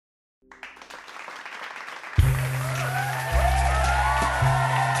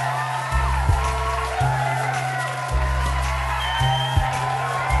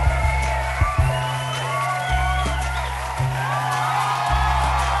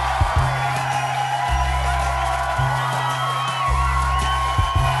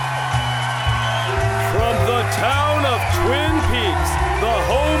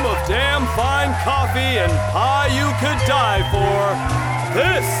coffee, and pie you could die for.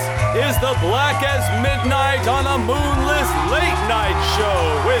 This is the Black as Midnight on a Moonless Late Night Show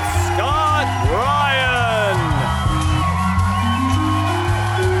with Scott Ryan.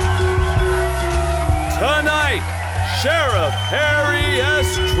 Tonight, Sheriff Harry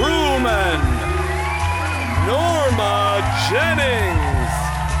S. Truman, Norma Jennings,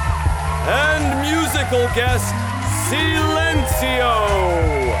 and musical guest Silencio.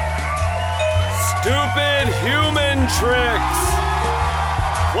 Stupid Human Tricks.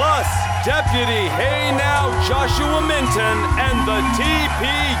 Plus, Deputy Hey Now Joshua Minton and the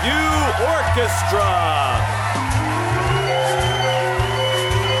TPU Orchestra.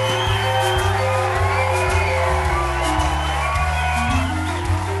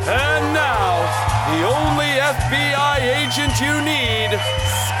 And now, the only FBI agent you need,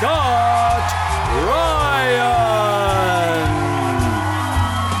 Scott Ryan.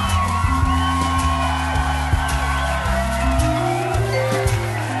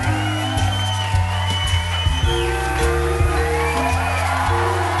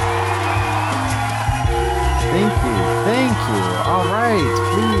 Thank you. All right,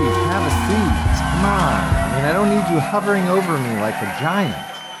 please have a seat. Come on. I don't need you hovering over me like a giant.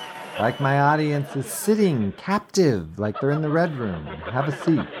 Like my audience is sitting captive, like they're in the Red Room. Have a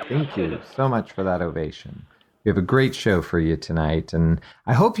seat. Thank you so much for that ovation. We have a great show for you tonight, and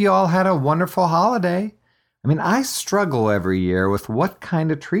I hope you all had a wonderful holiday. I struggle every year with what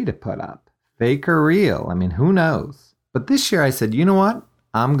kind of tree to put up. Fake or real? Who knows? But this year I said, you know what?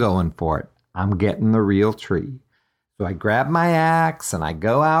 I'm going for it. I'm getting the real tree. So I grab my axe and I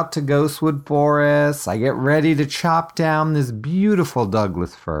go out to Ghostwood Forest. I get ready to chop down this beautiful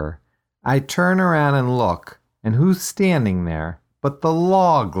Douglas fir. I turn around and look, and who's standing there but the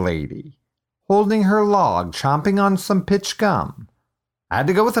log lady, holding her log, chomping on some pitch gum. I had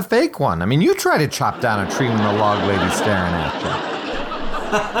to go with a fake one. You try to chop down a tree when the log lady's staring at you.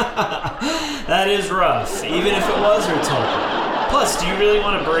 That is rough, even if it was her tulpa. Plus, do you really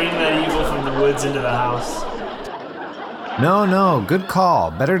want to bring that evil from the woods into the house? No, good call.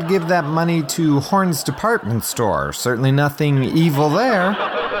 Better to give that money to Horn's department store. Certainly nothing evil there.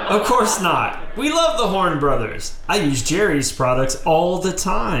 Of course not. We love the Horn brothers. I use Jerry's products all the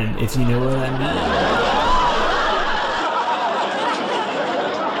time, if you know what I mean.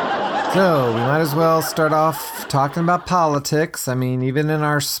 So, we might as well start off talking about politics. Even in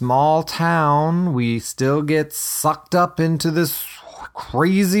our small town, we still get sucked up into this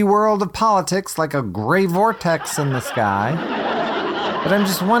crazy world of politics like a gray vortex in the sky. But I'm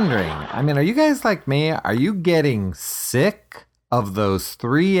just wondering, are you guys like me? Are you getting sick of those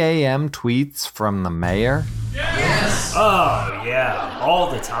 3 a.m. tweets from the mayor? Yes! Oh, yeah, all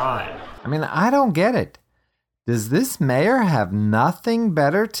the time. I don't get it. Does this mayor have nothing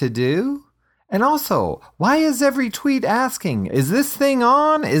better to do? And also, why is every tweet asking, is this thing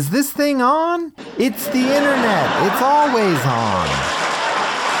on? Is this thing on? It's the internet. It's always on.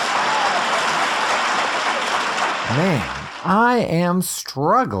 Man, I am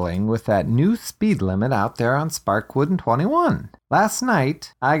struggling with that new speed limit out there on Sparkwood and 21. Last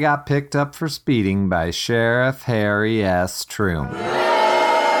night, I got picked up for speeding by Sheriff Harry S. Truman.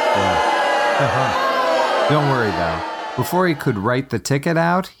 Don't worry, though. Before he could write the ticket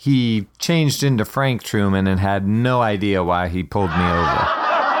out, he changed into Frank Truman and had no idea why he pulled me over.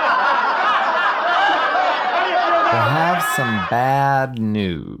 I have some bad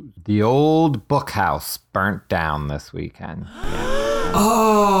news. The old bookhouse burnt down this weekend.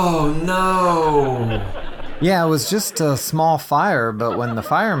 Oh, no. Yeah, it was just a small fire, but when the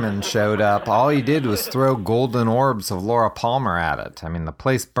firemen showed up, all he did was throw golden orbs of Laura Palmer at it. The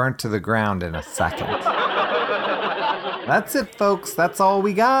place burnt to the ground in a second. That's it, folks. That's all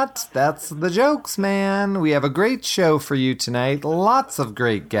we got. That's the jokes, man. We have a great show for you tonight. Lots of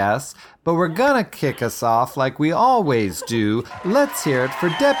great guests. But we're gonna kick us off like we always do. Let's hear it for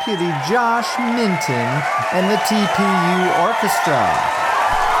Deputy Josh Minton and the TPU Orchestra.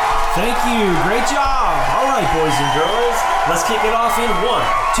 Thank you. Great job. All right, boys and girls. Let's kick it off in 1,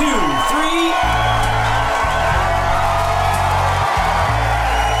 2, 3...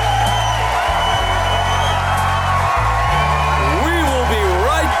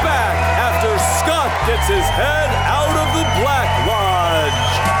 gets his head out of the Black Lodge.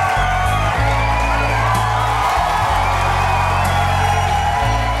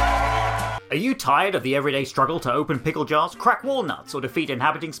 Are you tired of the everyday struggle to open pickle jars, crack walnuts, or defeat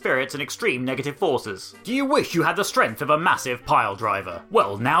inhabiting spirits and extreme negative forces? Do you wish you had the strength of a massive pile driver?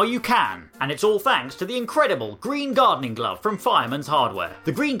 Well, now you can. And it's all thanks to the incredible Green Gardening Glove from Fireman's Hardware.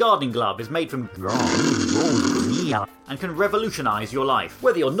 The Green Gardening Glove is made from and can revolutionize your life.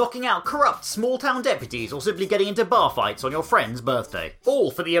 Whether you're knocking out corrupt small-town deputies or simply getting into bar fights on your friend's birthday. All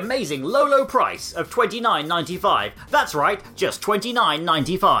for the amazing low price of $29.95. That's right, just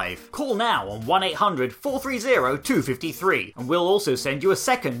 $29.95. Call now on 1-800-430-253 and we'll also send you a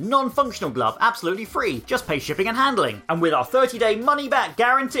second non-functional glove absolutely free. Just pay shipping and handling. And with our 30-day money-back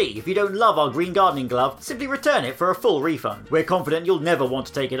guarantee, if you don't love our green gardening glove, simply return it for a full refund. We're confident you'll never want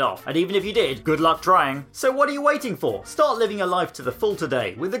to take it off, and even if you did, good luck trying. So what are you waiting for? Start living your life to the full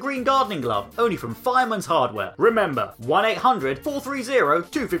today with the green gardening glove, only from Fireman's Hardware. Remember,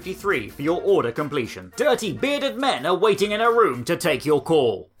 1-800-430-253 for your order completion. Dirty bearded men are waiting in a room to take your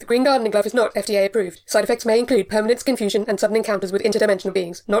call. The green gardening glove is not FDA approved. Side effects may include permanent confusion and sudden encounters with interdimensional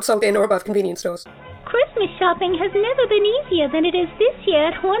beings. Not sold in or above convenience stores. Christmas shopping has never been easier than it is this year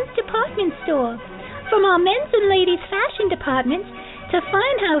at Horn's Department Store. From our men's and ladies' fashion departments to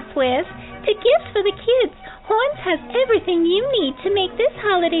fine housewares to gifts for the kids, Horn's has everything you need to make this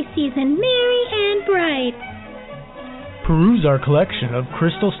holiday season merry and bright. Peruse our collection of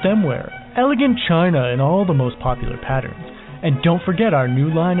crystal stemware, elegant china in all the most popular patterns, and don't forget our new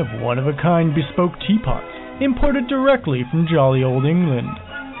line of one-of-a-kind bespoke teapots, imported directly from jolly old England.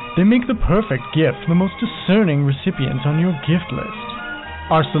 They make the perfect gift for the most discerning recipients on your gift list.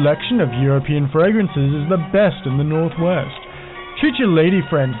 Our selection of European fragrances is the best in the Northwest. Treat your lady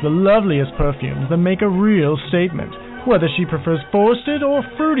friends the loveliest perfumes that make a real statement, whether she prefers forested or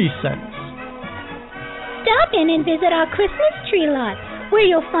fruity scents. Stop in and visit our Christmas tree lot, where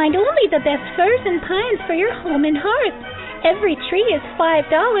you'll find only the best firs and pines for your home and hearth. Every tree is $5,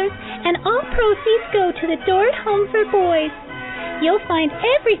 and all proceeds go to the Dort Home for Boys. You'll find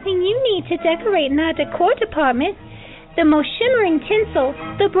everything you need to decorate in our decor department. The most shimmering tinsel,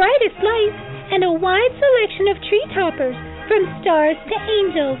 the brightest lights, and a wide selection of tree toppers, from stars to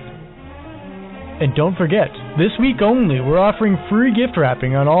angels. And don't forget, this week only, we're offering free gift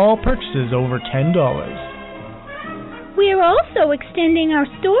wrapping on all purchases over $10. We're also extending our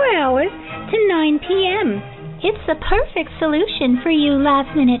store hours to 9 p.m. It's the perfect solution for you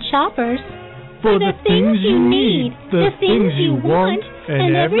last-minute shoppers. For the things you need, the things you want,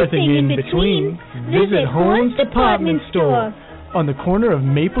 and everything in between, visit Horn's Department Store on the corner of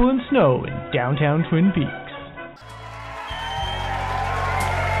Maple and Snow in downtown Twin Peaks.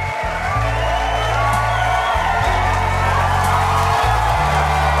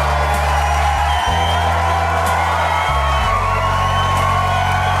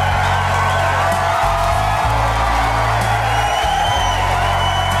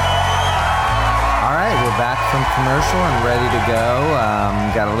 Commercial and ready to go.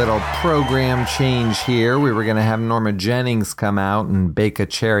 Got a little program change here. We were going to have Norma Jennings come out and bake a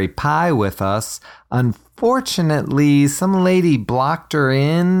cherry pie with us. Unfortunately, some lady blocked her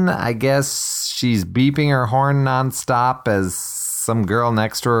in. I guess she's beeping her horn nonstop as some girl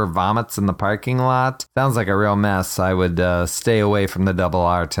next to her vomits in the parking lot. Sounds like a real mess. I would stay away from the Double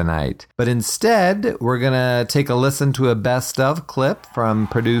R tonight. But instead, we're going to take a listen to a best of clip from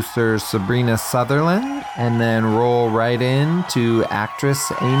producer Sabrina Sutherland and then roll right into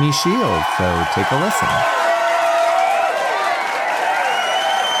actress Amy Shields. So take a listen.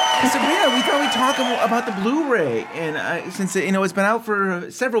 Sabrina, we thought we'd talk about the Blu-ray, and since it's been out for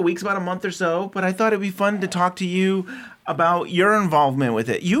several weeks, about a month or so, but I thought it'd be fun to talk to you about your involvement with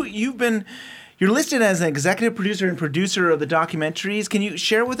it. You're listed as an executive producer and producer of the documentaries. Can you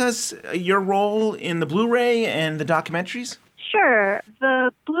share with us your role in the Blu-ray and the documentaries? Sure.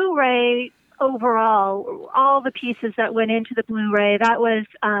 The Blu-ray overall, all the pieces that went into the Blu-ray, that was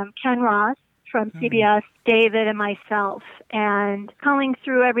Ken Ross from CBS, David, and myself, and culling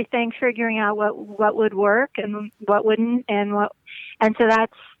through everything, figuring out what would work and what wouldn't, and so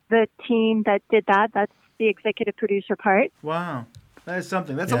that's the team that did that. That's the executive producer part. Wow. That is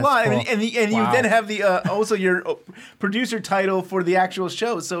something. That's a lot. Cool. And you then have the also your producer title for the actual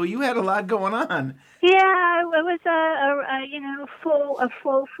show. So you had a lot going on. Yeah, it was a full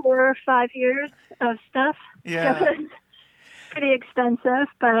 4 or 5 years of stuff. Yeah. So it was pretty expensive,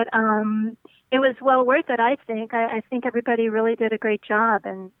 but it was well worth it, I think. I think everybody really did a great job,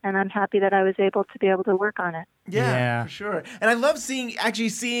 and I'm happy that I was able to work on it. Yeah, for sure. And I love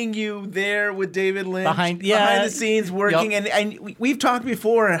seeing you there with David Lynch behind the scenes working. Yep. And we've talked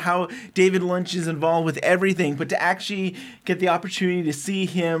before how David Lynch is involved with everything, but to actually get the opportunity to see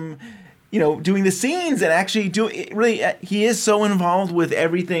him, doing the scenes and actually he is so involved with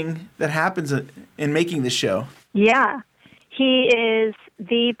everything that happens in making the show. Yeah, he is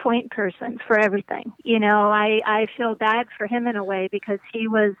the point person for everything. You know, I feel bad for him in a way because he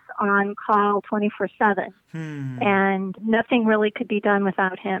was on call 24/7. And nothing really could be done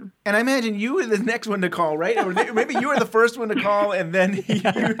without him. And I imagine you were the next one to call, right? Or maybe you were the first one to call, and then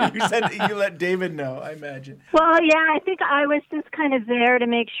you let David know, I imagine. Well, yeah, I think I was just kind of there to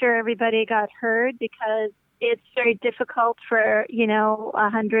make sure everybody got heard because it's very difficult for,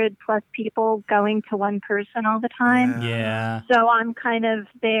 100 plus people going to one person all the time. Yeah. So I'm kind of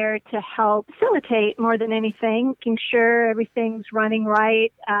there to help facilitate more than anything, making sure everything's running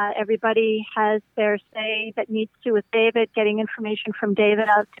right. Everybody has their say that needs to with David, getting information from David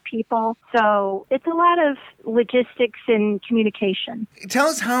out to people. So it's a lot of logistics and communication. Tell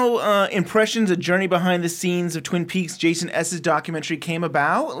us how Impressions, A Journey Behind the Scenes of Twin Peaks, Jason S.'s documentary came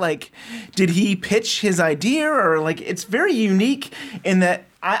about. Like, did he pitch his idea? Or like it's very unique in that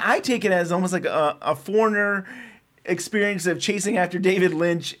I take it as almost like a foreigner experience of chasing after David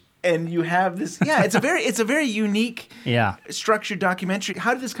Lynch, and you have this. Yeah, it's a very unique, structured documentary.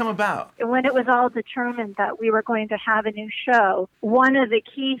 How did this come about? When it was all determined that we were going to have a new show, one of the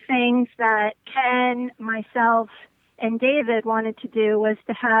key things that Ken, myself, and David wanted to do was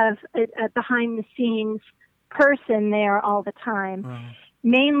to have a behind-the-scenes person there all the time. Wow.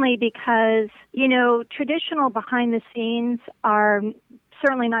 Mainly because, traditional behind the scenes are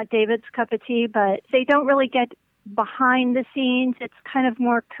certainly not David's cup of tea, but they don't really get behind the scenes. It's kind of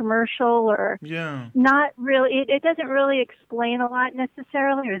more commercial or not really, it doesn't really explain a lot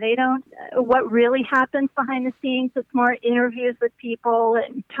necessarily, or they don't, what really happens behind the scenes. It's more interviews with people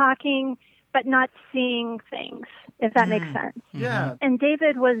and talking, but not seeing things, if that makes sense. Yeah. And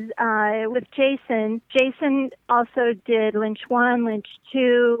David was with Jason. Jason also did Lynch 1, Lynch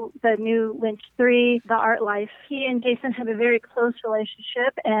 2, the new Lynch 3, The Art Life. He and Jason have a very close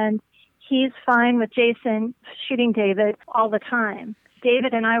relationship, and he's fine with Jason shooting David all the time.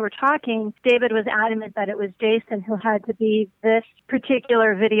 David and I were talking. David was adamant that it was Jason who had to be this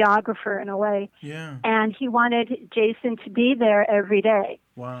particular videographer in a way. Yeah. And he wanted Jason to be there every day.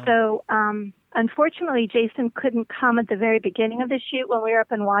 Wow. So, unfortunately, Jason couldn't come at the very beginning of the shoot when we were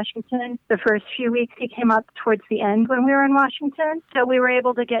up in Washington. The first few weeks, he came up towards the end when we were in Washington. So we were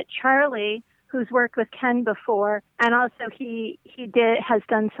able to get Charlie, who's worked with Ken before, and also he has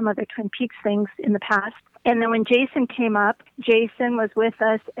done some other Twin Peaks things in the past. And then when Jason came up, Jason was with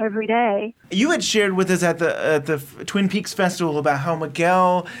us every day. You had shared with us at the Twin Peaks Festival about how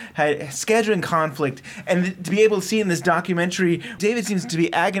Miguel had scheduling conflict, and to be able to see in this documentary, David seems to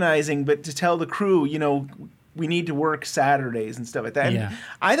be agonizing, but to tell the crew, we need to work Saturdays and stuff like that. And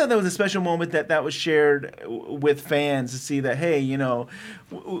I thought that was a special moment that was shared with fans to see that, hey,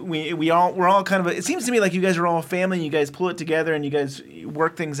 we're all kind of it seems to me like you guys are all a family, and you guys pull it together and you guys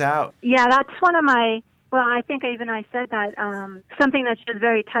work things out. Yeah, that's one of my. Well, I think I said that, something that's just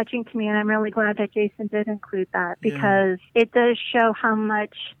very touching to me, and I'm really glad that Jason did include that, because it does show how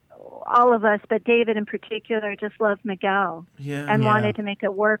much all of us, but David in particular, just loved Miguel and wanted to make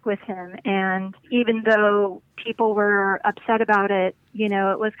it work with him. And even though people were upset about it, it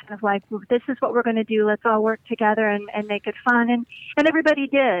was kind of like, well, this is what we're going to do. Let's all work together and make it fun. And everybody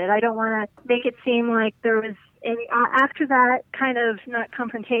did. I don't want to make it seem like there was any, after that kind of, not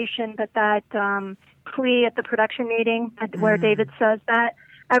confrontation, but that plea at the production meeting where David says that,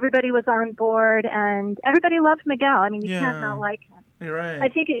 everybody was on board and everybody loved Miguel. I mean, you can't not like him. You're right. I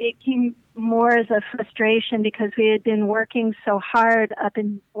think it came more as a frustration because we had been working so hard up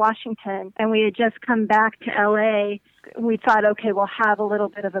in Washington and we had just come back to LA. We thought, okay, we'll have a little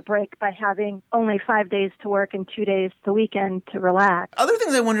bit of a break by having only 5 days to work and 2 days the weekend to relax. Other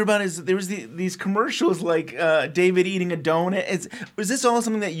things I wonder about is there was these commercials like David eating a donut. Was this all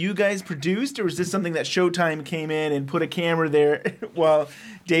something that you guys produced, or was this something that Showtime came in and put a camera there while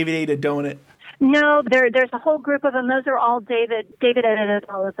David ate a donut? No, there's a whole group of them. Those are all David. David edited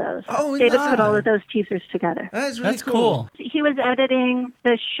all of those. Oh, David put all of those teasers together. That's really cool. He was editing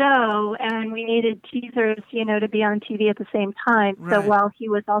the show, and we needed teasers, to be on TV at the same time. Right. So while he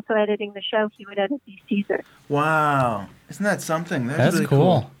was also editing the show, he would edit these teasers. Wow. Isn't that something? That's really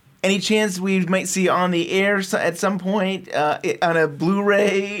cool. Any chance we might see on the air at some point on a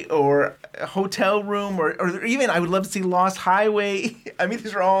Blu-ray or a hotel room or even I would love to see Lost Highway. I mean,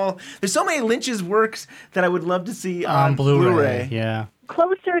 there's so many Lynch's works that I would love to see on Blu-ray. Yeah.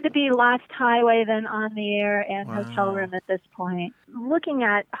 Closer to be Lost Highway than On the Air and Hotel Room at this point. Looking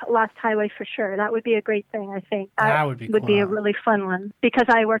at Lost Highway for sure. That would be a great thing, I think. That would be cool. Would be a really fun one because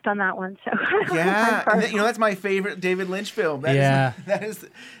I worked on that one. So yeah, and that's my favorite David Lynch film. That is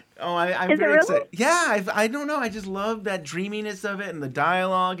Oh, I'm Is it very really? excited. Yeah, I don't know. I just love that dreaminess of it and the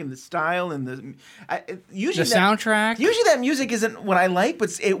dialogue and the style and the soundtrack. Usually that music isn't what I like,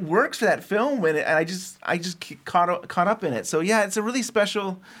 but it works for that film, and I just caught up in it. So yeah, it's a really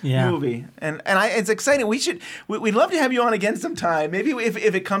special movie, and it's exciting. We'd love to have you on again sometime. Maybe if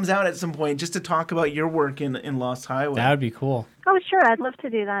it comes out at some point, just to talk about your work in Lost Highway. That would be cool. Oh, sure. I'd love to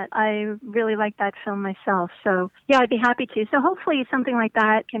do that. I really like that film myself. So, yeah, I'd be happy to. So hopefully something like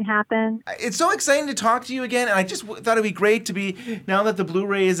that can happen. It's so exciting to talk to you again, and I just thought it'd be great to be, now that the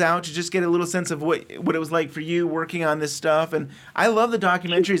Blu-ray is out, to just get a little sense of what it was like for you working on this stuff. And I love the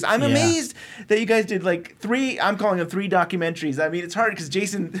documentaries. I'm amazed that you guys did like 3, I'm calling them 3 documentaries. I mean, it's hard because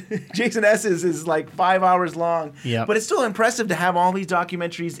Jason S's is like 5 hours long. Yep. But it's still impressive to have all these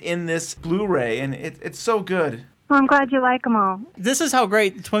documentaries in this Blu-ray, and it's so good. Well, I'm glad you like them all. This is how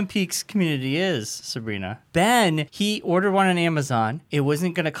great the Twin Peaks community is, Sabrina. Ben, he ordered one on Amazon. It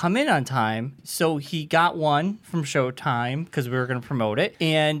wasn't going to come in on time, so he got one from Showtime because we were going to promote it.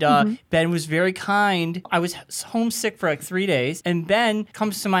 And Ben was very kind. I was homesick for like 3 days, and Ben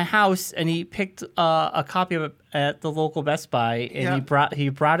comes to my house, and he picked a copy of it at the local Best Buy, and he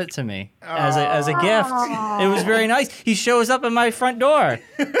brought it to me as a gift. It was very nice. He shows up at my front door,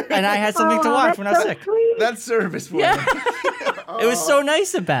 and I had something to watch when I was sick. Sweet. That's service for you. It was so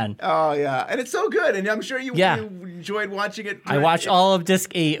nice of Ben. Oh, yeah. And it's so good. And I'm sure you enjoyed watching it. I watched all of Disc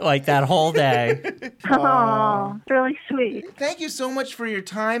 8 like that whole day. Oh, really sweet. Thank you so much for your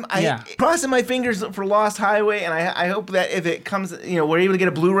time. Crossing my fingers for Lost Highway, and I hope that if it comes, we're able to get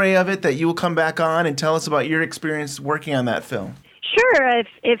a Blu-ray of it, that you will come back on and tell us about your experience working on that film. Sure,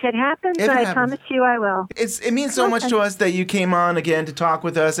 if it happens, I promise you I will. It means so much to us that you came on again to talk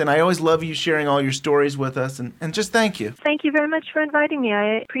with us, and I always love you sharing all your stories with us, and just thank you. Thank you very much for inviting me.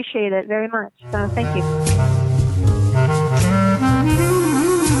 I appreciate it very much. So thank you.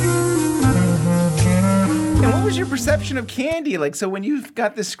 And what was your perception of Candy? Like, so when you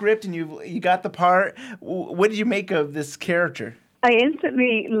got the script and you got the part, what did you make of this character? I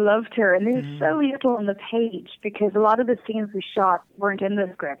instantly loved her, and there's so little on the page because a lot of the scenes we shot weren't in the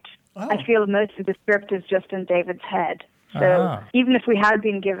script. Oh. I feel most of the script is just in David's head. So even if we had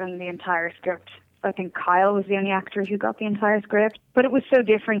been given the entire script, I think Kyle was the only actor who got the entire script. But it was so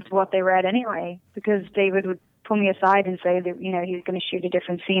different to what they read anyway, because David would pull me aside and say that, he was going to shoot a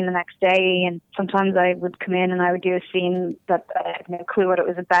different scene the next day. And sometimes I would come in and I would do a scene that I had no clue what it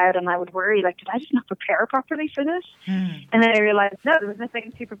was about. And I would worry, like, did I just not prepare properly for this? And then I realized, no, there was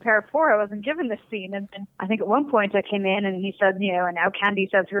nothing to prepare for. I wasn't given this scene. And then I think at one point I came in and he said, and now Candy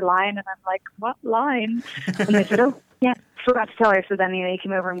says her line. And I'm like, what line? And they said, oh, yeah, forgot to tell her. So then, he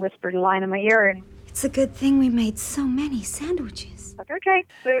came over and whispered a line in my ear. And it's a good thing we made so many sandwiches. Like, okay.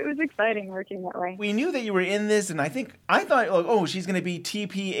 So it was exciting working that way. We knew that you were in this, and I thought, oh, she's going to be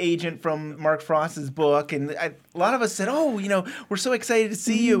TP agent from Mark Frost's book. And a lot of us said, oh, we're so excited to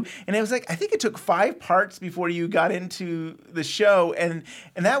see you. And it was like, I think it took 5 parts before you got into the show. And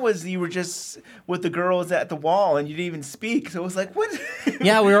that was, you were just with the girls at the wall, and you didn't even speak. So it was like, what?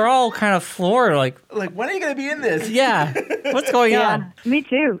 Yeah, we were all kind of floored. Like, when are you going to be in this? Yeah. What's going on? Me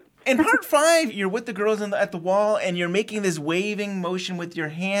too. In part 5, you're with the girls at the wall, and you're making this waving motion with your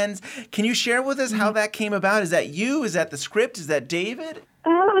hands. Can you share with us how that came about? Is that you? Is that the script? Is that David?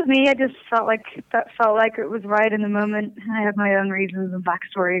 That was me. I just felt like it was right in the moment. I have my own reasons and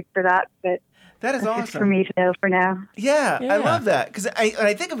backstory for that, but that is awesome. Just for me to know for now. Yeah, I love that. Because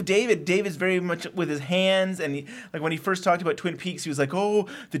I think of David's very much with his hands, and when he first talked about Twin Peaks, he was like, oh,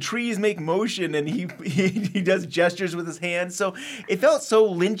 the trees make motion, and he does gestures with his hands. So it felt so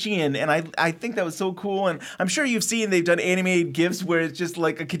Lynchian, and I think that was so cool. And I'm sure you've seen they've done animated GIFs where it's just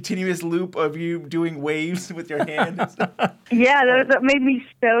like a continuous loop of you doing waves with your hand and stuff. Yeah, that made me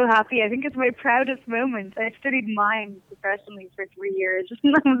so happy. I think it's my proudest moment. I studied mime professionally for 3 years,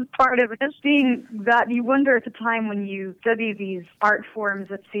 and that was part of it. Seeing that, you wonder at the time when you study these art forms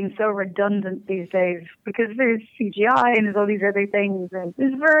that seem so redundant these days, because there's CGI and there's all these other things, and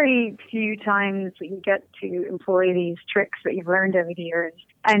there's very few times that you get to employ these tricks that you've learned over the years,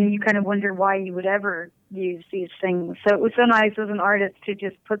 and you kind of wonder why you would ever use these things. So it was so nice as an artist to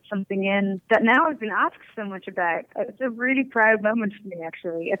just put something in that now I've been asked so much about. It's a really proud moment for me,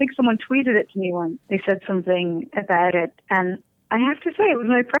 actually. I think someone tweeted it to me once. They said something about it, and I have to say, it was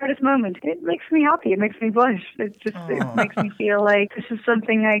my proudest moment. It makes me happy. It makes me blush. It makes me feel like this is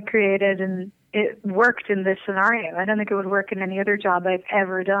something I created and it worked in this scenario. I don't think it would work in any other job I've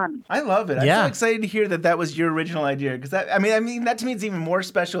ever done. I love it. I'm so excited to hear that was your original idea, because that, I mean, that to me is even more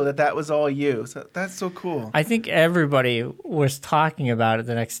special that was all you. So that's so cool. I think everybody was talking about it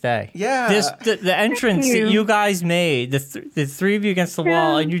the next day. Yeah. The entrance that you guys made, the three of you against the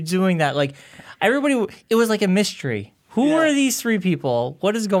wall, and you're doing that, like, everybody, it was like a mystery. Who are these three people?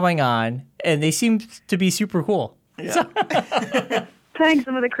 What is going on? And they seem to be super cool. Yeah. I think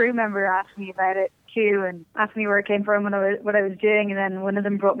some of the crew members asked me about it too, and asked me where it came from and what I was doing, and then one of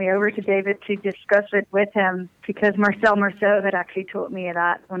them brought me over to David to discuss it with him, because Marcel Marceau had actually taught me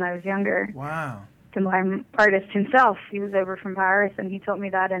that when I was younger. Wow. The mime artist himself, he was over from Paris, and he taught me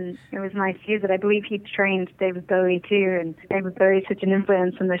that, and it was nice to use it. I believe he trained David Bowie too, and David Bowie is such an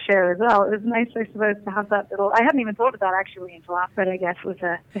influence in the show as well. It was nice, I suppose, to have that little... I hadn't even thought of that actually until after, I guess, was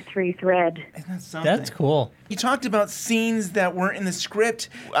a three-thread. Isn't that something? That's cool. You talked about scenes that weren't in the script.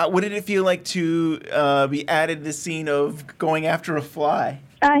 What did it feel like to be added the scene of going after a fly?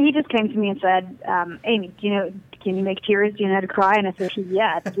 He just came to me and said, Amy, can you make tears? Do you know how to cry? And I said,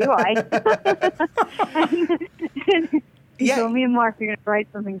 yeah, do I? He told me and Mark, we're going to write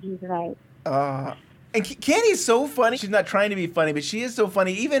something to you tonight. And Candy's so funny. She's not trying to be funny, but she is so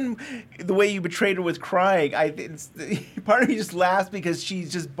funny. Even the way you betrayed her with crying, part of me just laughs because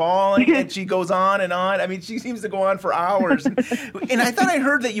she's just bawling and she goes on and on. I mean, she seems to go on for hours. And I thought I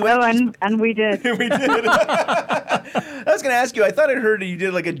heard that you... and we did. We did. I was going to ask you, I thought I heard that you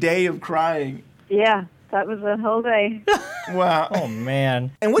did like a day of crying. Yeah. That was a whole day. Wow. Oh,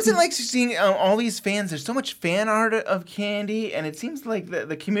 man. And what's it like seeing all these fans? There's so much fan art of Candy, and it seems like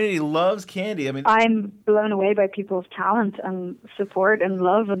the community loves Candy. I mean, I'm blown away by people's talent and support and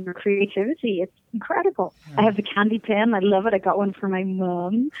love and their creativity. It's incredible. I have the Candy pin. I love it. I got one for my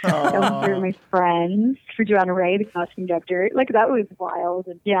mum. I got one for my friends, for Joanna Ray, the costume director. Like, that was wild.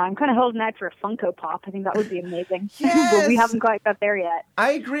 And yeah, I'm kind of holding out for a Funko Pop. I think that would be amazing. Yes. But we haven't quite got there yet.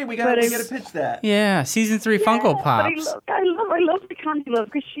 I agree. We got to pitch that. Yeah, season 3 Funko Pops. I love the Candy love,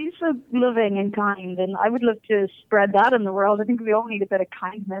 because she's so loving and kind, and I would love to spread that in the world. I think we all need a bit of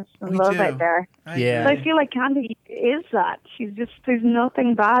kindness and love out there. Yeah. So I feel like Candy is that. She's just, there's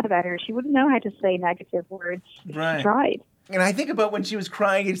nothing bad about her. She wouldn't know how to say negative words if she tried. And I think about when she was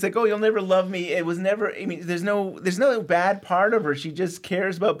crying, it's like, oh, you'll never love me. It was never, I mean, there's no bad part of her. She just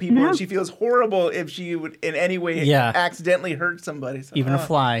cares about people, and she feels horrible if she would in any way accidentally hurt somebody. So, even a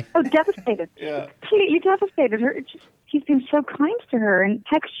fly. Oh, devastated. Completely devastated. He's been so kind to her, and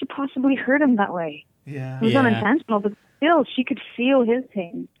how could she possibly hurt him that way? Yeah. It was unintentional, but still, she could feel his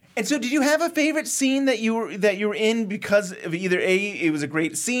pain. And so, did you have a favorite scene that you were in because of either it was a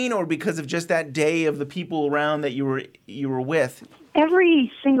great scene, or because of just that day of the people around that you were with?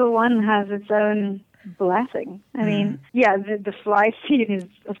 Every single one has its own blessing. I mean, the fly scene is,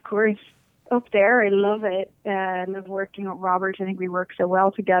 of course, up there. I love it. I love working with Robert. I think we work so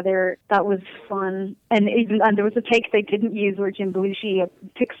well together. That was fun. And there was a take they didn't use where Jim Belushi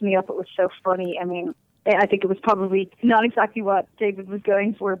picks me up. It was so funny. I mean, I think it was probably not exactly what David was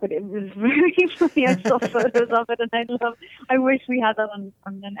going for, but it was very funny. I saw photos of it, and I wish we had that on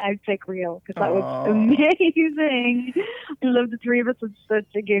an outtake reel, because that was amazing. I love the three of us with such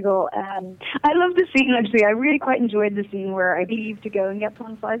a giggle, and I love the scene, actually. I really quite enjoyed the scene where I leave to go and get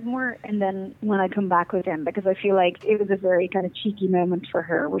Tom Sizemore, and then when I come back with him, because I feel like it was a very kind of cheeky moment for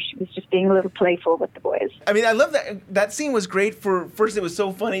her, where she was just being a little playful with the boys. I mean, I love that scene was great. First, it was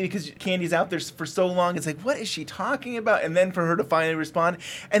so funny because Candy's out there for so long. It's like, what is she talking about? And then for her to finally respond.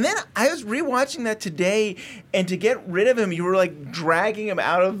 And then I was rewatching that today, and to get rid of him, you were like dragging him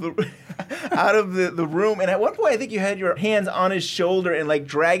out of the room. And at one point, I think you had your hands on his shoulder and like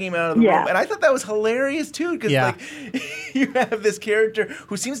dragging him out of the room. And I thought that was hilarious too, because like you have this character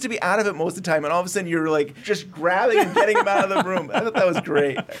who seems to be out of it most of the time, and all of a sudden you're like just grabbing and getting him out of the room. I thought that was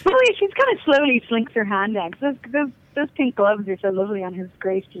great. Well, she's kind of slowly slinks her hand out. Those pink gloves are so lovely on his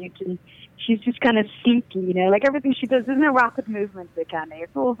gray suit, and she's just kind of sneaky, like everything she does. There's no rapid movements with Candy.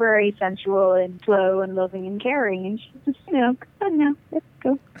 It's all very sensual and slow and loving and caring. And she's just, come on now, let's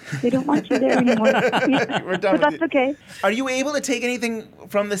go. They don't want you there anymore. We're done but that's okay. Are you able to take anything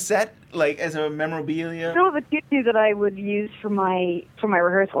from the set, like as a memorabilia? Some of the tutu that I would use for my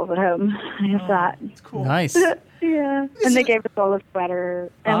rehearsals at home. I have that. It's cool. Nice. Yeah, and they gave us all a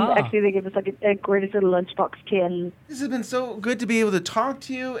sweater, and actually they gave us like a gorgeous little lunchbox tin. This has been so good to be able to talk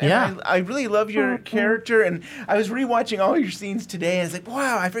to you, and Yeah. I really love your character, and I was rewatching all your scenes today, and it's like,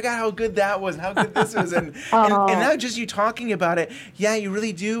 wow, I forgot how good that was, and how good this was, and now just you talking about it, yeah, you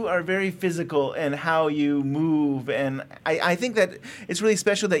really are very physical in how you move, and I think that it's really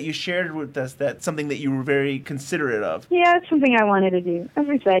special that you shared with us that something that you were very considerate of. Yeah, it's something I wanted to do. As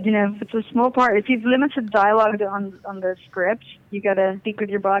I said, if it's a small part, if you've limited dialogue on the script, you gotta speak with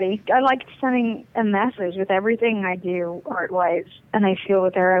your body. I like sending a message with everything I do art-wise, and I feel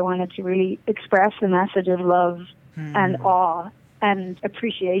with her I wanted to really express the message of love and awe and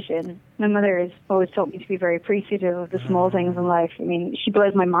appreciation. My mother has always taught me to be very appreciative of the small things in life. I mean, she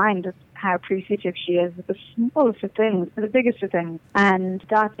blows my mind at how appreciative she is of the smallest of things, the biggest of things. And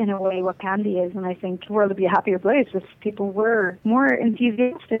that's, in a way, what Candy is. And I think the world would be a happier place if people were more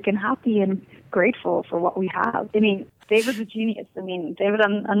enthusiastic and happy and grateful for what we have. I mean, David's a genius. I mean, David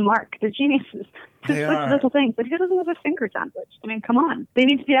and Mark, they're geniuses. They Such are. little things. But who doesn't have a finger sandwich? I mean, come on. They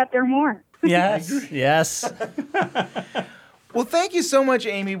need to be out there more. Yes. Well, thank you so much,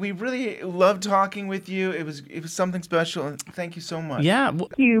 Amy. We really loved talking with you. It was something special, and thank you so much. Yeah.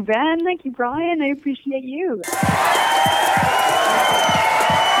 Thank you, Ben. Thank you, Brian. I appreciate you.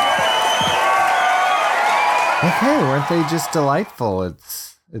 Okay, weren't they just delightful?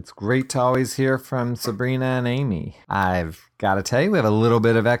 It's great to always hear from Sabrina and Amy. I've got to tell you, we have a little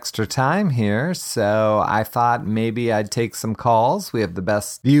bit of extra time here, so I thought maybe I'd take some calls. We have the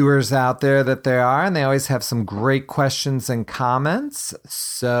best viewers out there that there are, and they always have some great questions and comments.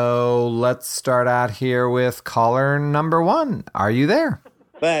 So let's start out here with caller number 1. Are you there?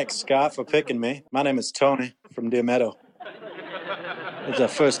 Thanks, Scott, for picking me. My name is Tony from Deer Meadow. It's a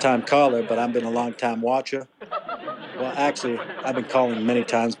first-time caller, but I've been a long-time watcher. Well, actually, I've been calling many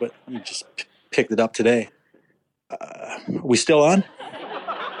times, but you just picked it up today. We still on?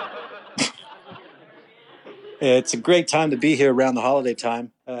 It's a great time to be here around the holiday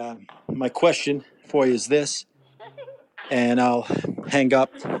time. My question for you is this, and I'll hang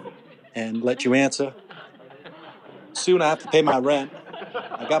up and let you answer. Soon I have to pay my rent.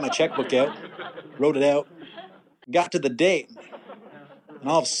 I got my checkbook out, wrote it out, got to the date, and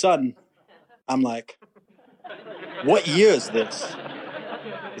all of a sudden, I'm like, what year is this?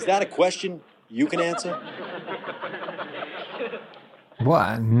 Is that a question you can answer?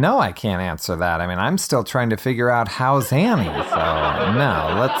 Well, no, I can't answer that. I mean, I'm still trying to figure out how's Annie. So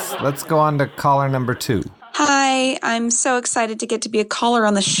no, let's go on to caller number 2. Hi, I'm so excited to get to be a caller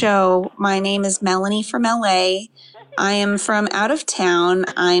on the show. My name is Melanie from LA. I am from out of town.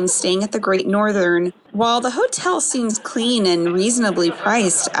 I'm staying at the Great Northern. While the hotel seems clean and reasonably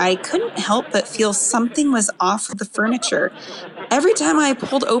priced, I couldn't help but feel something was off with the furniture. Every time I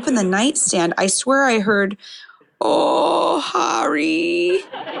pulled open the nightstand, I swear I heard, "Oh, Harry."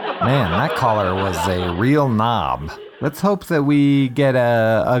 Man, that caller was a real knob. Let's hope that we get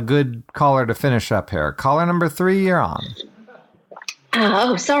a good caller to finish up here. Caller number 3, you're on.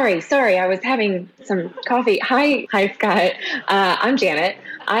 Oh, sorry. I was having some coffee. Hi, Scott. I'm Janet.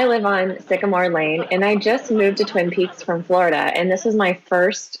 I live on Sycamore Lane, and I just moved to Twin Peaks from Florida, and this was my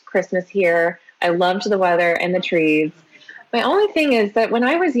first Christmas here. I loved the weather and the trees. My only thing is that when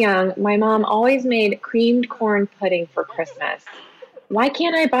I was young, my mom always made creamed corn pudding for Christmas. Why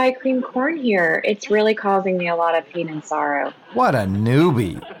can't I buy creamed corn here? It's really causing me a lot of pain and sorrow. What a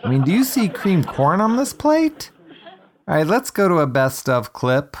newbie. I mean, do you see creamed corn on this plate? All right, let's go to a best of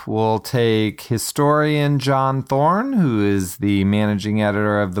clip. We'll take historian John Thorne, who is the managing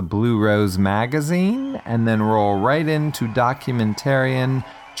editor of the Blue Rose magazine, and then roll right into documentarian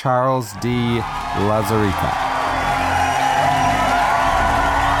Charles D. Lazareca.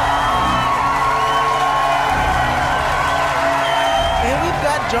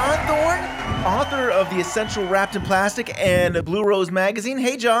 John Thorne, author of The Essential Wrapped in Plastic and Blue Rose Magazine.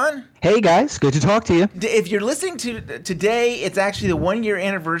 Hey, John. Hey, guys. Good to talk to you. If you're listening to today, it's actually the 1-year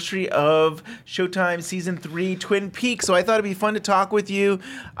anniversary of Showtime Season 3 Twin Peaks, so I thought it'd be fun to talk with you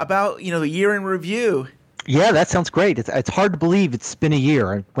about, the year in review. Yeah, that sounds great. It's hard to believe it's been a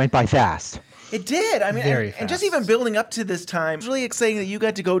year. It went by fast. It did. I mean, and just even building up to this time, it's really exciting that you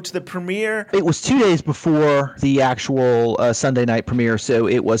got to go to the premiere. It was 2 days before the actual Sunday night premiere, so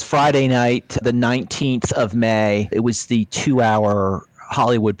it was Friday night, the 19th of May. It was the 2-hour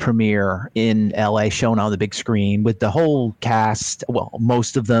Hollywood premiere in LA shown on the big screen with the whole cast, well,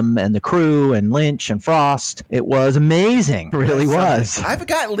 most of them, and the crew, and Lynch and Frost. It was amazing. It really was. I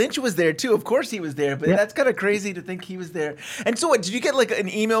forgot Lynch was there too. Of course he was there, but that's kind of crazy to think he was there. And so what, did you get like an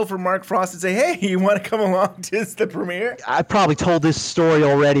email from Mark Frost and say, hey, you want to come along to the premiere? I probably told this story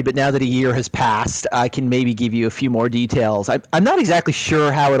already, but now that a year has passed, I can maybe give you a few more details. I'm not exactly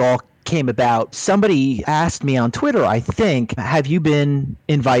sure how it all came about. Somebody asked me on Twitter, I think, have you been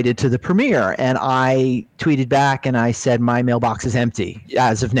invited to the premiere? And I tweeted back and I said, my mailbox is empty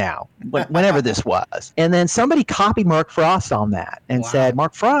as of now, whenever this was. And then somebody copied Mark Frost on that and said,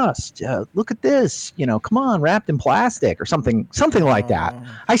 Mark Frost, look at this, come on, wrapped in plastic or something like that.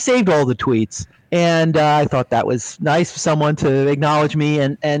 I saved all the tweets. And I thought that was nice for someone to acknowledge me.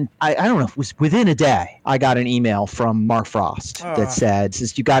 And I don't know, it was within a day, I got an email from Mark Frost that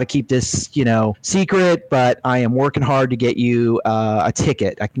says, you got to keep this, secret, but I am working hard to get you a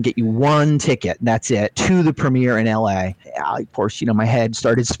ticket. I can get you one ticket, and that's it, to the premiere in LA. Of course, my head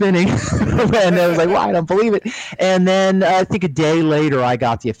started spinning. And I was like, well, I don't believe it. And then I think a day later, I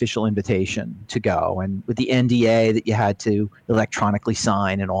got the official invitation to go. And with the NDA that you had to electronically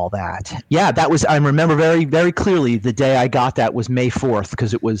sign and all that. Yeah, that was, I remember very, very clearly the day I got that was May 4th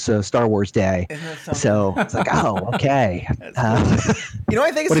because it was Star Wars Day. So it's like, oh, okay.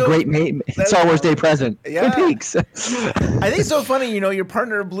 I think it's what a great Star Wars Day present. Yeah. Twin Peaks. I think it's so funny, your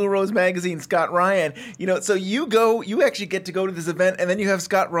partner at Blue Rose Magazine, Scott Ryan, so you actually get to go to this event, and then you have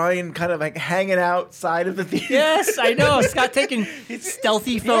Scott Ryan kind of like hanging outside of the theater. Yes, I know. Scott taking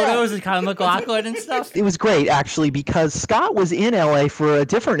stealthy photos with Kyle MacLachlan and stuff. It was great, actually, because Scott was in LA for a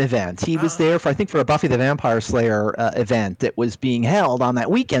different event. He was there for a Buffy the Vampire Slayer event that was being held on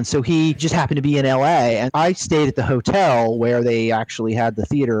that weekend. So he just happened to be in LA, and I stayed at the hotel where they actually had the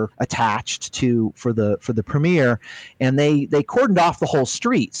theater attached to for the premiere, and they cordoned off the whole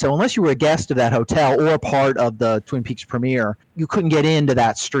street. So unless you were a guest of that hotel or part of the Twin Peaks premiere, you couldn't get into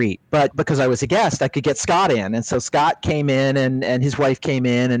that street. But because I was a guest, I could get Scott in. And so Scott came in and his wife came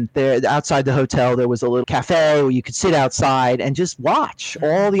in, and there outside the hotel there was a little cafe where you could sit outside and just watch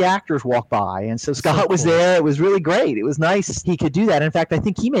all the actors walk by. And so Scott was there. It was really great. It was nice he could do that. In fact, I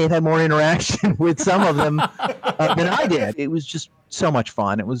think he may have had more interaction with some of them than I did. It was just so much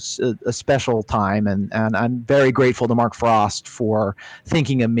fun. It was a special time, and I'm very grateful to Mark Frost for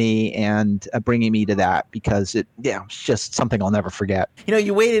thinking of me and bringing me to that, because it's just something I'll never forget.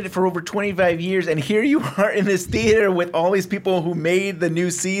 You waited for over 25 years, and here you are in this theater with all these people who made the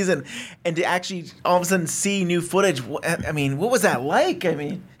new season, and to actually all of a sudden see new footage. I mean, what was that like? I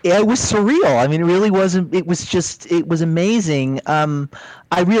mean, yeah, it was surreal. I mean, it really wasn't. It was amazing.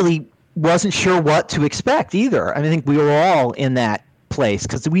 I really wasn't sure what to expect either. I think we were all in that place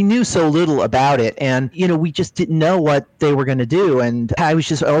because we knew so little about it, and we just didn't know what they were going to do, and I was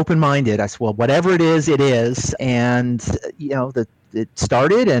just open-minded. I said, well, whatever it is, and it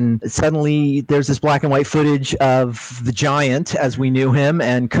started, and suddenly there's this black and white footage of the Giant as we knew him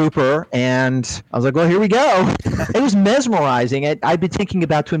and Cooper, and I was like, well, here we go. It was mesmerizing. I'd been thinking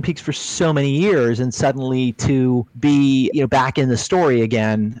about Twin Peaks for so many years, and suddenly to be back in the story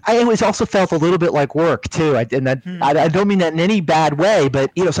again, I always also felt a little bit like work too. I don't mean that in any bad way,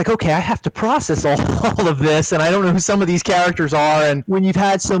 but it's like, okay, I have to process all of this, and I don't know who some of these characters are, and when you've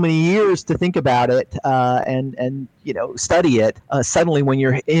had so many years to think about it and study it, suddenly when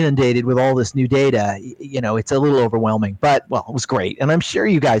you're inundated with all this new data, it's a little overwhelming. But, well, it was great. And I'm sure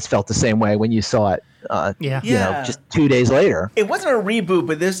you guys felt the same way when you saw it. Just 2 days later. It wasn't a reboot,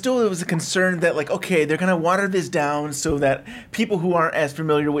 but there was a concern that, like, okay, they're going to water this down so that people who aren't as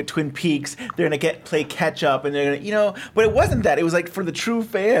familiar with Twin Peaks, they're going to play catch up, and they're going to, but it wasn't that. It was like for the true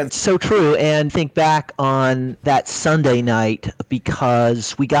fans. So true. And think back on that Sunday night,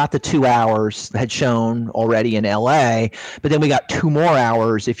 because we got the 2 hours that had shown already in LA, but then we got 2 more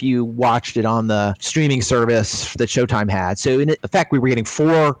hours if you watched it on the streaming service that Showtime had. So in effect, we were getting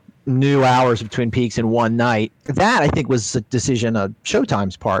 4 new hours of Twin Peaks in one night. That, I think, was a decision of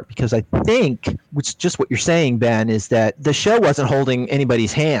Showtime's part, because I think, which just what you're saying, Ben, is that the show wasn't holding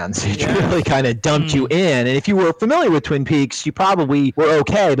anybody's hands. It really kind of dumped you in. And if you were familiar with Twin Peaks, you probably were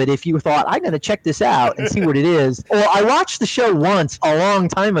okay. But if you thought, I'm going to check this out and see what it is, or I watched the show once a long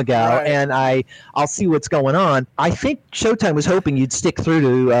time ago, and I'll see what's going on, I think Showtime was hoping you'd stick through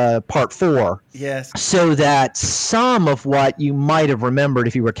to part 4. Yes. So that some of what you might have remembered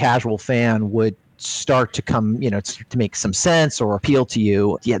if you were a casual fan would start to come, to make some sense or appeal to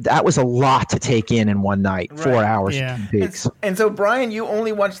you. Yeah, that was a lot to take in one night, 4 hours. Yeah. And so, Brian, you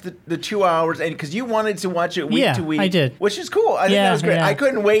only watched the 2 hours, and because you wanted to watch it week to week. I did. Which is cool. I think that was great. I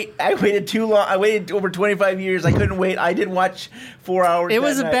couldn't wait. I waited too long. I waited over 25 years. I couldn't wait. I did watch 4 hours. It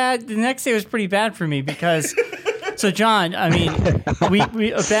was the next day was pretty bad for me because... So, John, I mean, we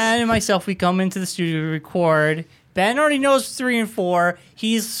Ben and myself, we come into the studio to record. Ben already knows 3 and 4.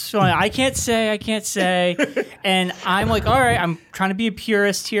 He's like, I can't say. And I'm like, all right, I'm trying to be a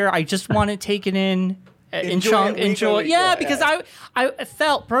purist here. I just want to take it in. Enjoy it. Yeah, because I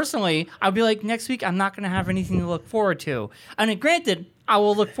felt personally, I'd be like, next week, I'm not going to have anything to look forward to. And granted, I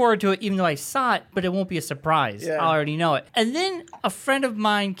will look forward to it even though I saw it, but it won't be a surprise. Yeah. I already know it. And then a friend of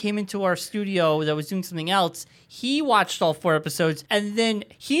mine came into our studio that was doing something else. He watched all 4 episodes, and then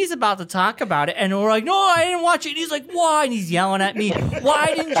he's about to talk about it, and we're like, no, I didn't watch it. And he's like, why? And he's yelling at me, why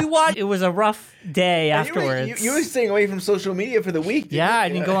didn't you watch it? It was a rough day afterwards. You were staying away from social media for the week. Yeah, I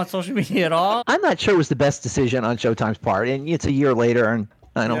didn't go on social media at all. I'm not sure it was the best decision on Showtime's part, and it's a year later, and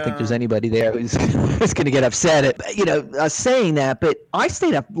I don't think there's anybody there who's going to get upset at saying that. But I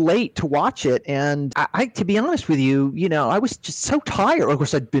stayed up late to watch it, and I to be honest with you, I was just so tired. Of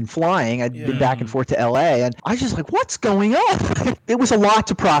course, I'd been flying. I'd been back and forth to L.A., and I was just like, what's going on? It was a lot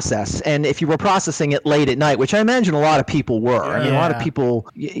to process, and if you were processing it late at night, which I imagine a lot of people were. I mean, a lot of people,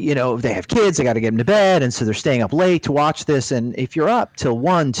 they have kids, they got to get them to bed, and so they're staying up late to watch this. And if you're up till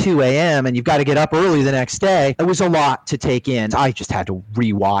 1, 2 a.m. and you've got to get up early the next day, it was a lot to take in. I just had to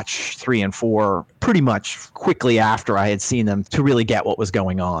rewatch 3 and 4 pretty much quickly after I had seen them to really get what was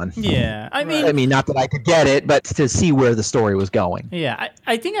going on. Yeah, I mean, not that I could get it, but to see where the story was going. Yeah,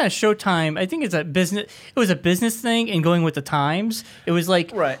 I think on Showtime, I think it's a business. It was a business thing and going with the times. It was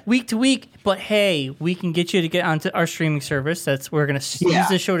like week to week, but hey, we can get you to get onto our streaming service. We're gonna use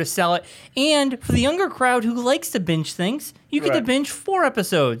the show to sell it. And for the younger crowd who likes to binge things, you get to binge 4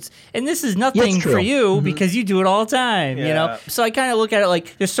 episodes. And this is nothing for you because you do it all the time. So I kind of look at it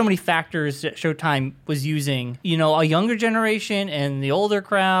like there's so many factors that Showtime was using. A younger generation and the older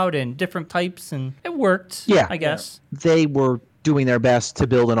crowd and different types, and it worked. Yeah, I guess they were doing their best to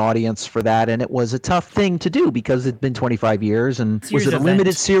build an audience for that, and it was a tough thing to do because it'd been 25 years. And was it a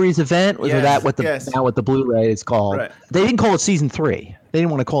limited series event? Was that what now what the Blu-ray is called? Right. They didn't call it season 3. They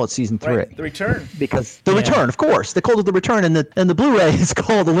didn't want to call it season 3. Right. The return. Because the return, of course. They called it the return, and the Blu-ray is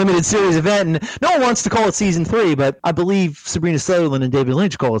called the limited series event, and no one wants to call it season 3, but I believe Sabrina Sutherland and David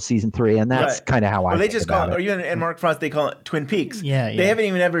Lynch call it season 3, and that's kind of how I they just call it, or even and Mark Frost, they call it Twin Peaks. Yeah. They haven't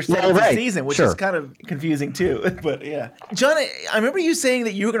even ever said it's a season, which is kind of confusing too. But yeah. John, I remember you saying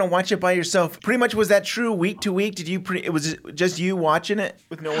that you were going to watch it by yourself. Pretty much, was that true week to week? It was just you watching it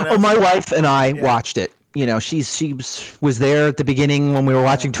with no one else? Oh, my wife and I watched it. She was there at the beginning when we were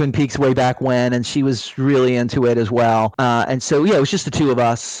watching Twin Peaks way back when, and she was really into it as well. And so, it was just the 2 of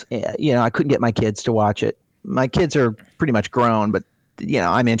us. I couldn't get my kids to watch it. My kids are pretty much grown, but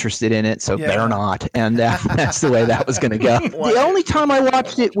I'm interested in it, so they're not. And that's the way that was going to go. The only time I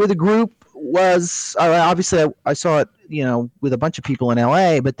watched it with a group was, obviously, I saw it, with a bunch of people in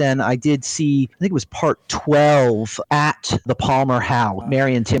LA, but then I did see, I think it was part 12 at the Palmer House,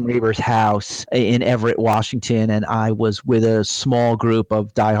 Mary and Tim Reber's house in Everett, Washington. And I was with a small group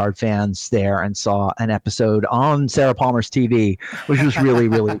of diehard fans there and saw an episode on Sarah Palmer's TV, which was really,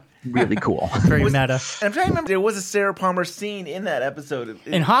 really really cool. Very meta. And I'm trying to remember, there was a Sarah Palmer scene in that episode.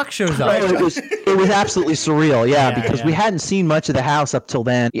 And Hawk shows up. Right, it was absolutely surreal, because we hadn't seen much of the house up till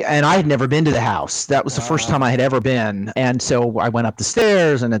then, and I had never been to the house. That was the first time I had ever been, and so I went up the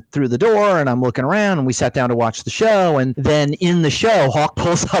stairs and through the door, and I'm looking around, and we sat down to watch the show, and then in the show, Hawk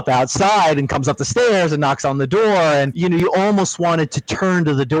pulls up outside and comes up the stairs and knocks on the door, and you almost wanted to turn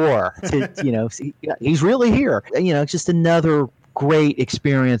to the door to see, he's really here. Just another great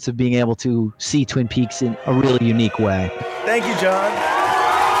experience of being able to see Twin Peaks in a really unique way. Thank you, John.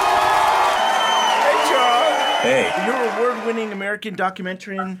 Hey, John. Hey. You're an award-winning American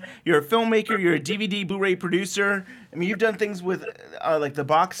documentarian. You're a filmmaker. You're a DVD, Blu-ray producer. I mean, you've done things with like the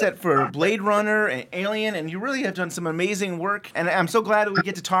box set for Blade Runner and Alien, and you really have done some amazing work. And I'm so glad that we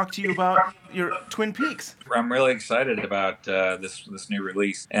get to talk to you about your Twin Peaks. I'm really excited about this new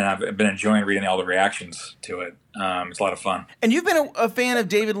release, and I've been enjoying reading all the reactions to it. It's a lot of fun. And you've been a fan of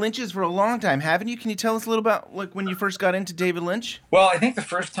David Lynch's for a long time, haven't you? Can you tell us a little about when you first got into David Lynch? Well, I think the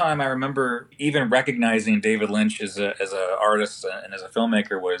first time I remember even recognizing David Lynch as an artist and as a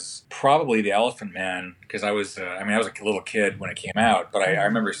filmmaker was probably The Elephant Man, because I was a little kid when it came out, but I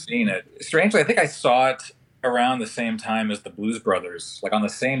remember seeing it. Strangely, I think I saw it around the same time as the Blues Brothers, like on the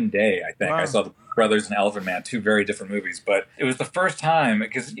same day, I think. Wow. I saw the Blues Brothers and Elephant Man, two very different movies. But it was the first time,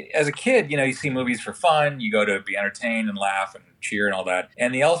 because as a kid, you see movies for fun. You go to be entertained and laugh and cheer and all that.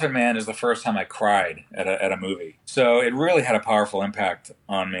 And The Elephant Man is the first time I cried at a movie. So it really had a powerful impact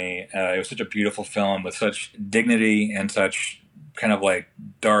on me. It was such a beautiful film with such dignity and such kind of like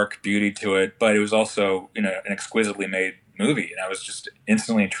dark beauty to it. But it was also, an exquisitely made movie, and I was just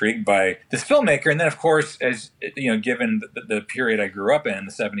instantly intrigued by this filmmaker. And then, of course, as given the period I grew up in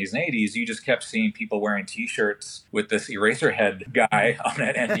the 70s and 80s, you just kept seeing people wearing T-shirts with this Eraserhead guy on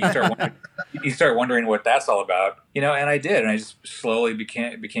it, and you start wondering what that's all about. And I did, and I just slowly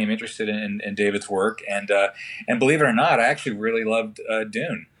became interested in David's work, and believe it or not, I actually really loved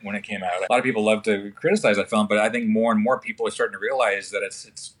Dune when it came out. A lot of people love to criticize that film, but I think more and more people are starting to realize that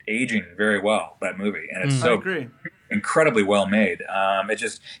it's aging very well, that movie, and it's so incredibly well made. It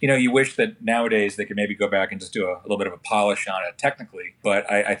just, you wish that nowadays they could maybe go back and just do a little bit of a polish on it technically,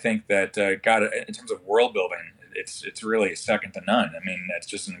 but I think that in terms of world building, it's really second to none. I mean, it's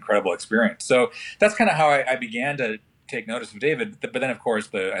just an incredible experience. So that's kind of how I began to take notice of David. But then, of course,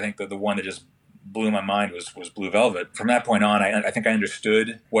 I think the one that just blew my mind was Blue Velvet. From that point on, I think I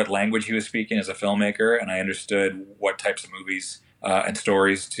understood what language he was speaking as a filmmaker, and I understood what types of movies and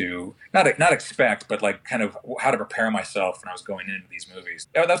stories to not expect, but like kind of how to prepare myself when I was going into these movies.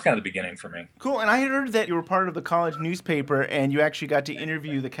 That was kind of the beginning for me. Cool. And I heard that you were part of the college newspaper, and you actually got to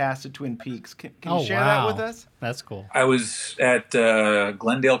interview the cast of Twin Peaks. Can you share that with us? That's cool. I was at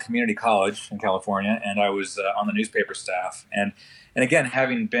Glendale Community College in California, and I was on the newspaper staff. And again,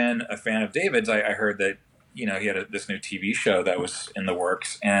 having been a fan of David's, I heard that he had this new TV show that was in the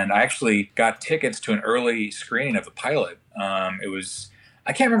works, and I actually got tickets to an early screening of the pilot.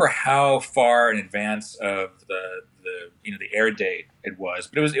 I can't remember how far in advance of the air date it was,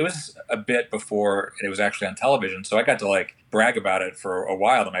 but it was a bit before it was actually on television. So I got to brag about it for a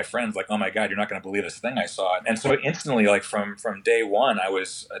while to my friends, like, oh my God, you're not going to believe this thing I saw. And so instantly, from day one, I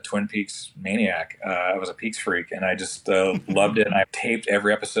was a Twin Peaks maniac. I was a Peaks freak, and I just loved it. And I taped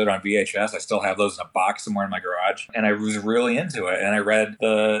every episode on VHS. I still have those in a box somewhere in my garage. And I was really into it. And I read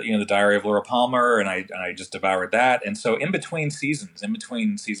the Diary of Laura Palmer, and I just devoured that. And so in between season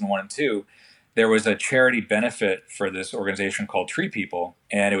 1 and 2, there was a charity benefit for this organization called Tree People,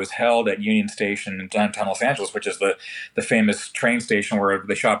 and it was held at Union Station in downtown Los Angeles, which is the famous train station where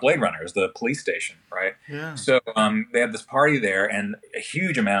they shot Blade Runner, the police station, right? Yeah. So they had this party there, and a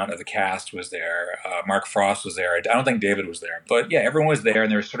huge amount of the cast was there. Mark Frost was there. I don't think David was there, but yeah, everyone was there, and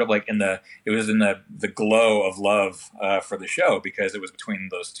they were sort of in the glow of love for the show, because it was between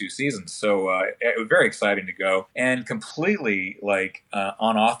those two seasons. So it was very exciting to go, and completely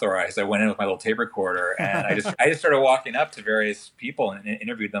unauthorized. I went in with my little tape recorder, and I just started walking up to various people and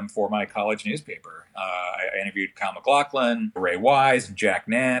interviewed them for my college newspaper. I interviewed Kyle MacLachlan, Ray Wise, and Jack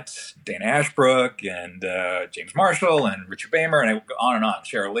Nance, Dana Ashbrook, and James Marshall, and Richard Bamer, and I go on and on.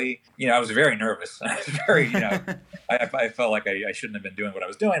 Cheryl Lee. I was very nervous. I was very, I felt like I shouldn't have been doing what I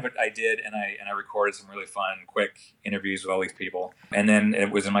was doing, but I did, and I recorded some really fun, quick interviews with all these people. And then it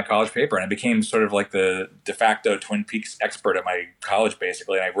was in my college paper, and I became sort of like the de facto Twin Peaks expert at my college,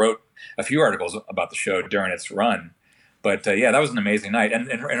 basically. And I wrote a few articles about the show during its run. But yeah, that was an amazing night. And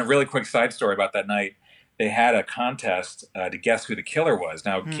a really quick side story about that night, they had a contest to guess who the killer was.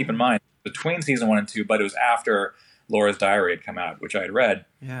 Now, keep in mind, between season 1 and 2, but it was after Laura's Diary had come out, which I had read.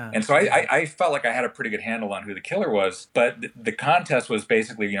 Yeah. And so I felt like I had a pretty good handle on who the killer was. But the contest was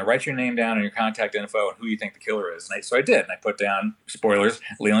basically, write your name down and your contact info and who you think the killer is. So I did. And I put down, spoilers,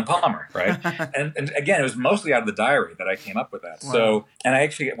 Leland Palmer, right? and again, it was mostly out of the diary that I came up with that. Wow. So, and I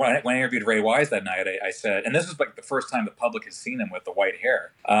actually, when I interviewed Ray Wise that night, I said, and this was the first time the public has seen him with the white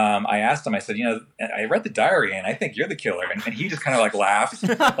hair. I asked him, I said, I read the diary and I think you're the killer. And he just kind of laughed.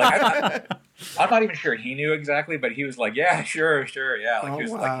 I'm not even sure he knew exactly, but he was like, yeah, sure, yeah. He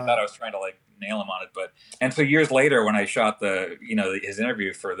was he thought I was trying to nail him on it. And so years later, when I shot his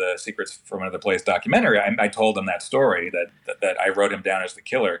interview for the Secrets from Another Place documentary, I told him that story, that I wrote him down as the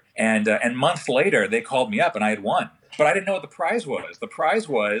killer. And months later, they called me up and I had won. But I didn't know what the prize was. The prize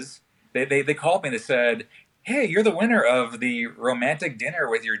was, they called me and they said, hey, you're the winner of the romantic dinner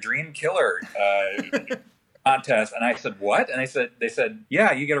with your dream killer contest. And I said, what? And they said,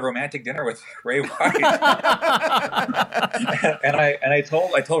 yeah, you get a romantic dinner with Ray Wise. and I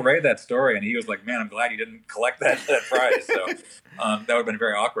told Ray that story, and he was like, man, I'm glad you didn't collect that prize. So that would have been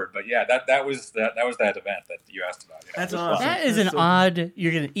very awkward. But yeah, that was that event that you asked about. Yeah, that's awesome. That is odd.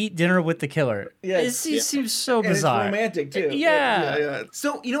 You're gonna eat dinner with the killer. Yeah, it seems so bizarre. And it's romantic too. Yeah.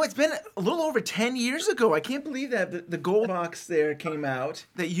 So it's been a little over 10 years ago. I can't believe that the Gold Box there came out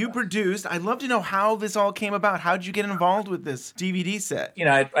that you produced. I'd love to know how this all came came about? How did you get involved with this DVD set? You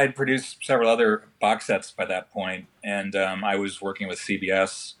know, I'd produced several other box sets by that point, and I was working with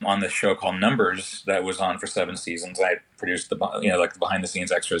CBS on this show called Numbers that was on for 7 seasons. I produced the behind the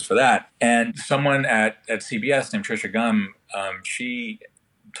scenes extras for that, and someone at CBS named Trisha Gum, she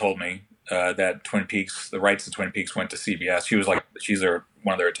told me that Twin Peaks, the rights to Twin Peaks went to CBS. She's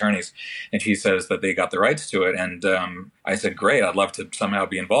one of their attorneys, and she says that they got the rights to it. And I said, great, I'd love to somehow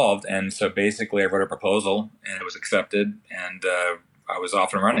be involved. And so basically I wrote a proposal, and it was accepted, and I was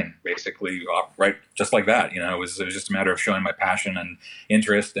off and running, basically, right, just like that. You know, it was just a matter of showing my passion and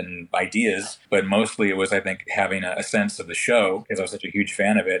interest and ideas. But mostly it was, I think, having a sense of the show, because I was such a huge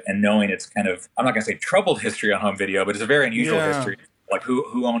fan of it, and knowing it's kind of, I'm not going to say troubled history on home video, but it's a very unusual history. Like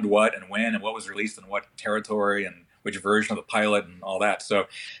who owned what and when and what was released in what territory and which version of the pilot and all that. So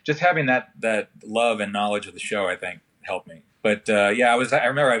just having that love and knowledge of the show, I think, helped me. But I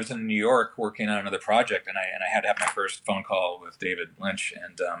remember I was in New York working on another project, and I had to have my first phone call with David Lynch.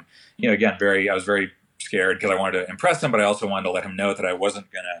 And again, I was very scared because I wanted to impress him, but I also wanted to let him know that I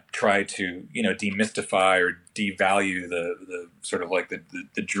wasn't going to try to, demystify or devalue the sort of like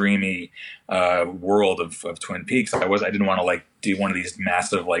the dreamy world of Twin Peaks. I didn't want to do one of these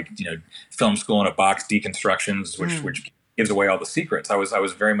massive film school in a box deconstructions, which gives away all the secrets. I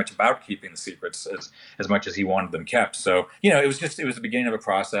was very much about keeping the secrets as much as he wanted them kept. So it was the beginning of a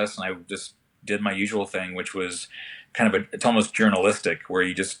process, and I just did my usual thing, which was kind of it's almost journalistic, where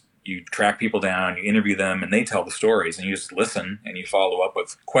you track people down, you interview them, and they tell the stories, and you just listen and you follow up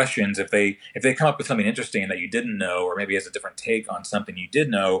with questions. If they come up with something interesting that you didn't know, or maybe has a different take on something you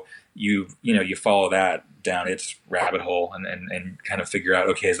did know, you follow that down its rabbit hole and kind of figure out,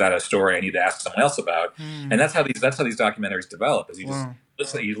 okay, is that a story I need to ask someone else about? And that's how these documentaries develop. Is you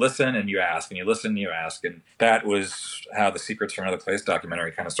just listen and you ask, and you listen and you ask, and that was how the Secrets from Another Place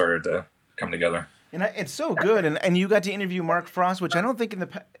documentary kind of started to come together. And it's so good, and you got to interview Mark Frost, which I don't think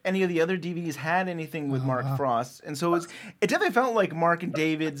any of the other DVDs had anything with Mark Frost, and so it definitely felt like Mark and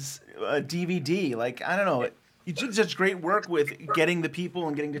David's DVD. Like, I don't know, you did such great work with getting the people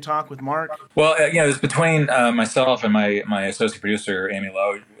and getting to talk with Mark. Well, it was between myself and my associate producer Amy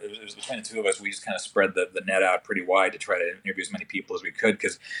Lowe. It was between the two of us. We just kind of spread the net out pretty wide to try to interview as many people as we could.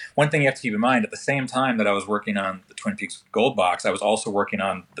 Because one thing you have to keep in mind, at the same time that I was working on the Twin Peaks Gold Box, I was also working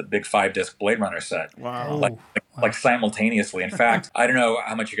on the big 5-disc Blade Runner set. Wow! Like simultaneously. In fact, I don't know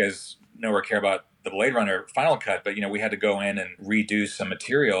how much you guys know or care about the Blade Runner Final Cut, but we had to go in and redo some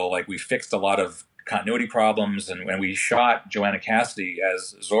material. Like, we fixed a lot of continuity problems, and when we shot Joanna Cassidy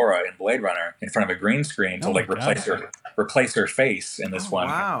as Zora in Blade Runner in front of a green screen to replace her face in this one.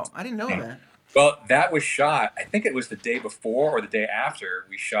 Wow, I didn't know that. Well, that was shot, I think it was the day before or the day after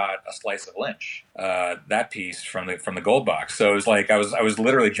we shot A Slice of Lynch, that piece from the Gold Box. So it was like I was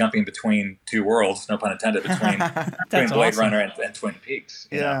literally jumping between two worlds, no pun intended, between Blade Runner and Twin Peaks.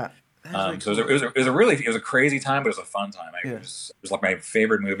 You know? So it was a crazy time, but it was a fun time. It was like my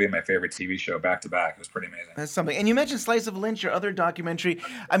favorite movie and my favorite TV show back to back. It was pretty amazing. That's something. And you mentioned Slice of Lynch, your other documentary.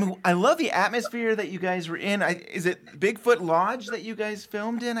 I mean, I love the atmosphere that you guys were in. Is it Bigfoot Lodge that you guys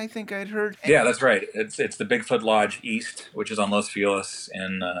filmed in? I think I'd heard. Yeah, that's right. It's the Bigfoot Lodge East, which is on Los Feliz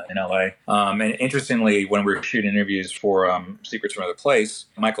in LA. And interestingly, when we were shooting interviews for Secrets from Another Place,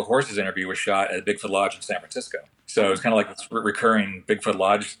 Michael Horse's interview was shot at Bigfoot Lodge in San Francisco. So it was kind of like this recurring Bigfoot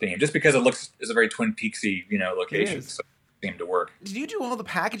Lodge theme, just because it's a very Twin Peaksy, location. So it seemed to work. Did you do all the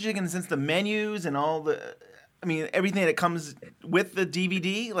packaging in the sense the menus and everything that comes with the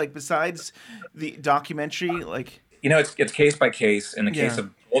DVD, like besides the documentary, like? It's case by case. In the case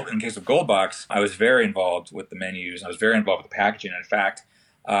of Gold Box, I was very involved with the menus. I was very involved with the packaging. In fact,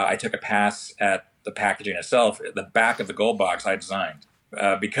 I took a pass at the packaging itself. The back of the Gold Box I designed.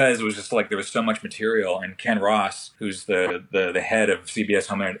 Because it was just like there was so much material, and Ken Ross, who's the head of CBS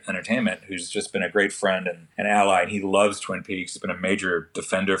Home Entertainment, who's just been a great friend and ally, and he loves Twin Peaks. He's been a major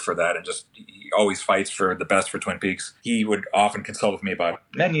defender for that, and just he always fights for the best for Twin Peaks. He would often consult with me about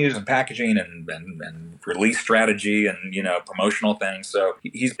menus and packaging and release strategy and promotional things. So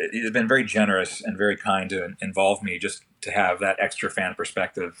he's been very generous and very kind to involve me just to have that extra fan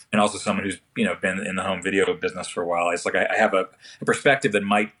perspective, and also someone who's been in the home video business for a while. It's like I have a perspective that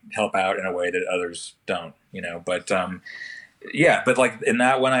might help out in a way that others don't, But but like in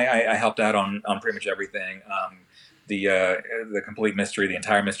that one, I helped out on pretty much everything. The complete mystery, the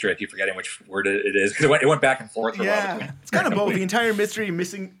entire mystery. I keep forgetting which word it is because it went back and forth. It's kind of both the entire mystery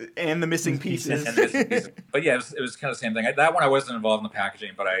and the missing pieces. But yeah, it was kind of the same thing. That one I wasn't involved in the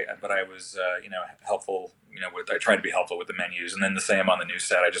packaging, but I was helpful. I tried to be helpful with the menus, and then the same on the new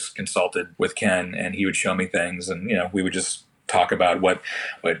set. I just consulted with Ken, and he would show me things, and we would just talk about what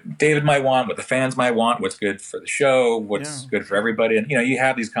David might want, what the fans might want, what's good for the show, what's good for everybody. And, you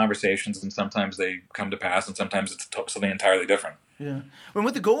have these conversations, and sometimes they come to pass, and sometimes it's something entirely different. Yeah. When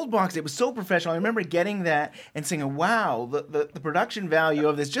with the Gold Box, it was so professional. I remember getting that and saying, wow, the production value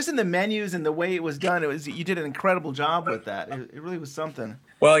of this, just in the menus and the way it was done, you did an incredible job with that. It really was something.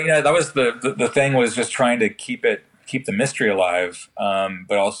 Well, that was the thing, was just trying to keep the mystery alive,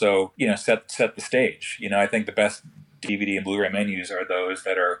 but also, set the stage. I think the best DVD and Blu-ray menus are those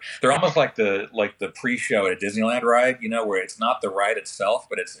that they're almost like the pre-show at a Disneyland ride, where it's not the ride itself,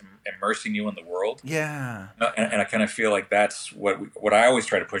 but it's immersing you in the world. Yeah. And I kind of feel like that's what I always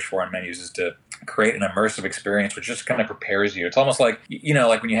try to push for on menus, is to create an immersive experience, which just kind of prepares you. It's almost like,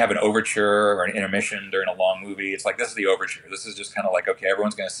 like when you have an overture or an intermission during a long movie, it's like, this is the overture. This is just kind of like, okay,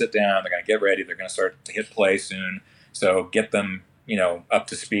 everyone's going to sit down, they're going to get ready, they're going to start to hit play soon. So get them, up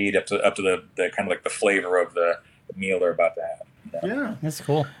to speed, up to the kind of like the flavor of the meal they're about to have. Yeah. That's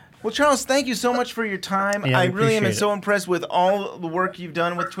cool. Well, Charles, thank you so much for your time. Yeah, I really am appreciate so impressed with all the work you've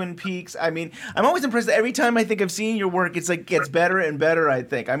done with Twin Peaks. I mean, I'm always impressed that every time I think I've seen your work, it's like gets better and better, I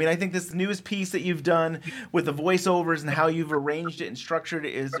think. I mean, I think this newest piece that you've done with the voiceovers and how you've arranged it and structured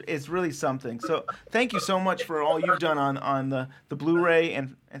it is really something. So thank you so much for all you've done on the Blu-ray,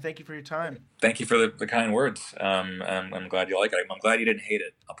 and thank you for your time. Thank you for the kind words. I'm glad you like it. I'm glad you didn't hate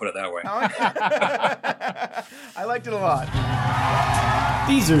it. I'll put it that way. I liked it a lot.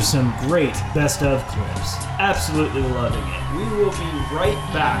 These are some great best of clips. Absolutely loving it. We will be right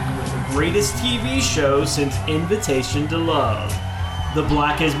back with the greatest TV show since Invitation to Love. The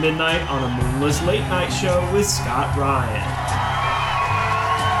Black as Midnight on a Moonless Late Night Show with Scott Ryan.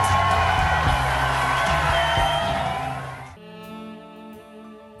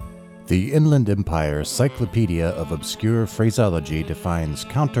 The Inland Empire Cyclopedia of Obscure Phraseology defines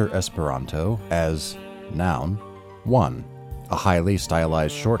counter-Esperanto as noun 1. A highly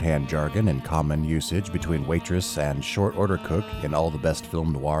stylized shorthand jargon in common usage between waitress and short order cook in all the best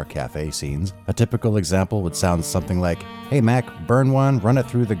film noir cafe scenes. A typical example would sound something like, "Hey Mac, burn one, run it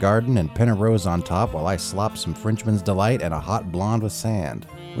through the garden, and pin a rose on top while I slop some Frenchman's Delight and a hot blonde with sand."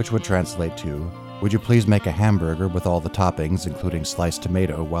 Which would translate to, "Would you please make a hamburger with all the toppings, including sliced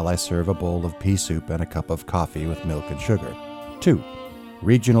tomato, while I serve a bowl of pea soup and a cup of coffee with milk and sugar?" 2.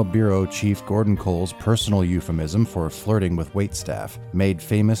 Regional Bureau Chief Gordon Cole's personal euphemism for flirting with waitstaff, made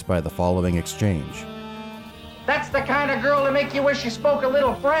famous by the following exchange. "That's the kind of girl to make you wish you spoke a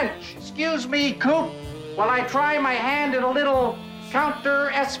little French. Excuse me, Coop, while I try my hand at a little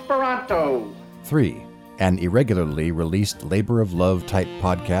counter-Esperanto." 3. An irregularly released labor of love type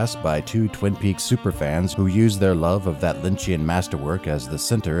podcast by two Twin Peaks superfans who use their love of that Lynchian masterwork as the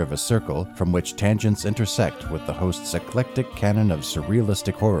center of a circle from which tangents intersect with the host's eclectic canon of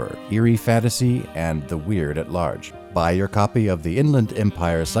surrealistic horror, eerie fantasy, and the weird at large. Buy your copy of the Inland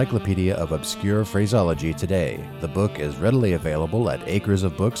Empire Cyclopedia of Obscure Phraseology today. The book is readily available at Acres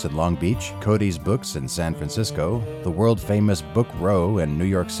of Books in Long Beach, Cody's Books in San Francisco, the world-famous Book Row in New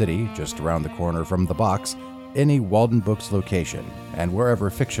York City, just around the corner from the box, any Walden Books location, and wherever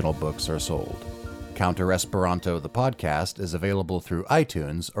fictional books are sold. Counter Esperanto the podcast is available through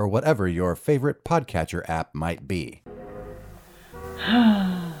iTunes or whatever your favorite podcatcher app might be.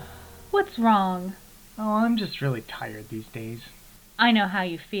 What's wrong? Oh, I'm just really tired these days. I know how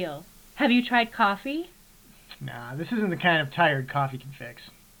you feel. Have you tried coffee? Nah, this isn't the kind of tired coffee can fix.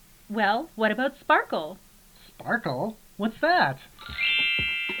 Well, what about Sparkle? Sparkle? What's that?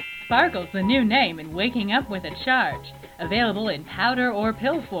 Sparkle's the new name in waking up with a charge. Available in powder or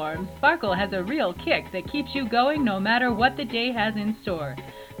pill form, Sparkle has a real kick that keeps you going no matter what the day has in store.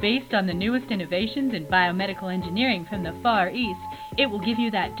 Based on the newest innovations in biomedical engineering from the Far East, it will give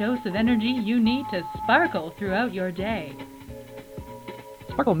you that dose of energy you need to sparkle throughout your day.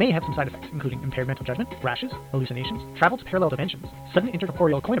 Sparkle may have some side effects, including impaired mental judgment, rashes, hallucinations, travel to parallel dimensions, sudden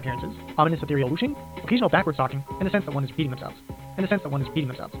intercorporeal coin appearances, ominous ethereal whooshing, occasional backward stalking, and the sense that one is beating themselves.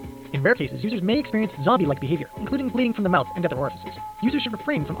 In rare cases, users may experience zombie-like behavior, including bleeding from the mouth and other orifices. Users should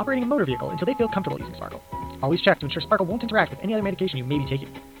refrain from operating a motor vehicle until they feel comfortable using Sparkle. Always check to ensure Sparkle won't interact with any other medication you may be taking.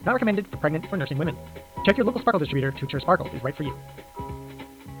 Not recommended for pregnant or nursing women. Check your local Sparkle distributor to ensure Sparkle is right for you.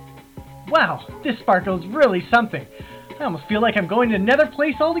 Wow, this Sparkle's really something. I almost feel like I'm going to another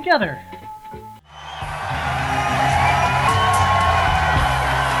place altogether. All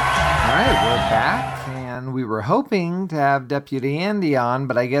right, we're back, and And we were hoping to have Deputy Andy on,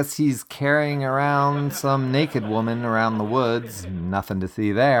 but I guess he's carrying around some naked woman around the woods. Nothing to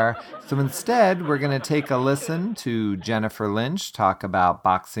see there. So instead, we're going to take a listen to Jennifer Lynch talk about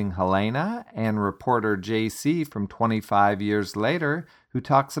Boxing Helena and reporter JC from 25 Years Later, who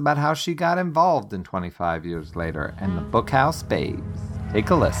talks about how she got involved in 25 Years Later and the Bookhouse Babes. Take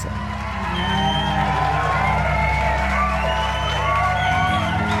a listen.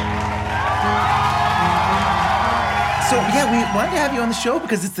 So, yeah, we wanted to have you on the show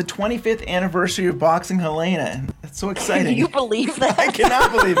because it's the 25th anniversary of Boxing Helena. That's so exciting. Can you believe that? I cannot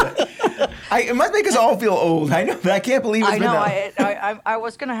believe it. It must make us all feel old. I know, but I can't believe it's been that. I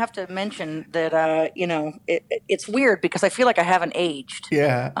was going to have to mention that, it's weird because I feel like I haven't aged.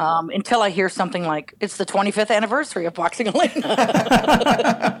 Yeah. Until I hear something like, it's the 25th anniversary of Boxing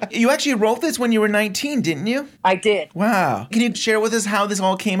Helena. You actually wrote this when you were 19, didn't you? I did. Wow. Can you share with us how this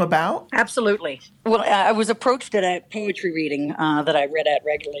all came about? Absolutely. Well, I was approached at a poetry reading that I read at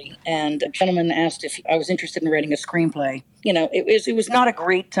regularly, and a gentleman asked if I was interested in writing a screenplay. It was not a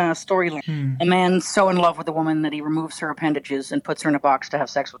great storyline. A man so in love with a woman that he removes her appendages and puts her in a box to have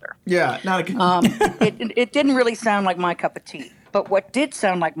sex with her. Yeah, not a good... It didn't really sound like my cup of tea. But what did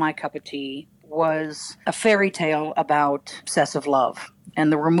sound like my cup of tea was a fairy tale about obsessive love and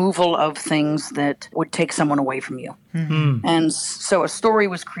the removal of things that would take someone away from you. Mm-hmm. And so a story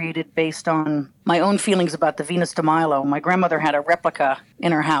was created based on my own feelings about the Venus de Milo. My grandmother had a replica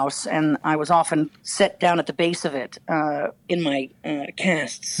in her house, and I was often set down at the base of it in my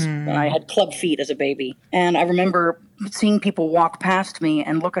casts. I had club feet as a baby. And I remember seeing people walk past me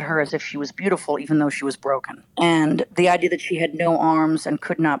and look at her as if she was beautiful, even though she was broken. And the idea that she had no arms and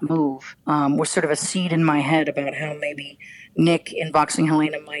could not move was sort of a seed in my head about how maybe Nick in Boxing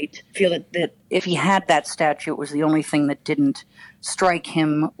Helena might feel that if he had that statue, it was the only thing that didn't strike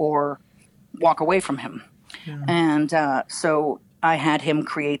him or walk away from him. Yeah. And so I had him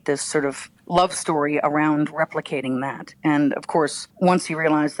create this sort of love story around replicating that. And of course, once he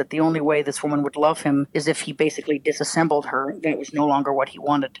realized that the only way this woman would love him is if he basically disassembled her, that was no longer what he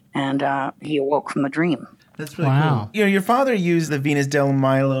wanted. And he awoke from the dream. That's really cool. Your father used the Venus del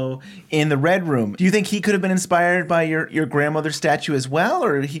Milo in the Red Room. Do you think he could have been inspired by your grandmother's statue as well,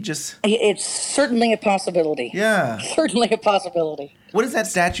 or he just... It's certainly a possibility. Yeah. Certainly a possibility. What does that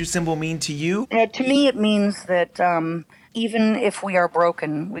statue symbol mean to you? To me, it means that even if we are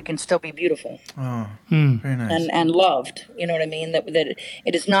broken, we can still be beautiful. Oh, very nice. And loved. You know what I mean? That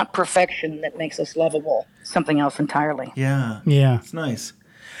it is not perfection that makes us lovable. Something else entirely. Yeah. Yeah. It's nice.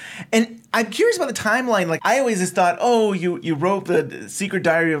 And I'm curious about the timeline. Like, I always just thought, you wrote the Secret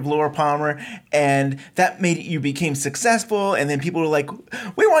Diary of Laura Palmer, and that made you became successful, and then people were like,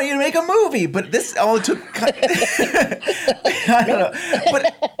 we want you to make a movie. But this all took... I don't know.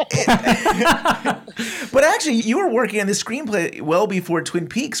 But actually, you were working on this screenplay well before Twin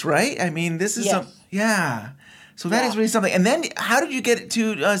Peaks, right? I mean, this is... Yes. So that is really something. And then how did you get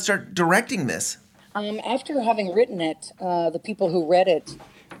to start directing this? After having written it, the people who read it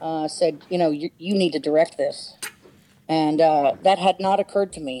said, you need to direct this. And that had not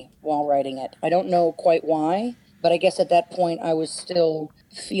occurred to me while writing it. I don't know quite why, but I guess at that point I was still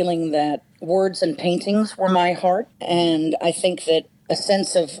feeling that words and paintings were my heart. And I think that a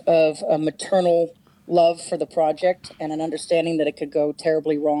sense of a maternal love for the project and an understanding that it could go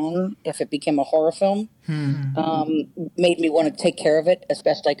terribly wrong if it became a horror film made me want to take care of it as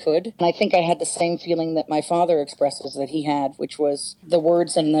best I could. And I think I had the same feeling that my father expresses that he had, which was the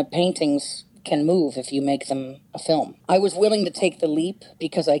words and the paintings can move if you make them a film. I was willing to take the leap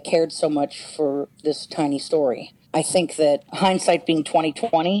because I cared so much for this tiny story. I think that hindsight being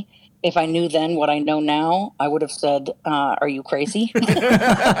 20/20, if I knew then what I know now, I would have said, are you crazy?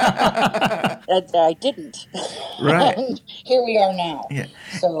 I didn't. Right. And here we are now. Yeah.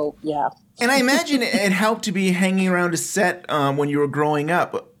 So, yeah. And I imagine it helped to be hanging around a set when you were growing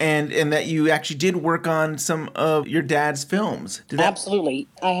up, and that you actually did work on some of your dad's films. Absolutely.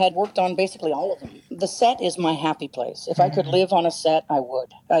 I had worked on basically all of them. The set is my happy place. If I could live on a set, I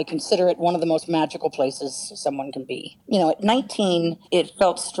would. I consider it one of the most magical places someone can be. At 19, it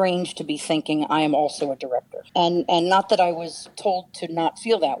felt strange to be thinking I am also a director. And not that I was told to not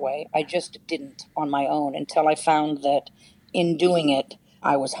feel that way. I just didn't on my own until I found that in doing it,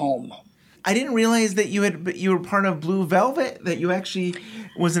 I was home. I didn't realize that you were part of Blue Velvet. That you actually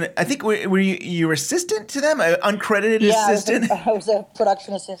I think were you were assistant to them, an uncredited assistant? I was a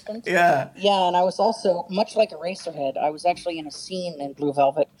production assistant. Yeah. Yeah, and I was also, much like Eraserhead, I was actually in a scene in Blue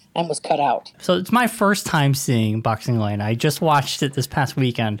Velvet and was cut out. So it's my first time seeing Boxing Lane. I just watched it this past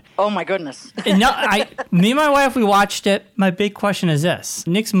weekend. Oh my goodness. Me and my wife, we watched it. My big question is this.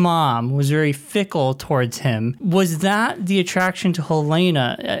 Nick's mom was very fickle towards him. Was that the attraction to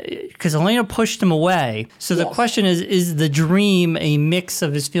Helena? Because Helena pushed him away. So the question is the dream a mix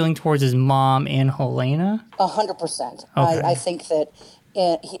of his feeling towards his mom and Helena? 100%. Okay. I think that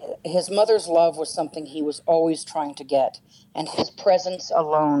his mother's love was something he was always trying to get, and his presence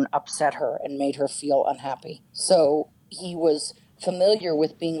alone upset her and made her feel unhappy. So he was familiar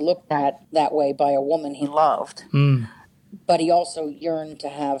with being looked at that way by a woman he loved, but he also yearned to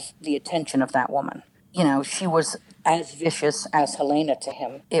have the attention of that woman. You know, she was as vicious as Helena to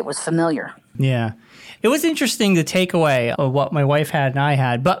him. It was familiar. Yeah. It was interesting the takeaway of what my wife had and I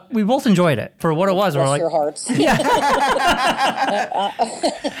had, but we both enjoyed it for what it was. Bless We're like, your hearts.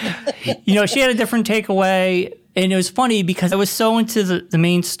 you know, she had a different takeaway. And it was funny because I was so into the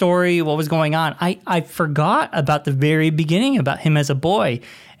main story, what was going on. I forgot about the very beginning about him as a boy.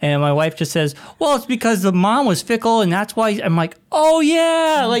 And my wife just says, well, it's because the mom was fickle and that's why. I'm like, oh,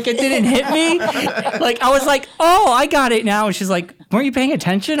 yeah. Like, it didn't hit me. Like, I was like, oh, I got it now. And she's like, weren't you paying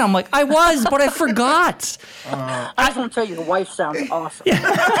attention? I'm like, I was, but I forgot. I just want to tell you, your wife sounds awesome.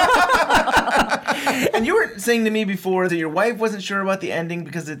 And you were saying to me before that your wife wasn't sure about the ending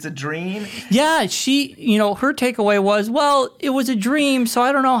because it's a dream. Yeah, she, you know, her takeaway was, well, it was a dream, so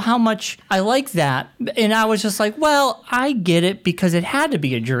I don't know how much I like that. And I was just like, well, I get it because it had to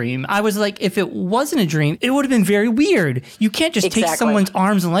be a dream. I was like, if it wasn't a dream, it would have been very weird. You can't just take someone's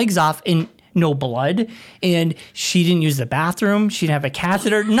arms and legs off and no blood, and she didn't use the bathroom. She didn't have a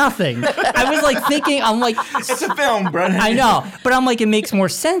catheter, nothing. I was like thinking, I'm like, it's a film, bro. I know, but I'm like, it makes more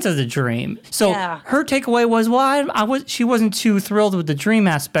sense as a dream. So her takeaway was, well, she wasn't too thrilled with the dream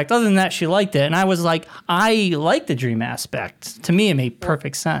aspect. Other than that, she liked it, and I was like, I like the dream aspect. To me, it made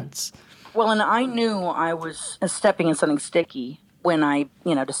perfect sense. Well, and I knew I was stepping in something sticky when I,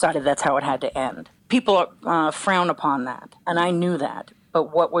 decided that's how it had to end. People frown upon that, and I knew that.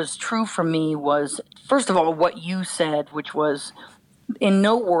 But what was true for me was, first of all, what you said, which was, in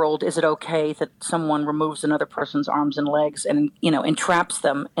no world is it okay that someone removes another person's arms and legs and, entraps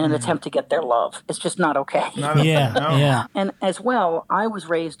them in an attempt to get their love. It's just not okay. Yeah. And as well, I was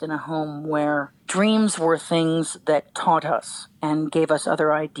raised in a home where dreams were things that taught us and gave us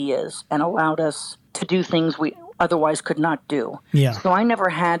other ideas and allowed us to do things we otherwise could not do. Yeah. So I never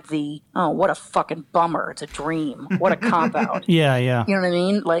had the, oh, what a fucking bummer. It's a dream. What a cop-out. Yeah. You know what I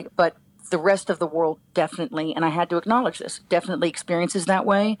mean? But the rest of the world definitely, and I had to acknowledge this, definitely experiences that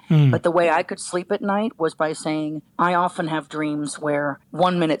way. But the way I could sleep at night was by saying, I often have dreams where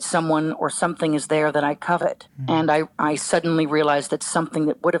 1 minute someone or something is there that I covet. And I suddenly realized that something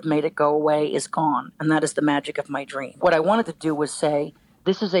that would have made it go away is gone. And that is the magic of my dream. What I wanted to do was say,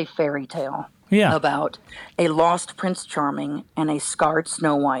 this is a fairy tale. Yeah. About a lost Prince Charming and a scarred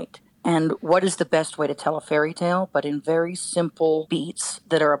Snow White. And what is the best way to tell a fairy tale but in very simple beats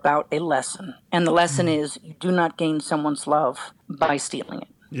that are about a lesson? And the lesson is you do not gain someone's love by stealing it.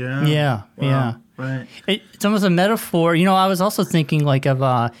 Yeah. Right. It's almost a metaphor. I was also thinking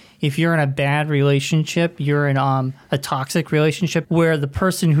of if you're in a bad relationship, you're in a toxic relationship where the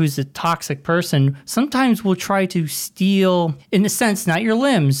person who's a toxic person sometimes will try to steal, in a sense, not your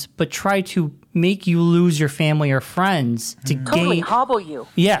limbs, but try to make you lose your family or friends to Totally gain. hobble you.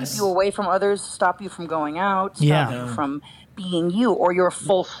 Yes. Keep you away from others, stop you from going out, stop Yeah. you from being you or your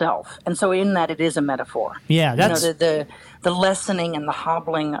full self. And so in that, it is a metaphor. Yeah, that's the lessening and the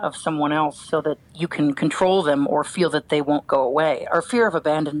hobbling of someone else so that you can control them or feel that they won't go away. Our fear of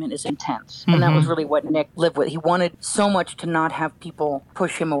abandonment is intense. And that was really what Nick lived with. He wanted so much to not have people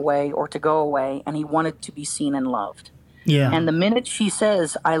push him away or to go away, and he wanted to be seen and loved. Yeah. And the minute she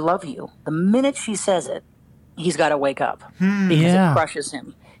says, I love you, the minute she says it, he's got to wake up because it crushes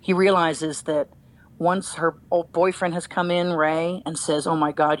him. He realizes that once her old boyfriend has come in, Ray, and says, oh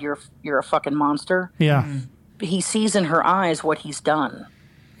my God, you're a fucking monster. Yeah. He sees in her eyes what he's done.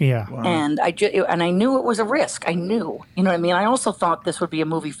 Yeah. Wow. And I knew it was a risk. I knew. You know what I mean? I also thought this would be a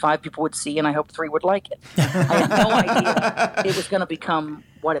movie 5 people would see, and I hoped 3 would like it. I had no idea it was going to become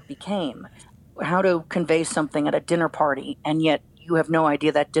what it became. How to convey something at a dinner party, and yet you have no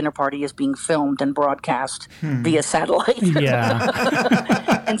idea that dinner party is being filmed and broadcast via satellite.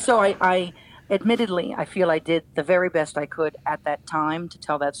 Yeah. And so I admittedly, I feel I did the very best I could at that time to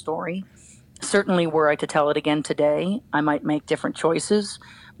tell that story. Certainly, were I to tell it again today, I might make different choices.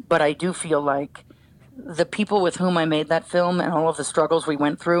 but I do feel like the people with whom I made that film and all of the struggles we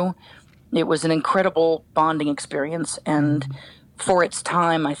went through, it was an incredible bonding experience. And for its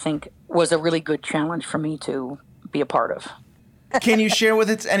time, I think was a really good challenge for me to be a part of. Can you share with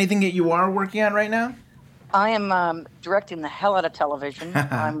us anything that you are working on right now? I am directing the hell out of television.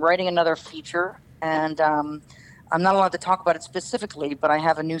 I'm writing another feature, and I'm not allowed to talk about it specifically, but I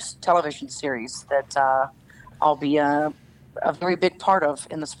have a new television series that I'll be a very big part of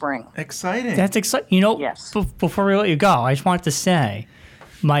in the spring. Exciting. That's exciting. You know, yes. Before we let you go, I just wanted to say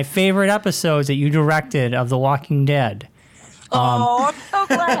my favorite episodes that you directed of The Walking Dead. I'm so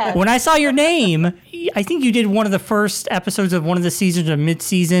glad. When I saw your name, I think you did one of the first episodes of one of the seasons of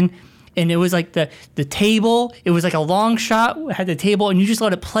mid-season, and it was like the table. It was like a long shot, had the table, and you just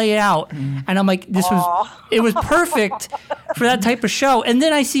let it play out. And I'm like, it was perfect for that type of show. And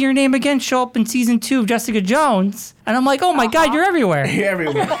then I see your name again show up in season 2 of Jessica Jones, and I'm like, oh my God, you're everywhere. You're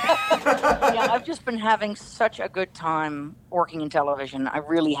everywhere. Yeah, I've just been having such a good time working in television. I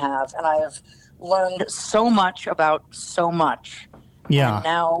really have, and I have learned so much about so much. Yeah. And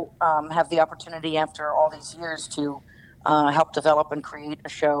now have the opportunity after all these years to help develop and create a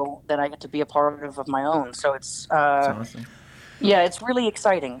show that I get to be a part of my own. So it's awesome. Yeah, it's really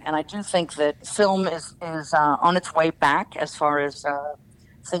exciting, and I do think that film is on its way back as far as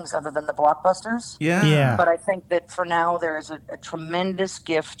things other than the blockbusters. Yeah. But I think that for now there is a tremendous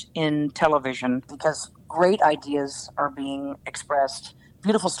gift in television because great ideas are being expressed.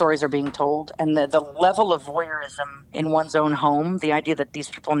 Beautiful stories are being told, and the level of voyeurism in one's own home, the idea that these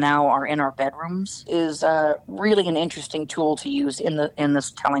people now are in our bedrooms, is really an interesting tool to use in this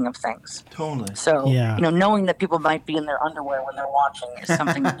telling of things. Totally. So, knowing that people might be in their underwear when they're watching is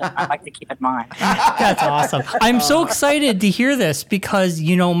something that I like to keep in mind. That's awesome. I'm so excited to hear this because,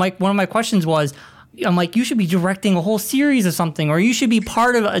 Mike, one of my questions was, I'm like, you should be directing a whole series of something, or you should be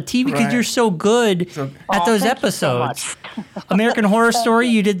part of a TV because you're so good at those episodes. American Horror Story,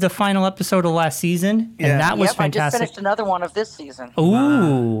 you did the final episode of last season, and that was fantastic. I just finished another one of this season.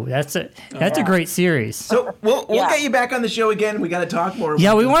 Ooh, that's a great series. So we'll get you back on the show again. We got to talk more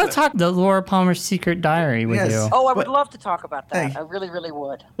about we want to talk the Laura Palmer's Secret Diary with you. Oh, I would love to talk about that. I really, really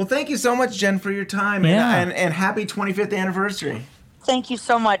would. Well, thank you so much, Jen, for your time, and happy 25th anniversary. Thank you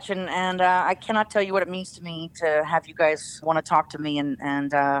so much, and I cannot tell you what it means to me to have you guys want to talk to me,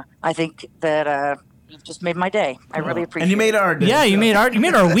 and I think that you've just made my day. I really appreciate it. And you made our day. Yeah, you made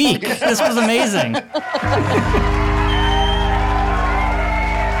our week. This was amazing.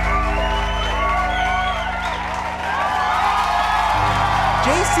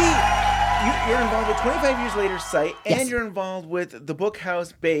 JC, you're involved with 25 Years Later site, and you're involved with the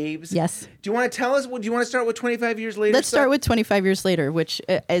Bookhouse Babes. Yes. Do you want to tell us? Do you want to start with 25 Years Later? Let's start with 25 Years Later, which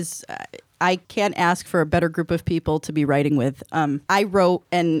is I can't ask for a better group of people to be writing with. I wrote,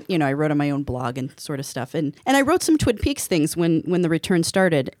 and I wrote on my own blog and sort of stuff, and I wrote some Twin Peaks things when the return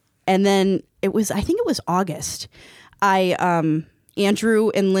started, and then I think it was August.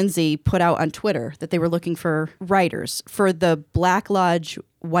 Andrew and Lindsay put out on Twitter that they were looking for writers for the Black Lodge,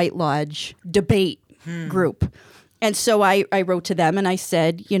 White Lodge debate group. And so I wrote to them and I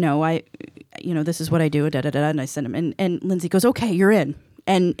said, this is what I do, and I sent them. And Lindsay goes, okay, you're in.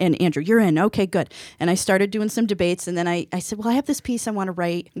 And Andrew, you're in. Okay, good. And I started doing some debates. And then I said, well, I have this piece I want to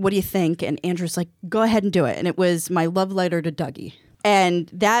write. What do you think? And Andrew's like, go ahead and do it. And it was my love letter to Dougie. And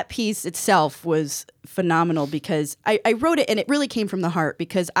that piece itself was phenomenal because I wrote it and it really came from the heart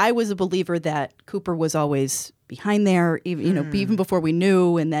because I was a believer that Cooper was always behind there, even before we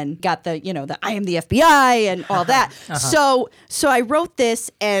knew, and then got the I am the FBI and all that. So I wrote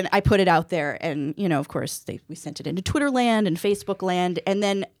this and I put it out there, and of course we sent it into Twitter land and Facebook land, and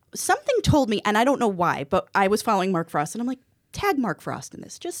then something told me, and I don't know why, but I was following Mark Frost, and I'm like, tag Mark Frost in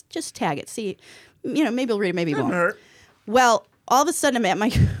this, just tag it, see, maybe he'll read it, maybe he won't. Well, all of a sudden, I'm at my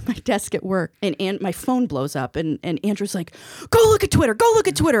desk at work, and my phone blows up, and Andrew's like, go look at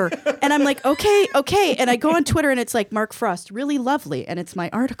Twitter. And I'm like, okay. And I go on Twitter, and it's like, Mark Frost, really lovely. And it's my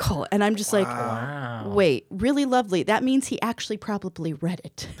article. And I'm just like, wait, really lovely? That means he actually probably read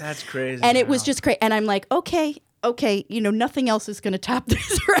it. That's crazy. And it was just crazy. And I'm like, okay, nothing else is going to top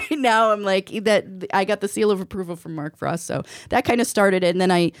this right now. I'm like, that I got the seal of approval from Mark Frost. So that kind of started, and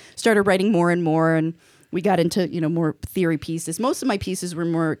then I started writing more and more, and we got into, more theory pieces. Most of my pieces were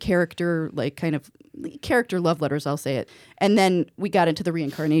more character love letters, I'll say it. And then we got into the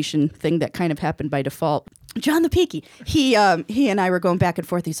reincarnation thing that kind of happened by default. John the Peaky, he and I were going back and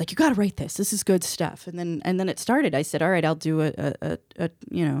forth. He's like, you got to write this. This is good stuff. And then it started. I said, all right, I'll do a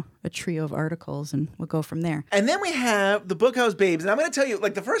a trio of articles, and we'll go from there. And then we have the Bookhouse Babes. And I'm going to tell you,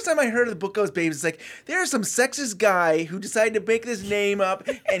 like, the first time I heard of the Bookhouse Babes, it's like, there's some sexist guy who decided to make this name up,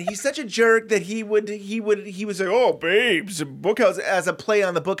 and he's such a jerk that he was like, oh, babes, Bookhouse, as a play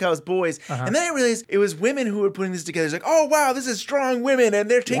on the Bookhouse Boys. And then I realized it was women who were putting this together. It's like, oh, wow, this is strong women, and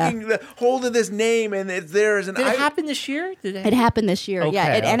they're taking the hold of this name, and it's theirs. And Did it happen this year? It happened this year, Okay,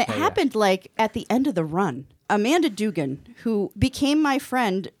 and it okay, happened like at the end of the run. Amanda Dugan, who became my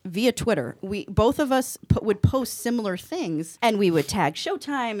friend via Twitter, we both of us would post similar things, and we would tag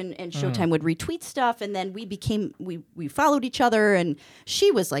Showtime, and Showtime would retweet stuff, and then we followed each other, and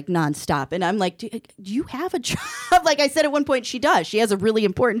she was like nonstop, and I'm like, do you have a job? Like I said at one point, she does. She has a really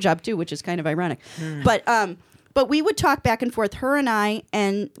important job too, which is kind of ironic, But we would talk back and forth, her and I,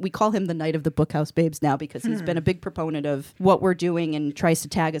 and we call him the Knight of the Bookhouse Babes now because he's been a big proponent of what we're doing and tries to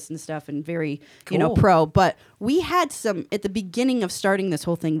tag us and stuff and very, pro. But we had some, at the beginning of starting this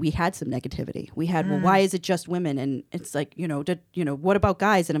whole thing, we had some negativity. We had, well, why is it just women? And it's like, what about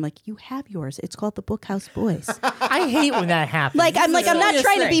guys? And I'm like, you have yours. It's called the Bookhouse Boys. I hate when that happens. Like, I'm not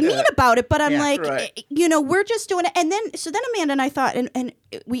trying to be mean about it, but I'm right. we're just doing it. And then Amanda and I thought, and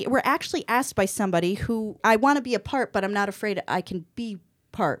we were actually asked by somebody who I want to be a part, but I'm not afraid I can be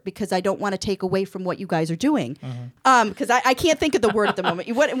part because I don't want to take away from what you guys are doing. Because I can't think of the word at the moment.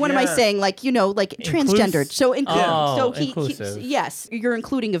 What am I saying? Like, transgendered. So, inclusive. Yes, you're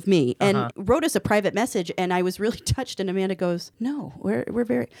including of me. And wrote us a private message, and I was really touched. And Amanda goes, no, we're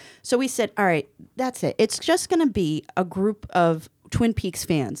very. So we said, all right, that's it. It's just going to be a group of Twin Peaks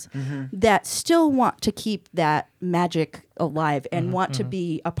fans that still want to keep that magic alive and want to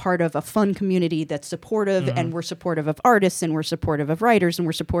be a part of a fun community that's supportive, and we're supportive of artists, and we're supportive of writers, and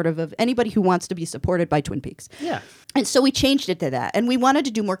we're supportive of anybody who wants to be supported by Twin Peaks. Yeah. And so we changed it to that, and we wanted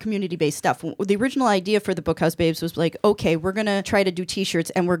to do more community-based stuff. The original idea for the Bookhouse Babes was like, okay, we're going to try to do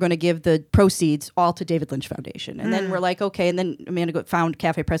T-shirts, and we're going to give the proceeds all to David Lynch Foundation. And then we're like, okay, and then Amanda found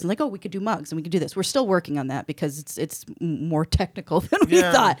Cafe Press and like, oh, we could do mugs, and we could do this. We're still working on that because it's more technical than we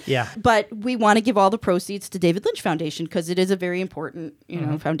thought. Yeah. But we want to give all the proceeds to David Lynch Foundation because it is a very important,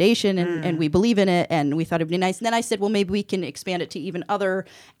 foundation, and we believe in it, and we thought it'd be nice. And then I said, well, maybe we can expand it to even other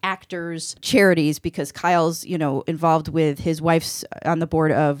actors' charities because Kyle's, involved with his wife's on the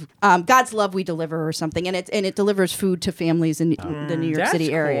board of God's Love We Deliver or something, and it delivers food to families in the New York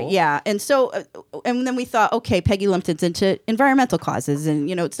City area. Cool. Yeah, and so and then we thought, okay, Peggy Lumpton's into environmental causes and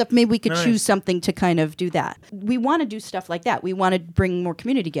stuff. Maybe we could choose something to kind of do that. We want to do stuff like that. We want to bring more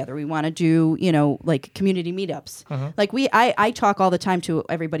community together. We want to do like community meetups. Like I talk all the time to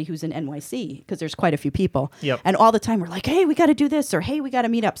everybody who's in NYC because there's quite a few people. Yep. And all the time we're like, hey, we got to do this, or hey, we got to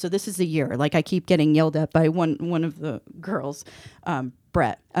meet up. So this is the year. Like I keep getting yelled at by one of the girls,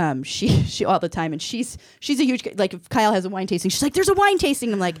 Brett. She all the time, and she's a huge, like if Kyle has a wine tasting, she's like, there's a wine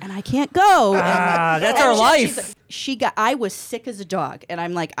tasting. I'm like, and I can't go. That's our life. I was sick as a dog, and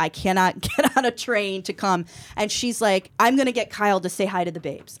I'm like, I cannot get on a train to come. And she's like, I'm gonna get Kyle to say hi to the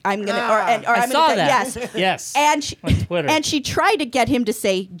babes. I'm gonna, I saw that. Yes, yes. And on Twitter. And she tried to get him to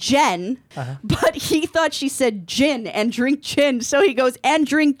say Jen, but he thought she said gin and drink gin, so he goes and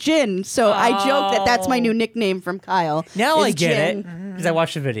drink gin. So I joke that that's my new nickname from Kyle. Now I get Gin. it because I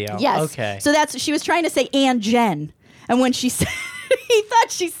watched the video. Yes. Okay. So she was trying to say and Jen, and when she said. He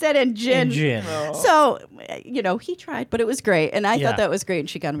thought she said and gin. So, he tried, but it was great. And I thought that was great. And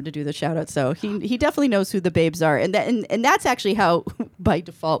she got him to do the shout out. So he definitely knows who the babes are. And that's actually how, by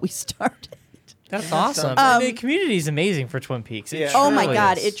default, we started. That's awesome. The community is amazing for Twin Peaks. Oh my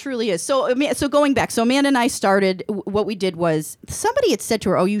God, it truly is. So going back, so Amanda and I started, what we did was, somebody had said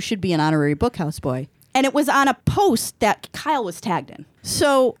to her, oh, you should be an honorary Bookhouse Boy. And it was on a post that Kyle was tagged in.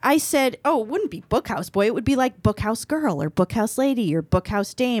 So I said, oh, it wouldn't be Bookhouse Boy. It would be like Bookhouse Girl or Bookhouse Lady or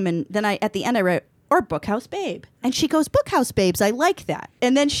Bookhouse Dame. And then at the end I wrote, or Bookhouse Babe. And she goes, Bookhouse Babes, I like that.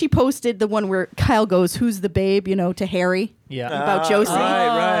 And then she posted the one where Kyle goes, who's the babe, to Harry. Yeah. About Josie.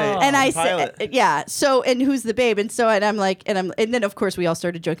 Right. And I said, yeah. So, and who's the babe? And so, and I'm like, and then of course we all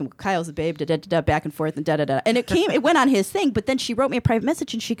started joking, well, Kyle's the babe, back and forth and da-da-da. And it went on his thing, but then she wrote me a private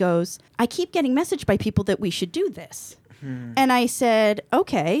message and she goes, I keep getting messaged by people that we should do this. And I said,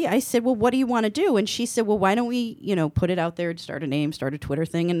 okay. I said, well, what do you want to do? And she said, well, why don't we, put it out there, start a name, start a Twitter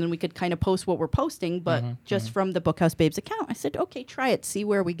thing, and then we could kind of post what we're posting, but just from the Bookhouse Babes account. I said, okay, try it. See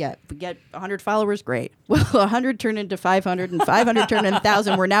where we get. If we get 100 followers, great. Well, 100 turned into 500, and 500 turned into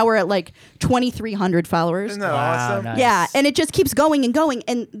 1,000. We're at like 2,300 followers. Isn't that awesome? Nice. Yeah, and it just keeps going and going.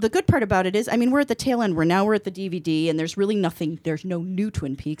 And the good part about it is, we're at the tail end. We're at the DVD, and there's really nothing. There's no new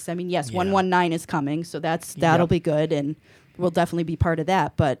Twin Peaks. Yes, 119 is coming, so that'll be good. And will definitely be part of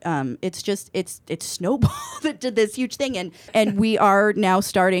that. But it's snowballed into this huge thing, and we are now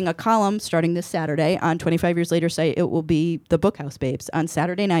starting a column starting this Saturday on 25 Years Later site. It will be the Bookhouse Babes on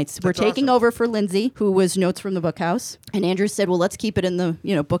Saturday nights. We're taking over for Lindsay, who was Notes from the Bookhouse, and Andrew said, well, let's keep it in the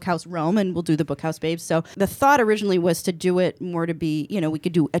Bookhouse realm, and we'll do the Bookhouse Babes. So the thought originally was to do it more to be, we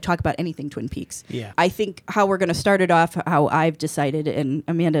could do talk about anything Twin Peaks. Yeah. I think how we're going to start it off, how I've decided, and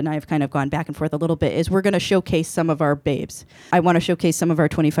Amanda and I have kind of gone back and forth a little bit, is we're going to showcase some of our babes. I want to showcase some of our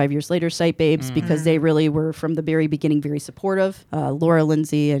 25 Years Later site babes because they really were from the very beginning very supportive. Laura,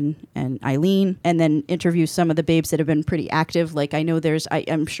 Lindsay, and Eileen, and then interview some of the babes that have been pretty active. Like I know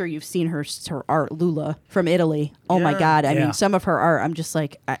I'm sure you've seen her art, Lula from Italy. Oh my God! I mean, some of her art, I'm just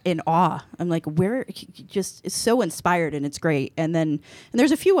like in awe. I'm like, where? Just it's so inspired and it's great. And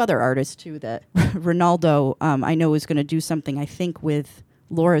there's a few other artists too that Ronaldo I know is going to do something. I think with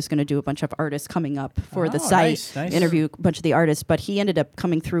Laura's going to do a bunch of artists coming up for the site, nice. interview a bunch of the artists. But he ended up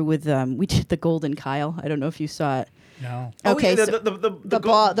coming through with we did the Golden Kyle. I don't know if you saw it. No. Okay,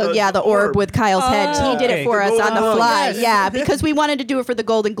 the orb with Kyle's head. He did it for us on the fly. Yes. Yeah, because we wanted to do it for the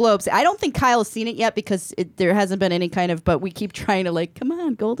Golden Globes. I don't think Kyle's seen it yet because there hasn't been any kind of. But we keep trying to come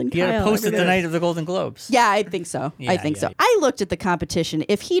on, Golden Kyle. You got to post it the night of the Golden Globes. Yeah, I think so. I think so. I looked at the competition.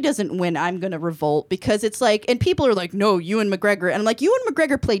 If he doesn't win, I'm going to revolt because it's and people are like, no, Ewan McGregor. And I'm like, Ewan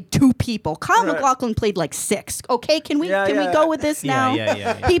McGregor played 2 people. Kyle MacLachlan played 6. Okay, can we go with this now?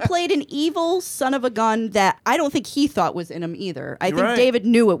 Yeah. He played an evil son of a gun that I don't think he thought was in him either. I think David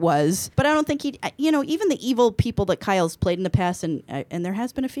knew it was, but I don't think he. Even the evil people that Kyle's played in the past, and there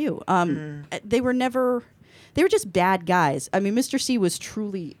has been a few. They were never. They were just bad guys. I mean, Mr. C was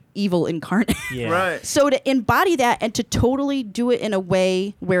truly evil incarnate. Yeah. Right. So to embody that and to totally do it in a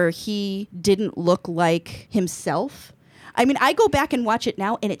way where he didn't look like himself. I mean, I go back and watch it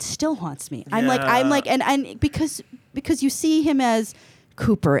now, and it still haunts me. I'm like, and because you see him as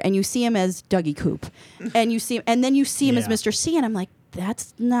Cooper and you see him as Dougie Coop, and then you see him as Mr. C, and I'm like,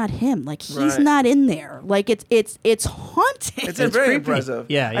 that's not him. He's not in there. It's haunting. It's very creepy. impressive.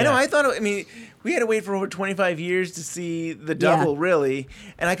 Yeah. I know. I thought. We had to wait for over 25 years to see the double, really.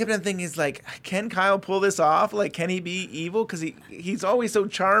 And I kept on thinking, can Kyle pull this off? Can he be evil? Because he's always so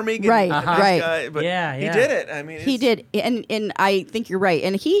charming. Right. Guy, but he did it. I mean, he did, and I think you're right.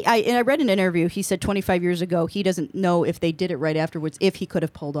 And I read an interview. He said 25 years ago he doesn't know if they did it right afterwards, if he could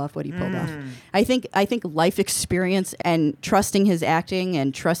have pulled off what he pulled off. I think life experience and trusting his acting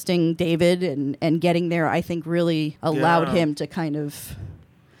and trusting David and getting there, I think really allowed him to kind of.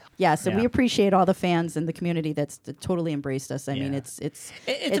 Yes, and we appreciate all the fans and the community that's totally embraced us. I mean, it's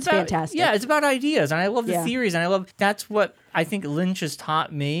about, fantastic. Yeah, it's about ideas, and I love the theories, and that's what I think Lynch has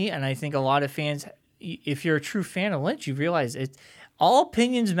taught me, and I think a lot of fans, if you're a true fan of Lynch, you realize all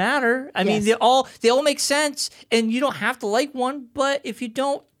opinions matter. I mean, they all make sense, and you don't have to like one, but if you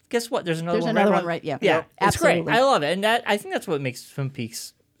don't, guess what? There's another one. Right? Yeah, it's absolutely. great. I love it, and I think that's what makes Twin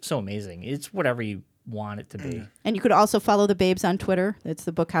Peaks so amazing. It's whatever you want it to be. And you could also follow the Babes on Twitter. It's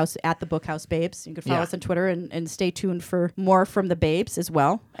the Bookhouse at the Bookhouse Babes. You could follow us on Twitter and stay tuned for more from the Babes as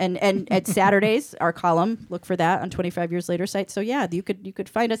well. And at Saturdays, our column, look for that on 25 Years Later site. So you could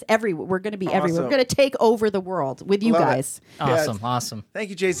find us everywhere. We're going to be everywhere. We're going to take over the world with you guys. Awesome. Thank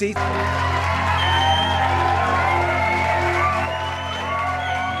you, JC.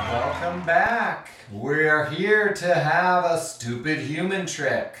 Welcome back. We're here to have a stupid human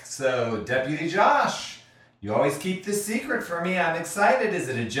trick. So, Deputy Josh, you always keep this secret for me. I'm excited. Is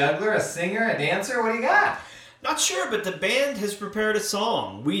it a juggler, a singer, a dancer? What do you got? Not sure, but the band has prepared a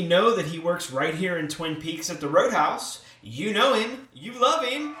song. We know that he works right here in Twin Peaks at the Roadhouse. You know him. You love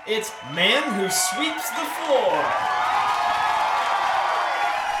him. It's Man Who Sweeps the Floor.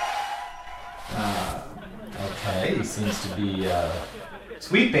 Okay, he seems to be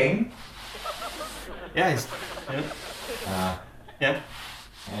sweeping. Yeah,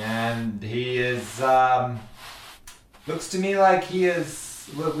 And he is, looks to me like he is,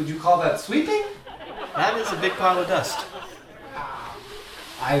 what would you call that, sweeping? That is a big pile of dust.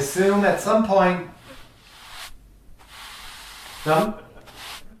 I assume at some point,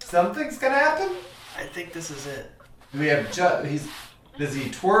 something's gonna happen? I think this is it. Do we have, does he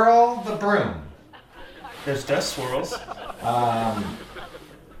twirl the broom? There's dust swirls.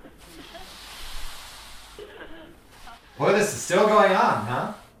 Boy, this is still going on,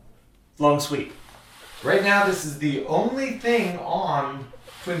 huh? Long sweep. Right now, this is the only thing on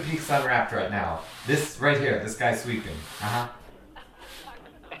Twin Peaks Unwrapped right now. This right here, this guy sweeping. I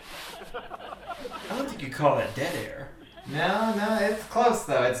don't think you call that dead air. No, it's close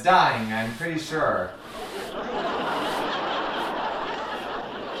though. It's dying, I'm pretty sure.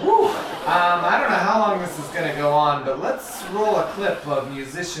 Woo! I don't know how long this is going to go on, but let's roll a clip of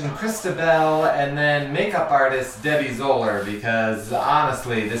musician Christabel and then makeup artist Debbie Zoller, because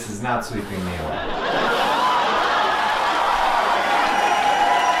honestly, this is not sweeping me away.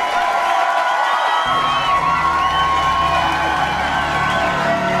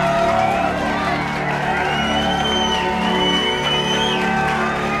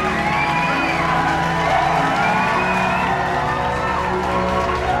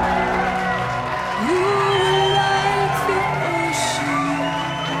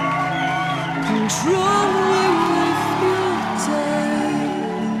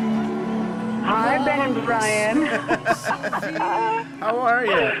 Hi, Ben and Brian. How are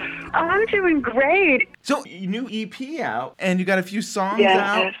you? I'm doing great. So, new EP out, and you got a few songs Yes.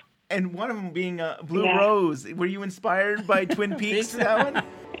 out, and one of them being Blue Yeah. Rose. Were you inspired by Twin Peaks for that one?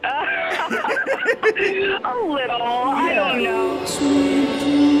 A little. I don't know.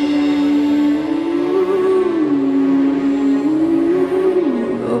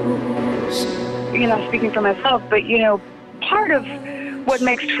 You know, speaking for myself, but you know, part of what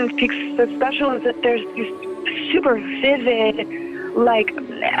makes Twin Peaks so special is that there's these super vivid, like,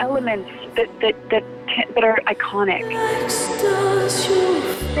 elements that are iconic.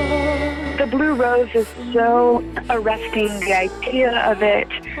 The Blue Rose is so arresting, the idea of it,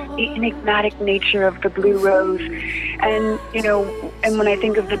 the enigmatic nature of the Blue Rose. And, you know, and when I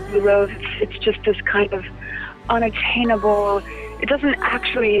think of the Blue Rose, it's just this kind of unattainable, it doesn't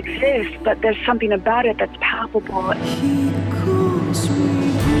actually exist, but there's something about it that's palpable.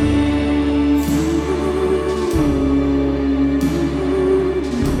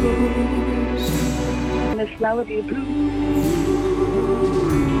 And this melody,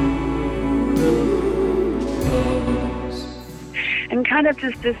 and kind of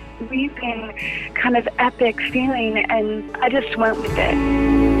just this weeping, kind of epic feeling, and I just went with it.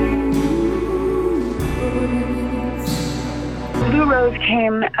 Blue Rose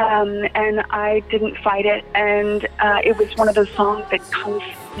came, and I didn't fight it, and it was one of those songs that comes,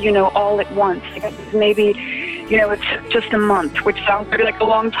 you know, all at once. Like maybe, you know, it's just a month, which sounds like a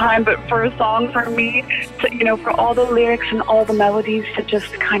long time, but for a song for me, to, you know, for all the lyrics and all the melodies to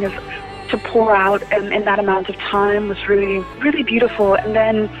just kind of to pour out in that amount of time was really, really beautiful. And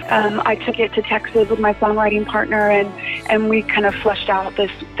then I took it to Texas with my songwriting partner, and we kind of fleshed out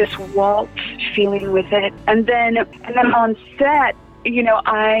this waltz feeling with it. And then on set, you know,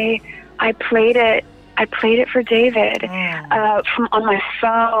 I played it for David on my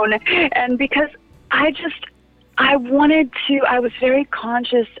phone, and because I was very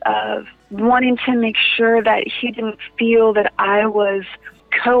conscious of wanting to make sure that he didn't feel that I was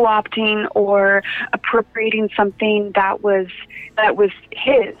co-opting or appropriating something that was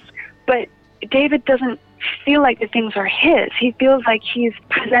his. But David doesn't feel like the things are his. He feels like he's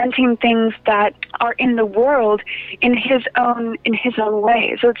presenting things that are in the world in his own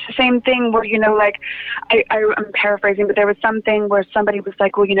way. So it's the same thing where, you know, like I'm paraphrasing, but there was something where somebody was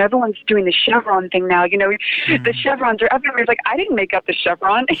like, well, you know, everyone's doing the chevron thing now. You know, the chevrons are everywhere. He's like, I didn't make up the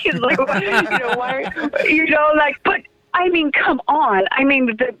chevron. He's like, you know, why? You know, like, but I mean, come on. I mean,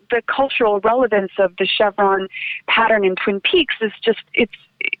 the cultural relevance of the chevron pattern in Twin Peaks is just, it's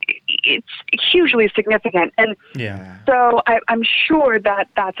hugely significant. And so I'm sure that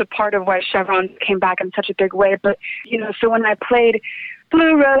that's a part of why chevron came back in such a big way. But, you know, so when I played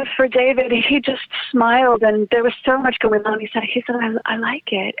Blue Rose for David, he just smiled, and there was so much going on. He said, I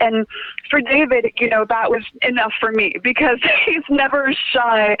like it. And for David, you know, that was enough for me, because he's never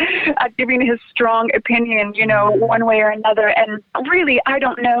shy at giving his strong opinion, you know, one way or another. And really, I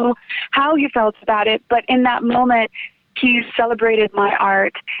don't know how he felt about it, but in that moment, he celebrated my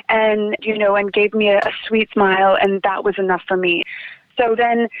art and, you know, and gave me a sweet smile, and that was enough for me. So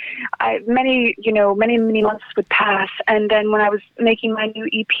then many months would pass, and then when I was making my new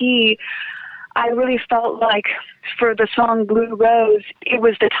EP, I really felt like for the song Blue Rose, it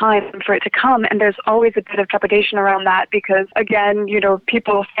was the time for it to come. And there's always a bit of trepidation around that, because again, you know,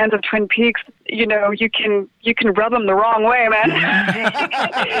 people, fans of Twin Peaks, you know, you can rub them the wrong way, man.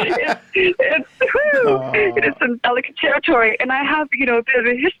 It is some delicate territory. And I have, you know, a bit of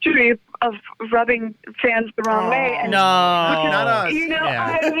a history of rubbing fans the wrong way. And, not us. You know,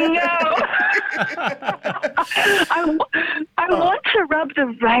 Yeah. I know. I want to rub the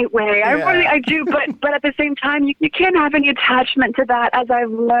right way. I do, but at the same time, you can't have any attachment to that. As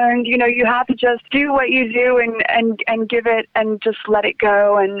I've learned, you know, you have to just do what you do and give it and just let it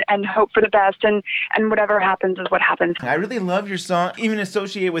go and hope for the best, and whatever happens is what happens. I really love your song. Even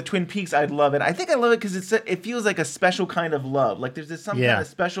associated with Twin Peaks, I love it. I think I love it because it feels like a special kind of love. Like there's this some kind of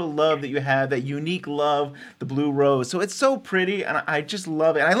special love that you have, that unique love, the blue rose. So it's so pretty, and I just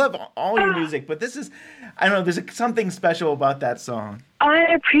love it. I love all your music, but this is, I don't know, there's something special about that song. I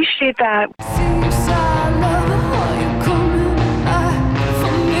appreciate that.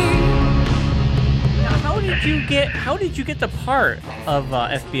 How did you get the part of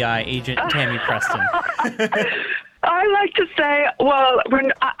FBI agent Tammy Preston? I like to say, well,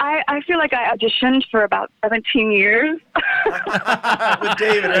 I feel like I auditioned for about 17 years. With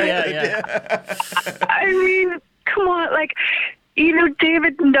David, right? Yeah. I mean, come on, like, you know,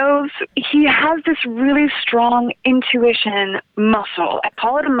 David knows, he has this really strong intuition muscle. I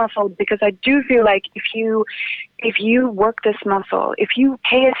call it a muscle because I do feel like if you work this muscle, if you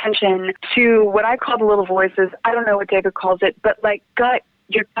pay attention to what I call the little voices, I don't know what David calls it, but like gut,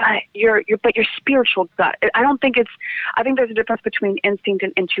 your gut, your spiritual gut. I think there's a difference between instinct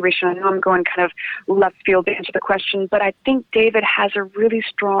and intuition. I know I'm going kind of left field to answer the question, but I think David has a really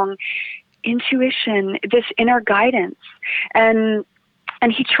strong intuition, this inner guidance, and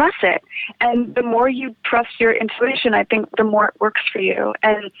he trusts it. And the more you trust your intuition, I think the more it works for you.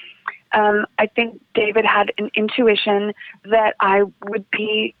 And I think David had an intuition that I would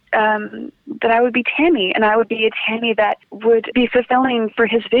be Tammy, and I would be a Tammy that would be fulfilling for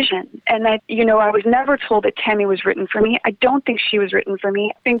his vision. And I was never told that Tammy was written for me. I don't think she was written for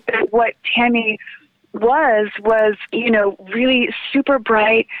me. I think that what Tammy was really super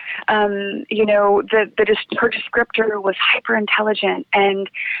bright. Her descriptor was hyper intelligent and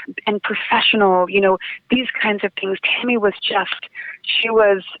professional. These kinds of things. Tammy was she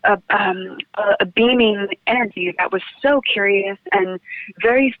was a beaming energy that was so curious and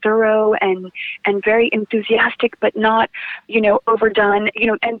very thorough and very enthusiastic, but not overdone.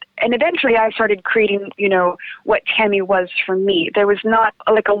 And eventually I started creating what Tammy was for me. There was not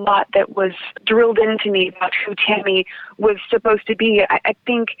like a lot that was drilled into me about who Tammy was supposed to be. I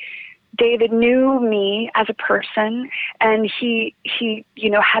think David knew me as a person, and he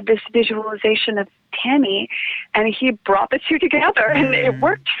had this visualization of Tammy, and he brought the two together, and it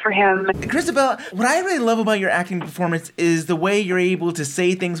worked for him. Christabel, what I really love about your acting performance is the way you're able to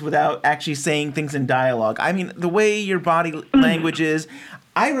say things without actually saying things in dialogue. I mean, the way your body language is,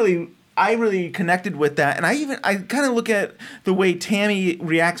 I really connected with that, and I kind of look at the way Tammy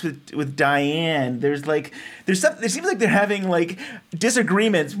reacts with Diane. There seems like they're having like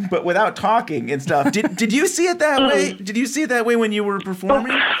disagreements, but without talking and stuff. Did you see it that way? Did you see it that way when you were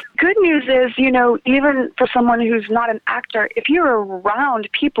performing? Good news is, even for someone who's not an actor, if you're around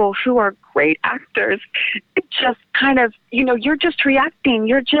people who are great actors, it just kind of, you're just reacting.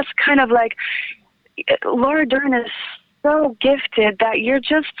 You're just kind of like, Laura Dern is so gifted that you're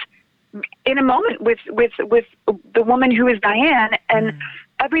just in a moment with the woman who is Diane, and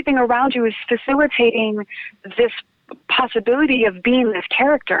everything around you is facilitating this possibility of being this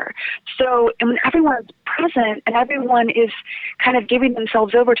character. So when everyone's present and everyone is kind of giving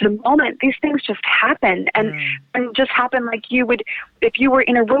themselves over to the moment, these things just happen and just happen like you would if you were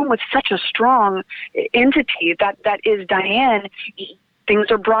in a room with such a strong entity that is Diane. Things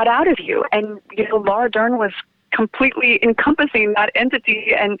are brought out of you, and Laura Dern was completely encompassing that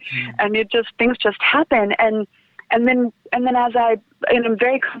entity, and things just happen, and then as I'm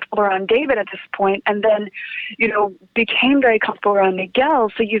very comfortable around David at this point, and then became very comfortable around Miguel.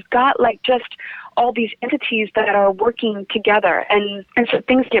 So you've got like just all these entities that are working together, and so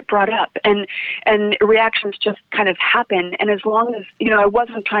things get brought up, and reactions just kind of happen. And as long as I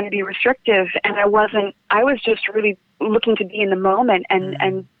wasn't trying to be restrictive, and I was just really looking to be in the moment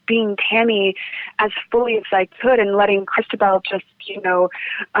and being Tammy as fully as I could, and letting Christabel just, she's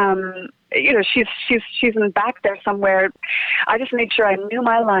in the back there somewhere. I just made sure I knew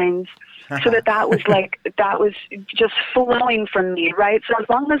my lines so that was just flowing from me, right? So as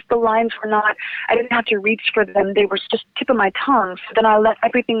long as the lines were not, I didn't have to reach for them. They were just tip of my tongue. So then I let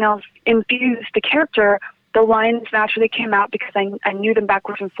everything else infuse the character. The lines naturally came out because I knew them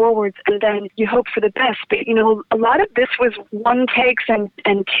backwards and forwards, and then you hope for the best. But, a lot of this was one takes and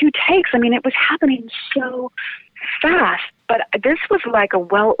two takes. I mean, it was happening so fast, but this was like a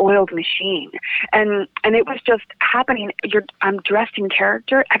well-oiled machine, and it was just happening. I'm dressed in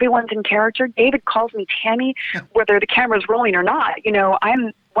character. Everyone's in character. David calls me Tammy, whether the camera's rolling or not.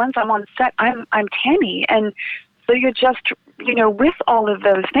 Once I'm on set, I'm Tammy, and so you're just, with all of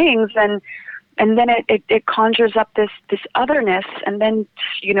those things, and then it conjures up this otherness, and then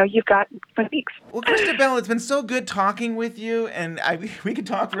you've got Twin Peaks. Well, Christabel, it's been so good talking with you, and we could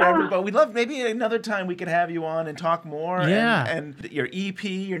talk forever, but we'd love maybe another time we could have you on and talk more. Yeah. And your EP,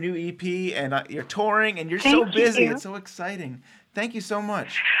 your new EP, and you're touring, and you're so busy. It's so exciting. Thank you so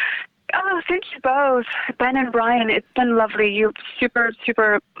much. Oh, thank you both, Ben and Brian. It's been lovely. You're super,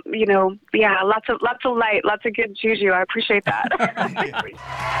 super. Lots of light, lots of good juju. I appreciate that.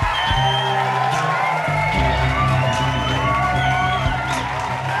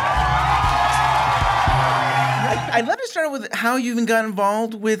 I'd love to start with how you even got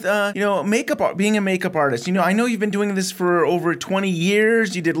involved with, being a makeup artist. I know you've been doing this for over 20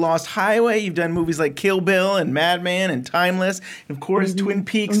 years. You did Lost Highway. You've done movies like Kill Bill and Mad Men and Timeless. And, of course, Twin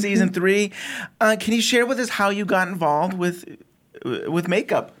Peaks Season 3. Can you share with us how you got involved with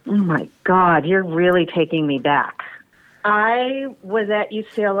makeup? Oh, my God. You're really taking me back. I was at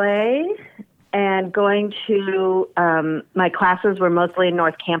UCLA and going to my classes were mostly in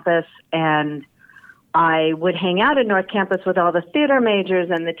North Campus, and I would hang out at North Campus with all the theater majors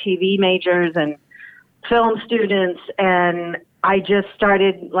and the TV majors and film students, and I just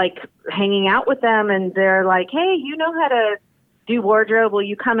started hanging out with them, and they're like, hey, you know how to do wardrobe? Will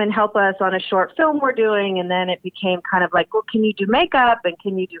you come and help us on a short film we're doing? And then it became kind of like, well, can you do makeup and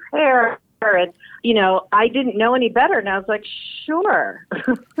can you do hair? And, I didn't know any better, and I was like, sure,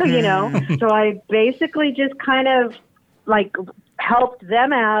 So I basically just kind of helped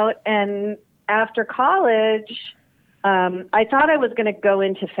them out. And after college, I thought I was going to go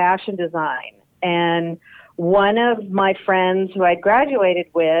into fashion design. And one of my friends who I graduated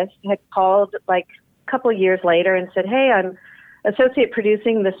with had called a couple of years later and said, hey, I'm associate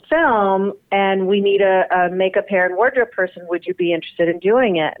producing this film and we need a makeup, hair, and wardrobe person. Would you be interested in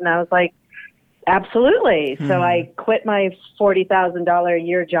doing it? And I was like, absolutely. So I quit my $40,000 a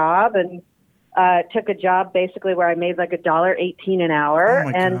year job and took a job basically where I made $1.18 an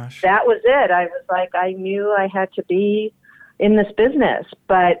hour. And that was it. I was like, I knew I had to be in this business.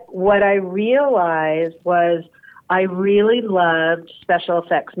 But what I realized was I really loved special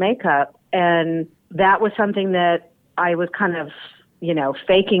effects makeup. And that was something that I was kind of,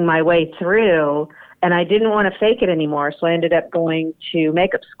 faking my way through. And I didn't want to fake it anymore. So I ended up going to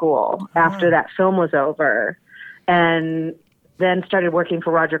makeup school after that film was over. And then started working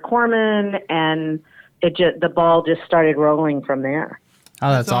for Roger Corman, and the ball just started rolling from there.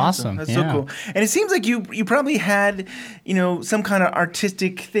 Oh, that's awesome. That's so cool. And it seems like you probably had, some kind of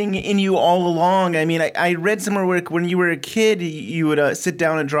artistic thing in you all along. I mean, I read somewhere where when you were a kid, you would sit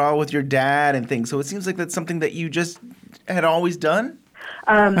down and draw with your dad and things. So it seems like that's something that you just had always done?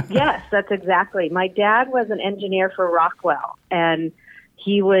 Yes, that's exactly. My dad was an engineer for Rockwell, and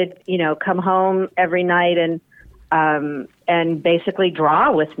he would, come home every night and basically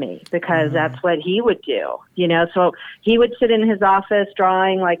draw with me because that's what he would do, So he would sit in his office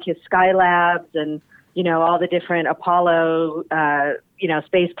drawing his Skylabs and, all the different Apollo,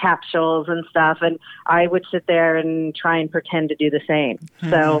 space capsules and stuff. And I would sit there and try and pretend to do the same.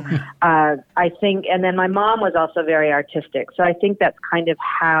 So I think, and then my mom was also very artistic. So I think that's kind of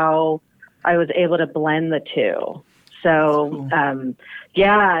how I was able to blend the two. So, and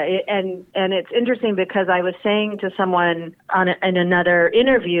it's interesting because I was saying to someone in another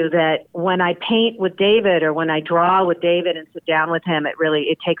interview that when I paint with David or when I draw with David and sit down with him,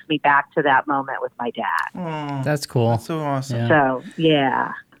 it takes me back to that moment with my dad. That's cool. That's so awesome. Yeah. So,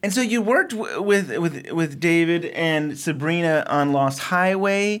 yeah. And so you worked with David and Sabrina on Lost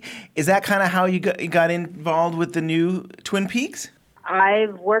Highway. Is that kind of how you got involved with the new Twin Peaks?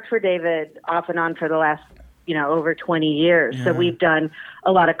 I've worked for David off and on for the last over 20 years. Yeah. So we've done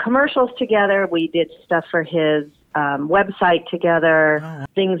a lot of commercials together. We did stuff for his website together,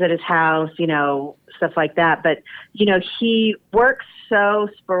 things at his house, stuff like that. But, he works so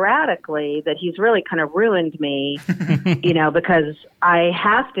sporadically that he's really kind of ruined me, because I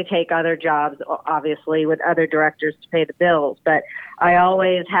have to take other jobs, obviously, with other directors to pay the bills. But I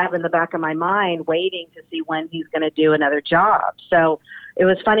always have in the back of my mind waiting to see when he's going to do another job. So it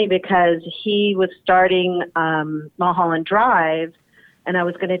was funny because he was starting Mulholland Drive, and I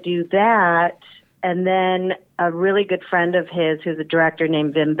was going to do that. And then a really good friend of his, who's a director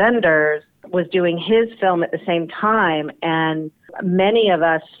named Wim Wenders, was doing his film at the same time. And many of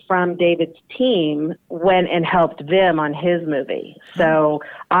us from David's team went and helped Wim on his movie. So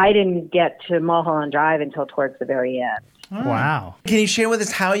I didn't get to Mulholland Drive until towards the very end. Wow. Can you share with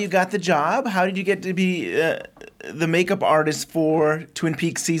us how you got the job? How did you get to be the makeup artist for Twin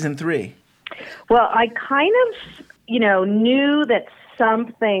Peaks Season 3? Well, I kind of, knew that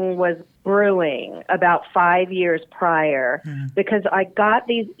something was brewing about 5 years prior because I got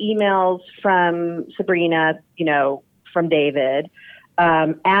these emails from Sabrina, from David,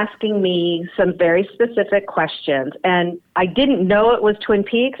 asking me some very specific questions. And I didn't know it was Twin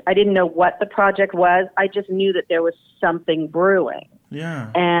Peaks. I didn't know what the project was. I just knew that there was something brewing.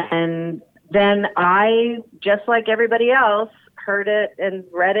 Yeah. And then I, just like everybody else, heard it and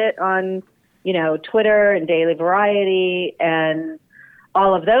read it on, Twitter and Daily Variety and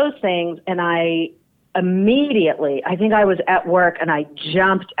all of those things. And I think I was at work and I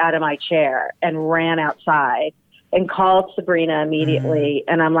jumped out of my chair and ran outside and called Sabrina immediately.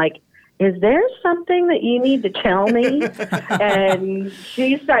 And I'm like, is there something that you need to tell me? And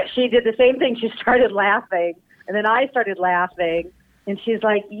she did the same thing. She started laughing. And then I started laughing. And she's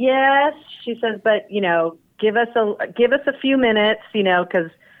like, yes. She says, but, give us a few minutes, because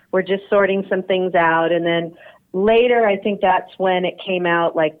we're just sorting some things out. And then later, I think that's when it came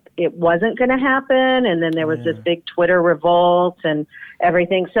out, like, it wasn't going to happen. And then there was this big Twitter revolt and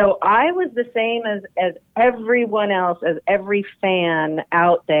everything. So I was the same as everyone else, as every fan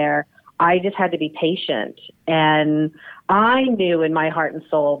out there. I just had to be patient. And I knew in my heart and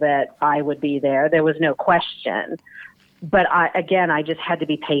soul that I would be there. There was no question. But I just had to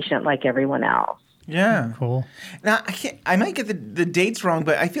be patient like everyone else. Yeah. Cool. Now, I might get the dates wrong,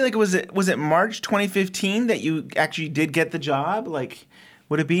 but I feel like was it March 2015 that you actually did get the job? Like,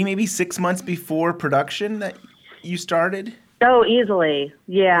 would it be maybe 6 months before production that you started? Oh, easily.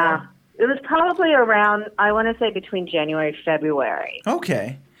 Yeah. It was probably around, I want to say between January, February.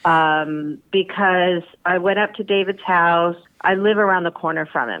 Okay. Because I went up to David's house. I live around the corner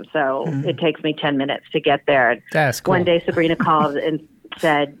from him, so it takes me 10 minutes to get there. That's cool. One day Sabrina called and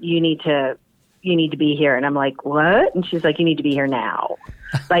said, you need to be here. And I'm like, what? And she's like, you need to be here now.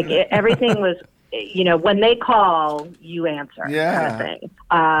 Like everything was, when they call, you answer kind of thing.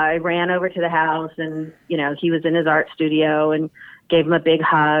 I ran over to the house and, he was in his art studio and gave him a big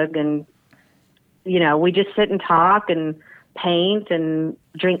hug. And, we just sit and talk and paint and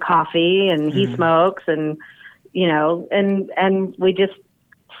drink coffee and he smokes and, and we just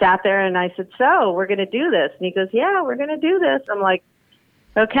sat there and I said, so we're going to do this. And he goes, yeah, we're going to do this. I'm like,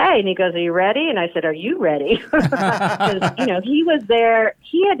 okay. And he goes, are you ready? And I said, are you ready? Because, he was there.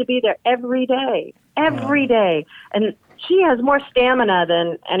 He had to be there every day. And he has more stamina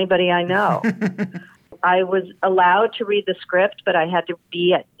than anybody I know. I was allowed to read the script, but I had to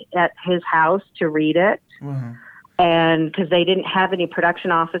be at his house to read it. Wow. And because they didn't have any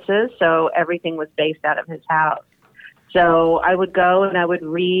production offices, so everything was based out of his house. So I would go and I would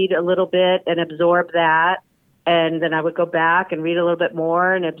read a little bit and absorb that. And then I would go back and read a little bit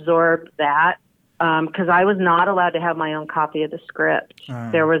more and absorb that. Because I was not allowed to have my own copy of the script.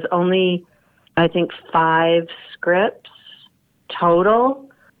 There was only, I think, 5 scripts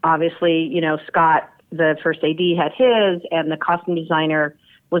total. Obviously, Scott, the first AD, had his, and the costume designer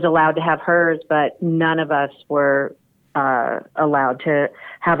was allowed to have hers, but none of us were allowed to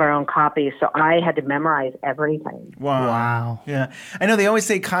have our own copies. So I had to memorize everything. Wow. Yeah. I know they always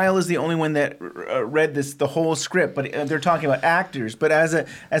say Kyle is the only one that read the whole script, but they're talking about actors. But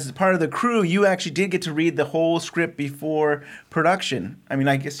as part of the crew, you actually did get to read the whole script before production. I mean,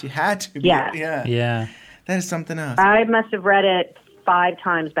 I guess you had to. Yeah. Yeah. That is something else. I must have read it 5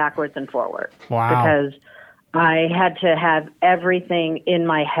 times backwards and forward. Wow. Because I had to have everything in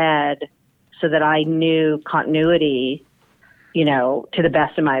my head so that I knew continuity, to the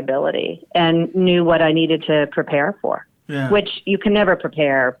best of my ability and knew what I needed to prepare for, which you can never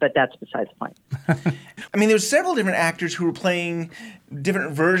prepare, but that's besides the point. I mean, there's several different actors who were playing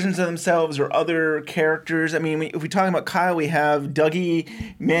different versions of themselves or other characters. I mean, if we're talking about Kyle, we have Dougie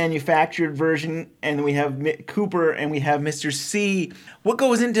manufactured version, and we have Cooper, and we have Mr. C. What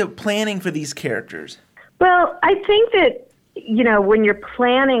goes into planning for these characters? Well, I think that, when you're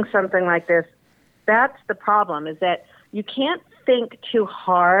planning something like this, that's the problem, is that you can't think too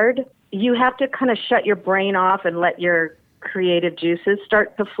hard. You have to kind of shut your brain off and let your creative juices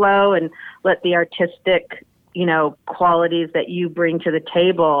start to flow and let the artistic, qualities that you bring to the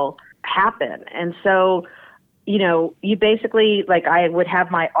table happen. And so, you basically, like, I would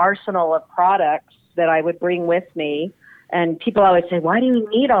have my arsenal of products that I would bring with me. And people always say, why do you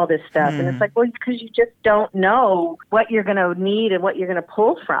need all this stuff? And it's like, well, because you just don't know what you're going to need and what you're going to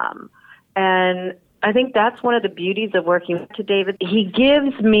pull from. And I think that's one of the beauties of working with David. He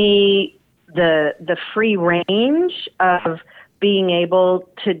gives me the free range of being able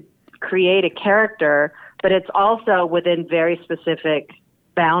to create a character, but it's also within very specific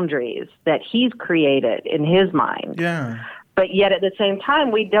boundaries that he's created in his mind. Yeah. But yet at the same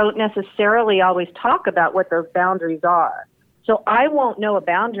time, we don't necessarily always talk about what those boundaries are. So I won't know a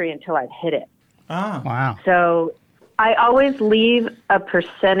boundary until I've hit it. Oh. Wow. So I always leave a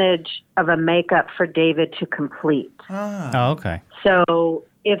percentage of a makeup for David to complete. Oh, okay. So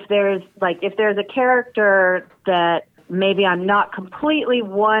if there's a character that maybe I'm not completely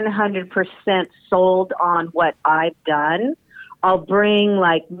 100% sold on what I've done, I'll bring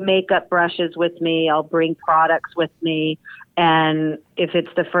like makeup brushes with me. I'll bring products with me. And if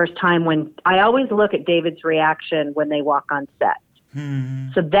it's the first time when I always look at David's reaction when they walk on set.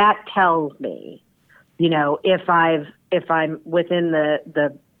 So that tells me, you know, if I'm within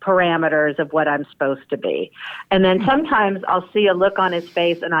the parameters of what I'm supposed to be. And then sometimes I'll see a look on his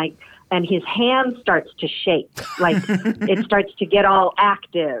face and his hand starts to shake, like it starts to get all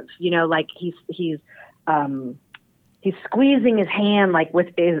active, you know, like he's squeezing his hand like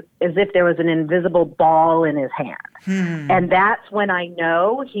as if there was an invisible ball in his hand. And that's when I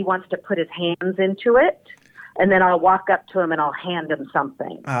know he wants to put his hands into it. And then I'll walk up to him and I'll hand him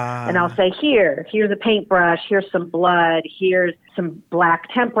something. And I'll say, here's a paintbrush, here's some blood, here's some black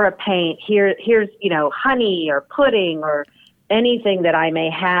tempera paint, here's, you know, honey or pudding or anything that I may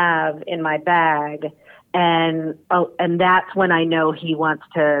have in my bag. And that's when I know he wants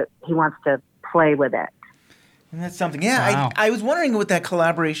to play with it. And that's something. Yeah, wow. I was wondering what that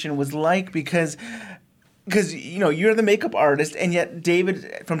collaboration was like because you know you're the makeup artist, and yet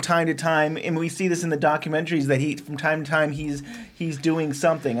David from time to time, and we see this in the documentaries that he from time to time he's doing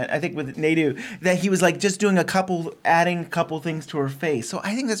something. I think with Nadu that he was like just doing adding a couple things to her face. So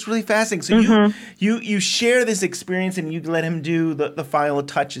I think that's really fascinating. So you share this experience and you let him do the final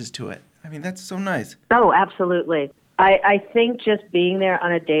touches to it. I mean that's so nice. Oh, absolutely. I think just being there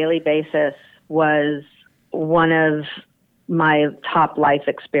on a daily basis was one of my top life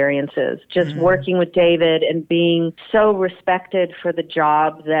experiences, just working with David and being so respected for the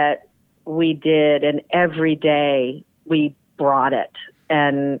job that we did. And every day we brought it,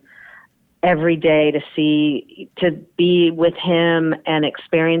 and every day to be with him and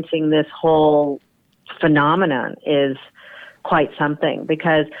experiencing this whole phenomenon is quite something,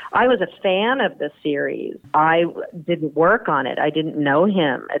 because I was a fan of the series. I didn't work on it. I didn't know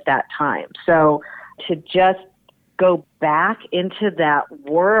him at that time. So to just go back into that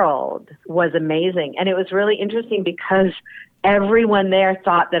world was amazing. And it was really interesting because everyone there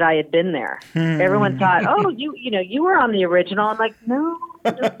thought that I had been there. Everyone thought, oh, you were on the original. I'm like, no,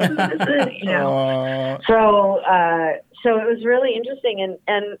 you know. So it was really interesting.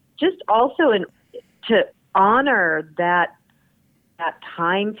 And just also to honor that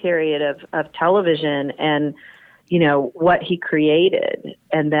time period of television and, you know, what he created,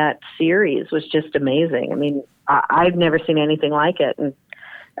 and that series was just amazing. I mean, I've never seen anything like it, and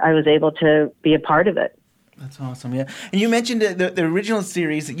I was able to be a part of it. That's awesome, yeah. And you mentioned the original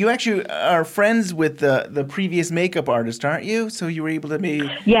series. You actually are friends with the previous makeup artist, aren't you? So you were able to be...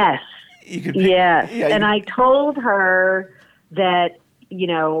 Yes. You could yes. And I told her that, you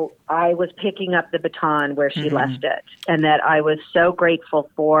know, I was picking up the baton where she left it, and that I was so grateful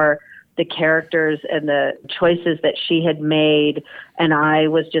for the characters and the choices that she had made, and I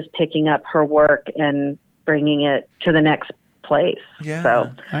was just picking up her work and bringing it to the next place. Yeah,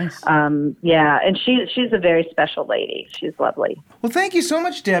 so nice. Yeah, and she's a very special lady. She's lovely. Well, thank you so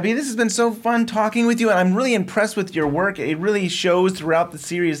much, Debbie. This has been so fun talking with you, and I'm really impressed with your work. It really shows throughout the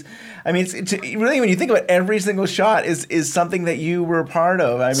series. I mean, it's really, when you think about every single shot is something that you were a part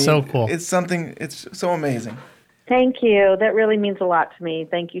of. I mean, so cool. It's so amazing. Thank you. That really means a lot to me.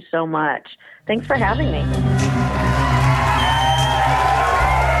 Thank you so much. Thanks for having me.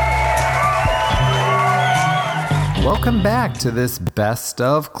 Welcome back to this Best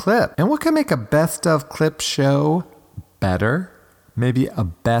of Clip. And what can make a Best of Clip show better? Maybe a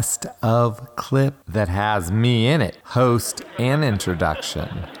Best of Clip that has me in it, host and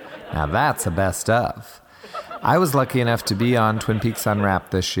introduction. Now that's a best of. I was lucky enough to be on Twin Peaks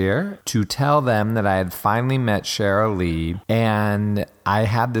Unwrapped this year to tell them that I had finally met Sheryl Lee, and I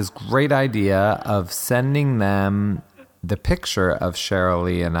had this great idea of sending them the picture of Sheryl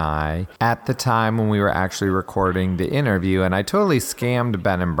Lee and I at the time when we were actually recording the interview, and I totally scammed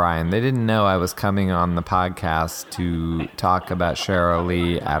Ben and Brian. They didn't know I was coming on the podcast to talk about Sheryl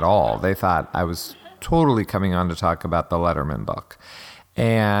Lee at all. They thought I was totally coming on to talk about the Letterman book.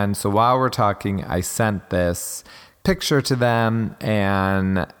 And so while we're talking, I sent this picture to them,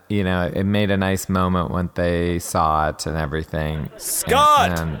 and, you know, it made a nice moment when they saw it and everything.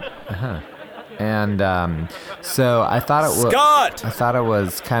 Scott! So I thought it was... Scott! I thought it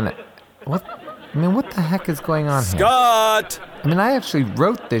was kind of... What? I mean, what the heck is going on here? Scott! I mean, I actually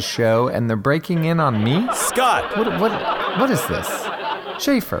wrote this show, and they're breaking in on me? Scott! What is this?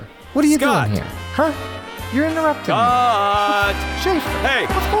 Schaefer, what are you doing here? Huh? You're interrupting me. Schaefer, hey,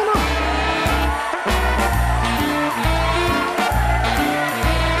 what's going on?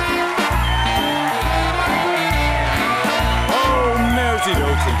 Oh, Mersey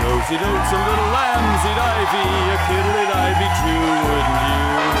notes and dozy notes and little lambs eat ivy, a kiddle eat ivy too, wouldn't you?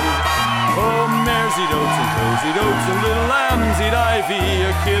 Oh, mares eat oats and cows eat oats and little lambs eat ivy.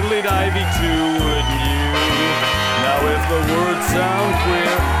 A kid'll eat ivy too, wouldn't you? Now if the words sound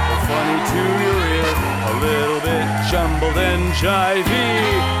queer or funny to your ear, a little bit jumbled and jivey,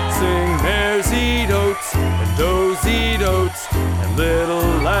 sing mares eat oats and does eat oats and little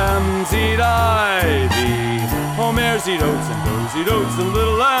lambs eat ivy. Oh, mares eat oats and does eat oats and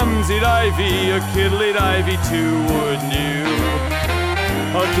little lambs eat ivy. A kid'll eat ivy too, wouldn't you?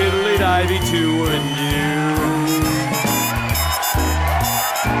 A kid'll eat ivy too, wouldn't you?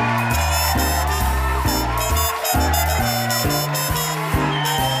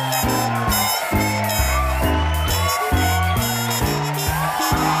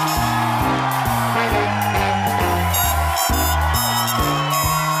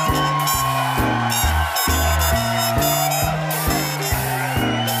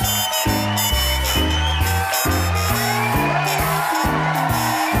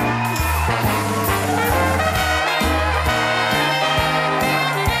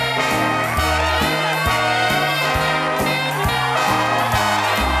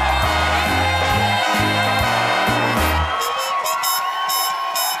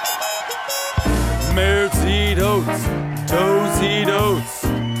 Mares eat oats, does eat oats,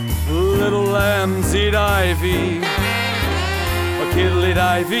 little lambs eat ivy. A kid'll eat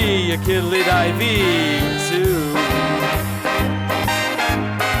ivy, a kid'll eat ivy too.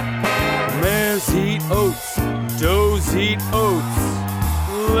 Mares eat oats, does eat oats,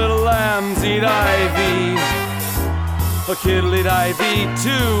 little lambs eat ivy. A kid'll eat ivy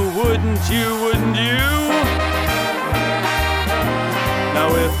too, wouldn't you, wouldn't you? Now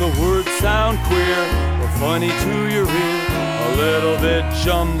if the words sound queer or funny to your ear, a little bit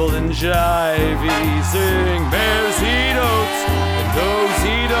jumbled and jivey, sing mares eat oats and does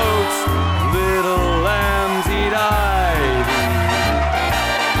eat oats, little lambs eat ivy.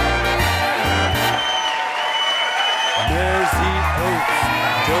 Mares eat oats,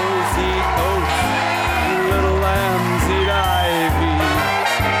 does eat oats, little lambs eat ivy.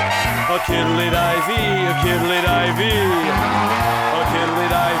 A kid'll eat ivy, a kid'll eat ivy. A kid'll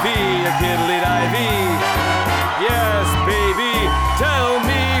eat ivy, a kid'll eat ivy. Yes, baby, tell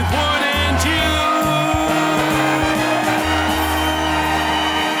me, wouldn't you?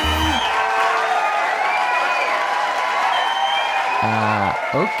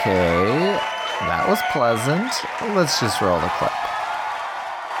 Okay. That was pleasant. Let's just roll the clip.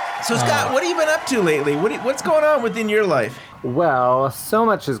 So, Scott, what have you been up to lately? What's going on within your life? Well, so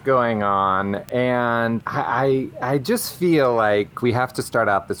much is going on, and I just feel like we have to start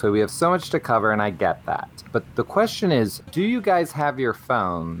out this way. We have so much to cover, and I get that. But the question is, do you guys have your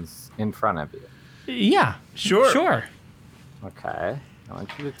phones in front of you? Yeah. Sure. Okay. I want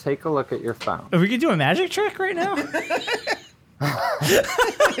you to take a look at your phone. Are we going to do a magic trick right now?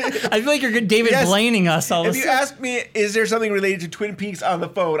 I feel like you're David Blaining us all If the you time. ask me, is there something related to Twin Peaks on the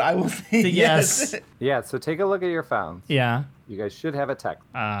phone, I will say yes. Yeah, so take a look at your phones. Yeah. You guys should have a text.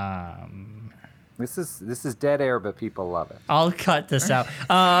 This is dead air, but people love it. I'll cut this out.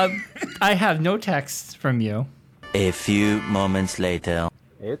 I have no texts from you. A few moments later.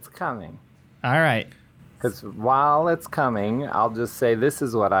 It's coming. All right. Because while it's coming, I'll just say this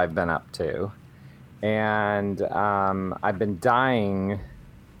is what I've been up to. And I've been dying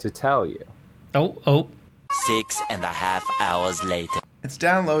to tell you. Oh. 6.5 hours later. It's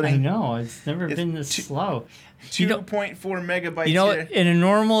downloading. I know. It's never been this slow. 2.4 megabytes You know, here. in a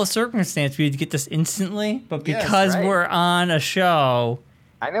normal circumstance, we'd get this instantly. But Yes, because right. we're on a show...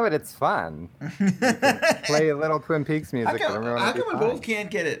 I know it. It's fun. Play a little Twin Peaks music. How come we both can't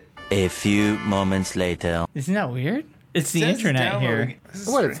get it? A few moments later. Isn't that weird? It's the internet here.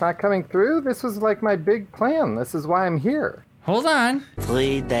 What, it's not coming through? This was like my big plan. This is why I'm here. Hold on.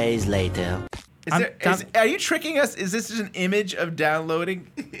 3 days later. Are you tricking us? Is this just an image of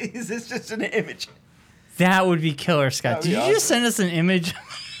downloading? Is this just an image? That would be killer, Scott. Did you just send us an image?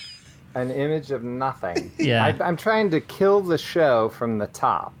 An image of nothing. Yeah. I'm trying to kill the show from the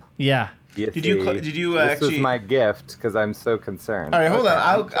top. Yeah. Did you This was my gift because I'm so concerned. All right, hold Okay, on.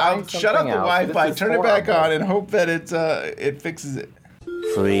 I'm I'll trying shut up something the else. Wi-Fi, This is turn it back horrible. on, and hope that it fixes it.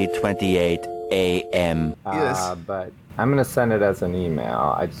 3:28 a.m. But I'm going to send it as an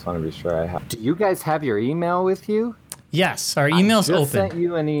email. I just want to be sure I have. Do you guys have your email with you? Yes, our email's I just open. sent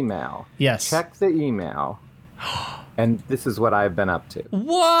you an email. Yes. Check the email. And this is what I've been up to.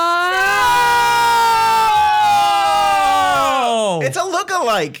 Whoa! It's a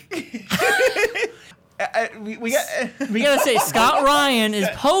look-alike. we gotta say, Scott Ryan is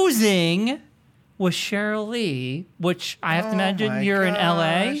posing with Cheryl Lee, which I have to imagine my you're in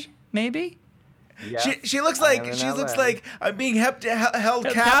LA, gosh. maybe? Yes, She looks I am like in LA. I'm being held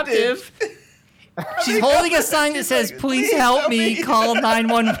captive. She's holding a sign that says, "Please help me, call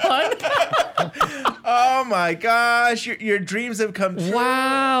 911." Oh my gosh, your dreams have come true.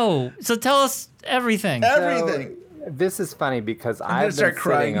 Wow. So tell us everything. Everything. So, this is funny because I'm gonna I've start been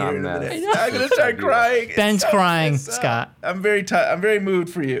crying sitting here on in a this. minute. I'm gonna start crying. Ben's crying, Scott. I'm very moved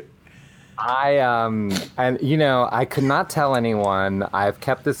for you. And I could not tell anyone. I've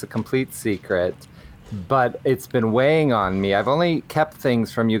kept this a complete secret, but it's been weighing on me. I've only kept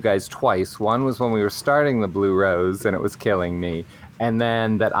things from you guys twice. One was when we were starting the Blue Rose, and it was killing me. And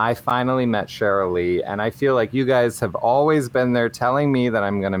then that I finally met Cheryl Lee, and I feel like you guys have always been there telling me that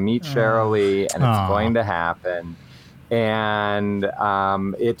I'm going to meet Cheryl Lee, and it's going to happen. And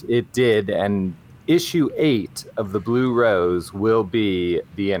it did, and issue 8 of the Blue Rose will be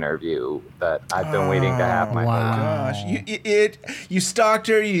the interview that I've been waiting to have my whole life. Gosh, you stalked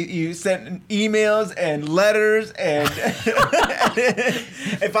her. You sent emails and letters, and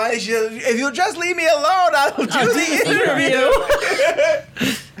and finally she said, "If you'll just leave me alone, I'll do the interview."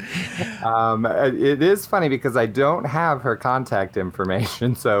 It is funny because I don't have her contact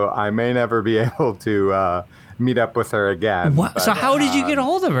information, so I may never be able to meet up with her again. What? But, So how did you get a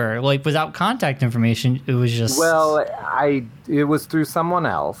hold of her? Like without contact information, it was just. Well, it was through someone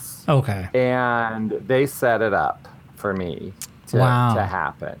else. Okay. And they set it up for me to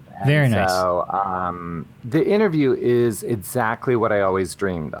happen. And Very nice. So the interview is exactly what I always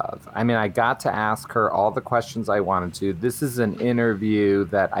dreamed of. I mean, I got to ask her all the questions I wanted to. This is an interview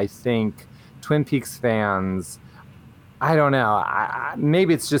that I think Twin Peaks fans, I don't know.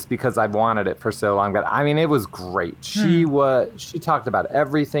 Maybe it's just because I've wanted it for so long, but I mean, it was great. She talked about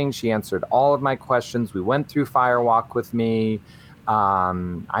everything. She answered all of my questions. We went through Firewalk with me.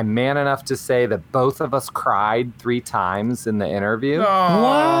 I'm man enough to say that both of us cried 3 times in the interview.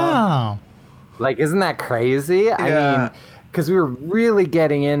 Wow. Like, isn't that crazy? Yeah. I mean, because we were really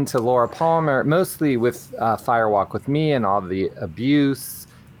getting into Laura Palmer, mostly with Firewalk with me and all the abuse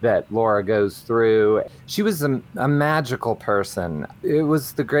that Laura goes through. She was a magical person. It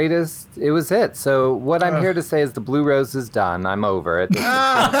was the greatest. It was it. So what I'm here to say is the Blue Rose is done. I'm over it.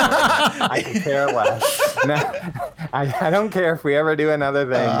 I can care less. No, I don't care if we ever do another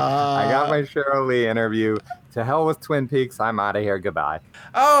thing. I got my Cheryl Lee interview. To hell with Twin Peaks. I'm out of here. Goodbye.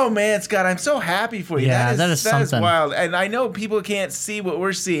 Oh man, Scott, I'm so happy for you. Yeah, that is something. wild. And I know people can't see what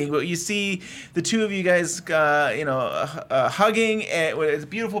we're seeing, but you see the two of you guys, hugging, and it's a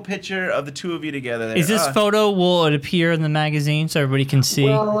beautiful picture of the two of you together. There. Is this photo, will it appear in the magazine so everybody can see?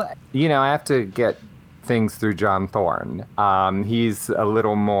 Well, I have to get things through John Thorne. He's a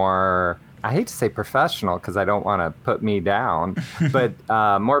little more, I hate to say professional because I don't want to put me down, but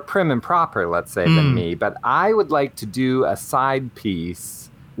more prim and proper, let's say, than me. But I would like to do a side piece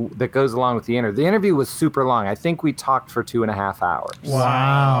that goes along with the interview. The interview was super long. I think we talked for 2.5 hours.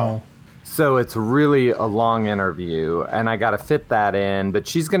 Wow. So it's really a long interview, and I got to fit that in. But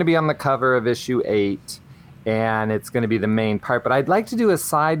she's going to be on the cover of issue 8, and it's going to be the main part. But I'd like to do a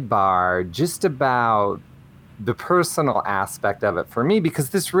sidebar just about the personal aspect of it for me, because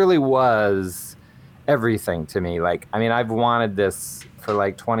this really was everything to me. Like, I mean, I've wanted this for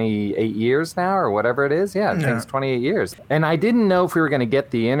like 28 years now, or whatever it is. Yeah, I think it's 28 years. And I didn't know if we were going to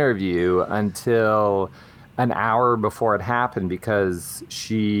get the interview until an hour before it happened, because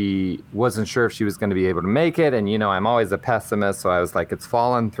she wasn't sure if she was going to be able to make it. And, I'm always a pessimist. So I was like, it's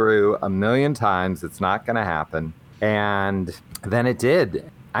fallen through a million times. It's not going to happen. And then it did.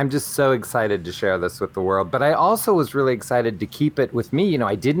 I'm just so excited to share this with the world. But I also was really excited to keep it with me.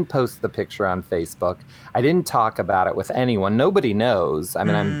 I didn't post the picture on Facebook. I didn't talk about it with anyone. Nobody knows. I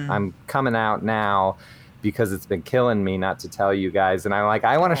mean, I'm coming out now because it's been killing me not to tell you guys. And I'm like,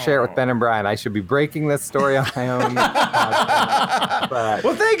 I want to share it with Ben and Brian. I should be breaking this story on my own podcast. But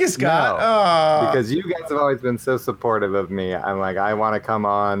well, thank you, Scott. No, because you guys have always been so supportive of me. I'm like, I want to come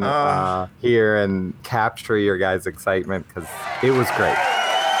on here and capture your guys' excitement, because it was great.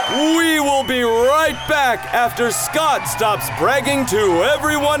 We will be right back after Scott stops bragging to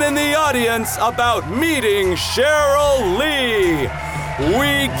everyone in the audience about meeting Cheryl Lee.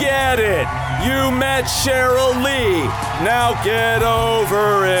 We get it. You met Cheryl Lee. Now get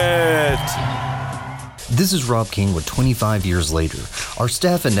over it. This is Rob King with 25 Years Later. Our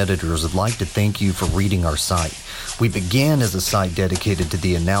staff and editors would like to thank you for reading our site. We began as a site dedicated to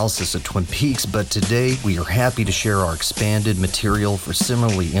the analysis of Twin Peaks, but today we are happy to share our expanded material for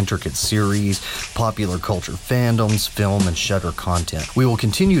similarly intricate series, popular culture fandoms, film, and Shudder content. We will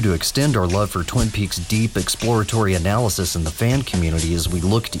continue to extend our love for Twin Peaks' deep exploratory analysis in the fan community as we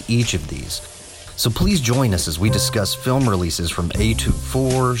look to each of these. So please join us as we discuss film releases from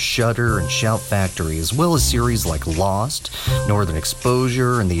A24, Shudder, and Shout Factory, as well as series like Lost, Northern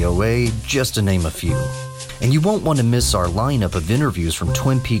Exposure, and The OA, just to name a few. And you won't want to miss our lineup of interviews from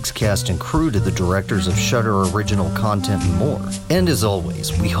Twin Peaks cast and crew to the directors of Shudder original content and more. And as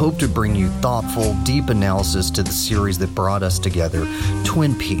always, we hope to bring you thoughtful, deep analysis to the series that brought us together,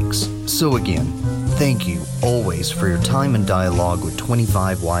 Twin Peaks. So again, thank you always for your time and dialogue with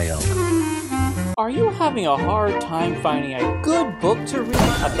 25YL. Are you having a hard time finding a good book to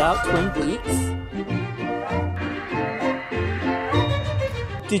read about Twin Peaks?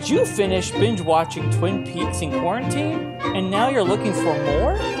 Did you finish binge watching Twin Peaks in quarantine and now you're looking for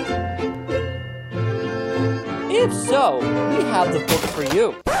more? If so, we have the book for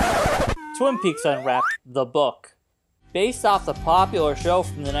you. Twin Peaks Unwrapped, the book. Based off the popular show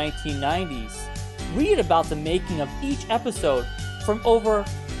from the 1990s, read about the making of each episode from over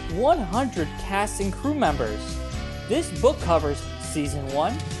 100 cast and crew members. This book covers Season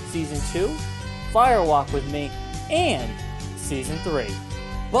 1, Season 2, Firewalk with Me, and Season 3.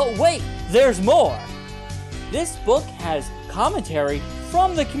 But wait, there's more! This book has commentary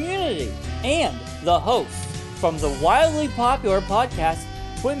from the community and the hosts from the wildly popular podcast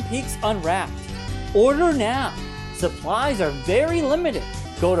Twin Peaks Unwrapped. Order now. Supplies are very limited.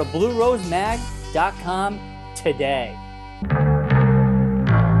 Go to BlueRoseMag.com today.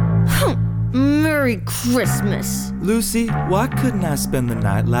 Merry Christmas. Lucy, why couldn't I spend the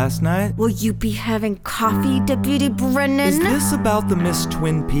night last night? Will you be having coffee, Deputy Brennan? Is this about the Miss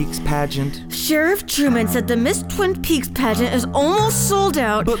Twin Peaks pageant? Sheriff Truman said the Miss Twin Peaks pageant is almost sold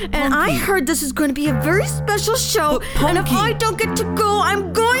out, and I heard this is going to be a very special show, and if I don't get to go,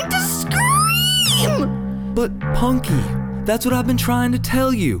 I'm going to scream! But Punky, that's what I've been trying to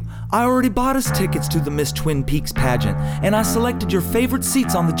tell you. I already bought us tickets to the Miss Twin Peaks pageant, and I selected your favorite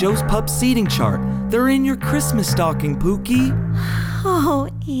seats on the Joe's Pub seating chart. They're in your Christmas stocking, Pookie. Oh,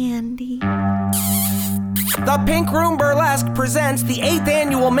 Andy. The Pink Room Burlesque presents the 8th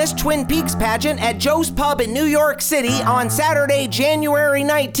annual Miss Twin Peaks pageant at Joe's Pub in New York City on Saturday, January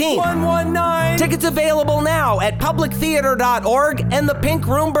 19th. 119! Tickets available now at publictheater.org and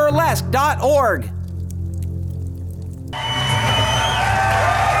thepinkroomburlesque.org.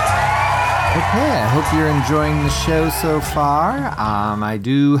 Okay, I hope you're enjoying the show so far. I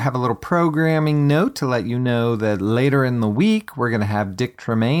do have a little programming note to let you know that later in the week, we're going to have Dick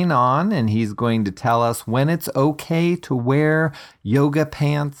Tremaine on, and he's going to tell us when it's okay to wear yoga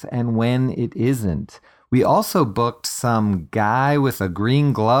pants and when it isn't. We also booked some guy with a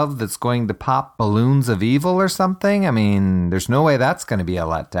green glove that's going to pop balloons of evil or something. I mean, there's no way that's going to be a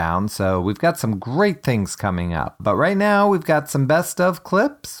letdown. So we've got some great things coming up. But right now, we've got some best of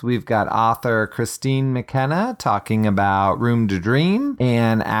clips. We've got author Christine McKenna talking about Room to Dream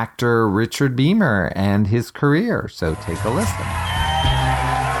and actor Richard Beamer and his career. So take a listen.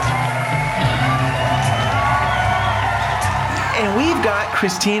 And we've got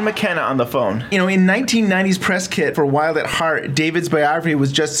Christine McKenna on the phone. You know, in 1990's press kit for Wild at Heart, David's biography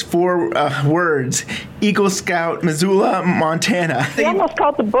was just 4 words: Eagle Scout, Missoula, Montana. They almost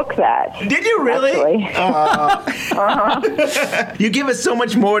called the book that. Did you really? You give us so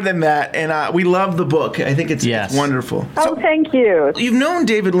much more than that, and we love the book. I think it's wonderful. Oh, thank you. You've known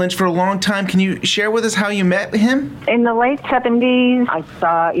David Lynch for a long time. Can you share with us how you met him? In the late 70s, I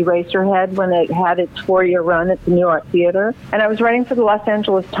saw Eraserhead when it had its 4-year run at the New Art Theater, and I was writing for the Los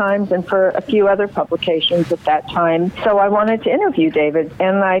Angeles Times and for a few other publications at that time. So I wanted to interview David,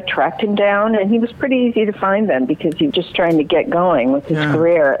 and I tracked him down, and he was pretty easy to find then because he was just trying to get going with his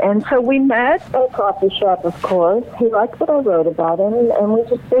career. And so we met at a coffee shop, of course. He liked what I wrote about him, and we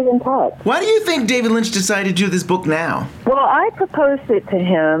just stayed in touch. Why do you think David Lynch decided to do this book now? Well, I proposed it to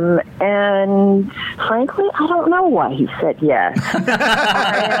him, and frankly, I don't know why he said yes.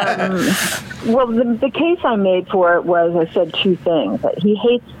 Well, the case I made for it was I said 2 things. He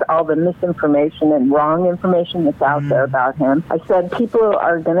hates all the misinformation and wrong information that's out there about him. I said people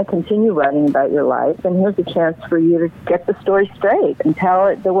are going to continue writing about your life, and here's a chance for you to get the story straight and tell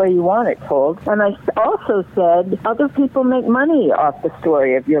it the way you want it told. And I also said other people make money off the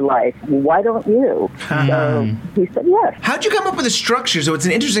story of your life. Why don't you? So he said yes. How'd you come up with a structure? So it's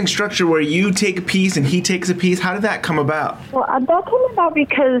an interesting structure where you take a piece and he takes a piece. How did that come about? Well, that came about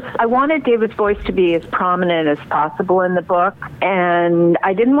because I wanted David's voice to be as prominent as possible in the book, and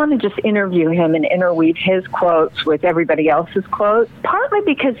I didn't want to just interview him and interweave his quotes with everybody else's quotes, partly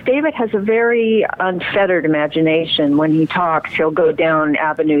because David has a very unfettered imagination. When he talks, he'll go down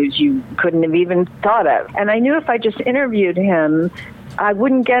avenues you couldn't have even thought of. And I knew if I just interviewed him, I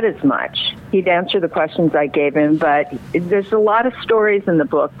wouldn't get as much. He'd answer the questions I gave him, but there's a lot of stories in the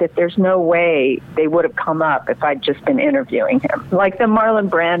book that there's no way they would have come up if I'd just been interviewing him. Like the Marlon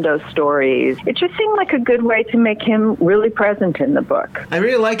Brando stories. It just seemed like a good way to make him really present in the book. I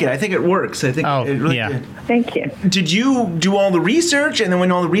really like it. I think it works. I think it really did. Thank you. Did you do all the research, and then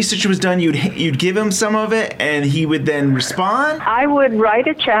when all the research was done, you'd give him some of it, and he would then respond? I would write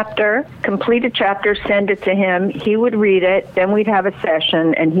a chapter, complete a chapter, send it to him. He would read it. Then we'd have a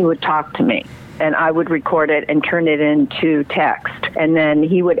session, and he would talk to me. And I would record it and turn it into text. And then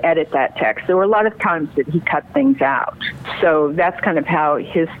he would edit that text. There were a lot of times that he cut things out. So that's kind of how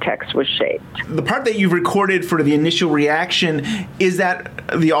his text was shaped. The part that you've recorded for the initial reaction, is that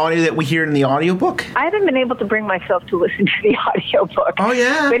the audio that we hear in the audiobook? I haven't been able to bring myself to listen to the audiobook. Oh,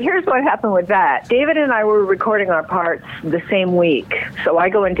 yeah? But here's what happened with that. David and I were recording our parts the same week. So I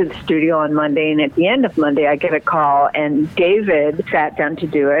go into the studio on Monday, and at the end of Monday, I get a call, and David sat down to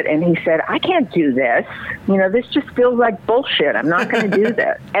do it, and he said, I can't do this. This just feels like bullshit. I'm not going to do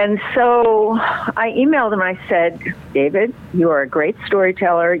this. And so I emailed him. I said, David, you are a great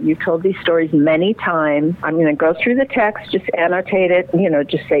storyteller. You've told these stories many times. I'm going to go through the text, just annotate it,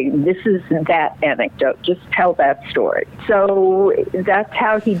 just say, this is that anecdote. Just tell that story. So that's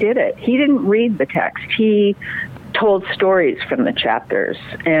how he did it. He didn't read the text. He told stories from the chapters.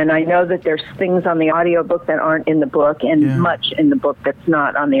 And I know that there's things on the audiobook that aren't in the book, and much in the book that's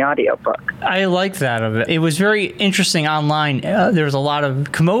not on the audiobook. I like that of it. It was very interesting online. There was a lot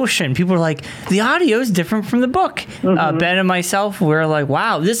of commotion. People were like, the audio is different from the book. Mm-hmm. Ben and myself were like,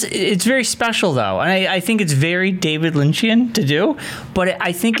 wow, it's very special, though. And I think it's very David Lynchian to do, but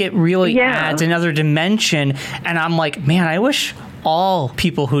I think it really adds another dimension. And I'm like, man, I wish all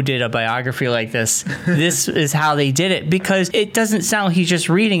people who did a biography like this is how they did it, because it doesn't sound like he's just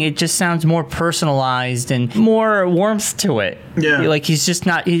reading. It just sounds more personalized and more warmth to it. Yeah. Like he's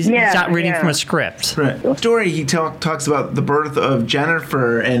not reading from a script. Right. The story, he talks about the birth of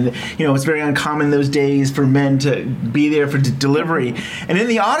Jennifer, and it's very uncommon those days for men to be there for delivery. And in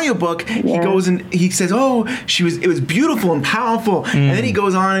the audiobook, he goes and he says, it was beautiful and powerful. And then he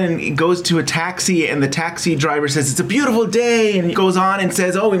goes on and he goes to a taxi, and the taxi driver says, it's a beautiful day, and he goes on and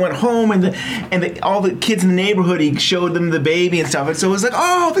says, we went home, and all the kids in the neighborhood, he showed them the baby and stuff. And so it was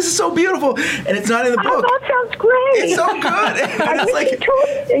like, this is so beautiful. And it's not in the book. That sounds great. It's so good.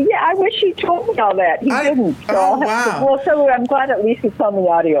 I wish he told me all that. He didn't. So wow. So I'm glad at least it's on the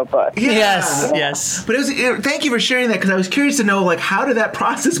audiobook. Yeah. Yes. But thank you for sharing that, because I was curious to know, how did that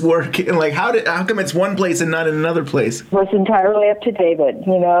process work? And how come it's one place and not in another place? It was entirely up to David.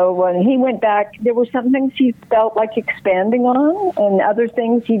 When he went back, there were some things he felt like expanding on, and other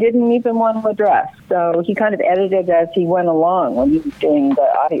things he didn't even want to address. So he kind of edited as he went along when he was doing the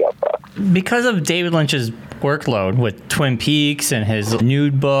audiobook. Because of David Lynch's workload with Twin Peaks and his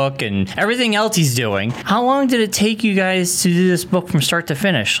nude book and everything else he's doing, how long did it take you guys to do this book from start to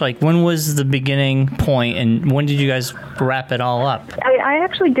finish? When was the beginning point, and when did you guys wrap it all up? I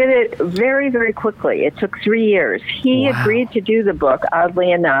actually did it very, very quickly. It took 3 years. He agreed to do the book,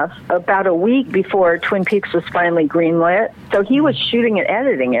 oddly enough, about a week before Twin Peaks was finally greenlit. So he was shooting and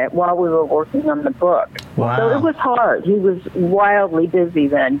editing it while we were working on the book. Wow. So it was hard. He was wildly busy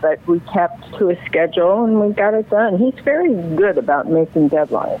then, but we kept to a schedule and we got it done. He's very good about making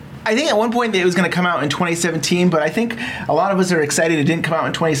deadlines. I think at one point it was going to come out in 2017, but I think a lot of us are excited it didn't come out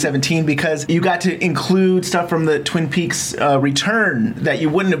in 2017 because you got to include stuff from the Twin Peaks return that you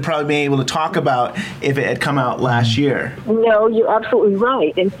wouldn't have probably been able to talk about if it had come out last year. No, you're absolutely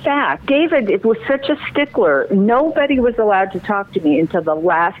right. In fact, David was such a stickler. Nobody was allowed to talk to me until the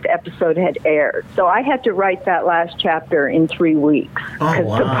last episode had aired. So I had to write that last chapter in 3 weeks because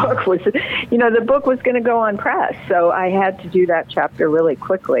the book was going to go on press. So I had to do that chapter really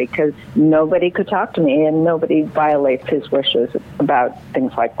quickly, because nobody could talk to me and nobody violates his wishes about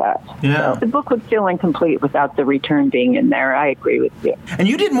things like that. Yeah. So the book would feel incomplete without the return being in there. I agree with you. And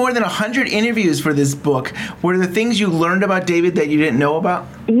you did more than 100 interviews for this book. Were there things you learned about David that you didn't know about?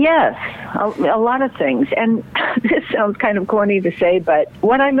 Yes, a lot of things. And this sounds kind of corny to say, but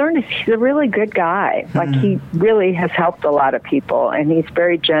what I learned is he's a really good guy. Like, he really has helped a lot of people, and he's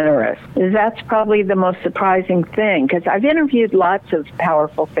very generous. That's probably the most surprising thing, because I've interviewed lots of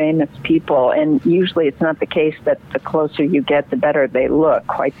powerful, famous people, and usually it's not the case that the closer you get, the better they look.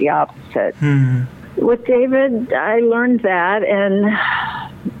 Quite the opposite. With David, I learned that, and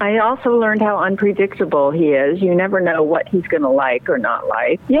I also learned how unpredictable he is. You never know what he's going to like or not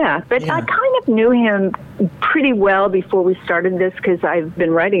like. Yeah, but I kind of knew him pretty well before we started this because I've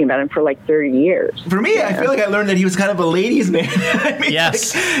been writing about him for like 30 years. For me, I feel like I learned that he was kind of a ladies' man. I mean,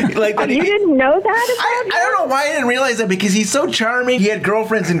 yes. Like that you didn't know that I don't know why I didn't realize that because he's so charming. He had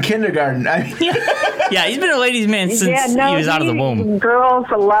girlfriends in kindergarten. Yeah, he's been a ladies' man since he was out of the womb. Girls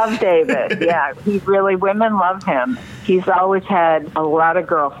love David. Yeah, women love him. He's always had a lot of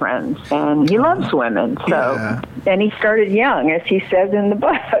girlfriends, and he loves women. So, and he started young, as he says in the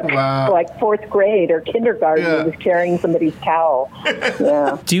book, like 4th grade or kindergarten. He was carrying somebody's towel.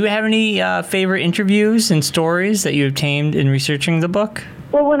 Yeah. Do you have any favorite interviews and stories that you obtained in researching the book?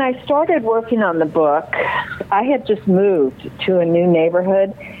 Well, when I started working on the book, I had just moved to a new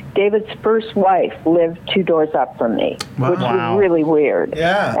neighborhood. David's first wife lived 2 doors up from me, which was really weird.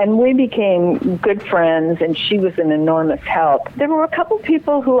 Yeah. And we became good friends, and she was an enormous help. There were a couple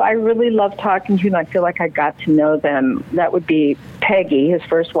people who I really loved talking to, and I feel like I got to know them. That would be Peggy, his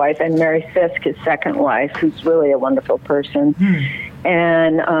first wife, and Mary Fisk, his second wife, who's really a wonderful person.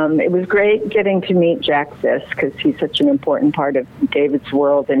 And it was great getting to meet Jack Fisk because he's such an important part of David's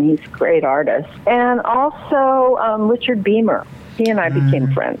world, and he's a great artist. And also Richard Beamer. He and I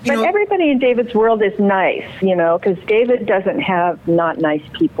became friends. But everybody in David's world is nice, because David doesn't have not nice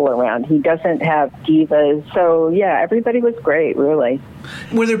people around. He doesn't have divas. So, yeah, everybody was great, really.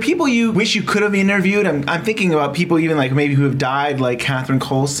 Were there people you wish you could have interviewed? I'm thinking about people even like maybe who have died, like Catherine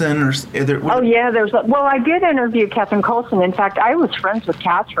Coulson. Well, I did interview Catherine Coulson. In fact, I was friends with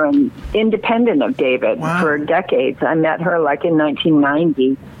Catherine, independent of David, for decades. I met her like in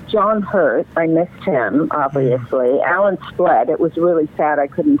 1990. John Hurt, I missed him, obviously. Alan Splett, it was really sad I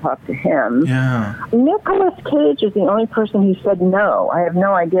couldn't talk to him. Yeah. Nicolas Cage is the only person who said no. I have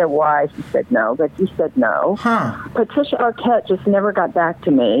no idea why he said no, but he said no. Patricia Arquette just never got back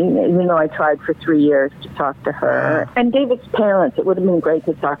to me, even though I tried for 3 years to talk to her. And David's parents, it would have been great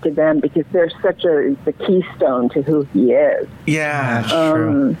to talk to them because they're such the keystone to who he is. Yeah, that's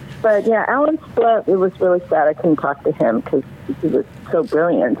true. But yeah, Alan Splett, it was really sad I couldn't talk to him because he was so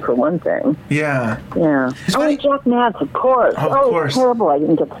brilliant, for one thing. Yeah. Yeah. And Jack Nance, of course. Of course. It's terrible I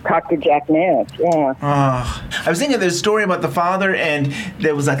didn't get to talk to Jack Nance. Yeah. I was thinking there's a story about the father, and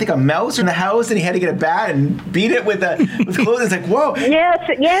there was, I think, a mouse in the house, and he had to get a bat and beat it with clothes. It's like, whoa. Yes.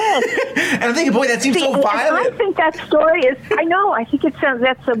 And I'm thinking, boy, that seems so violent. I think that story is, I think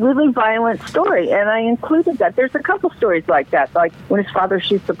that's a really violent story, and I included that. There's a couple stories like that, like when his father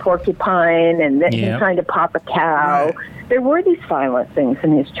shoots a porcupine, and then he's trying to pop a cow. Right. There were these violent things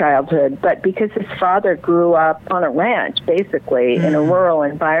in his childhood, but because his father grew up on a ranch, basically, in a rural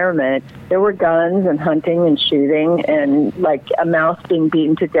environment, there were guns and hunting and shooting, and like a mouse being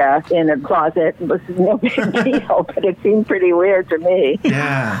beaten to death in a closet was no big deal, but it seemed pretty weird to me.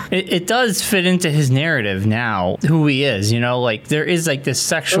 Yeah. It does fit into his narrative now, who he is, like there is like this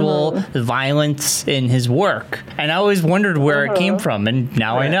sexual violence in his work. And I always wondered where it came from, and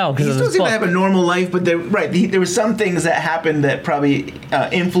now I know. He still seemed to have a normal life, but there were some things that happened that probably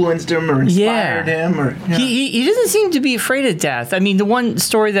influenced him or inspired him. Or he doesn't seem to be afraid of death. I mean, the one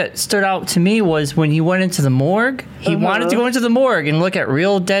story that stood out to me was when he went into the morgue. He wanted to go into the morgue and look at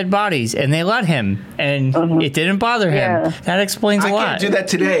real dead bodies, and they let him, and it didn't bother him. Yeah. That explains a lot. I can't do that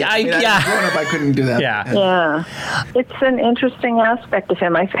today. Growing up, I couldn't do that. Yeah. It's an interesting aspect of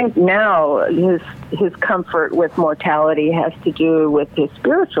him. I think now his comfort with mortality has to do with his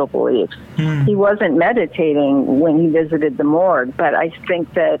spiritual beliefs. He wasn't meditating when he visited the morgue, but I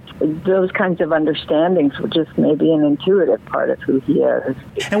think that those kinds of understandings were just maybe an intuitive part of who he is.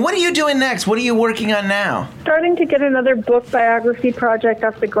 And what are you doing next? What are you working on now? Starting to get another book biography project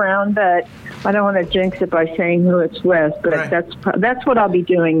off the ground, but I don't want to jinx it by saying who it's with, but that's what I'll be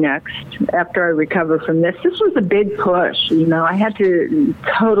doing next after I recover from this. This was a big push. I had to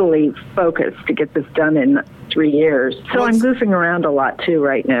totally focus to get this done in 3 years. So I'm goofing around a lot too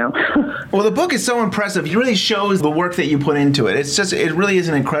right now. Well, the book is so impressive. It really shows the work that you put into it. It really is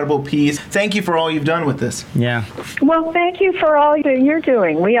an incredible piece. Thank you for all you've done with this. Yeah. Well, thank you for all you're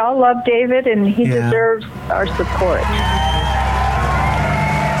doing. We all love David, and he deserves our support.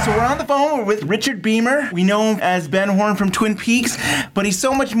 So we're on the phone with Richard Beamer. We know him as Ben Horne from Twin Peaks, but he's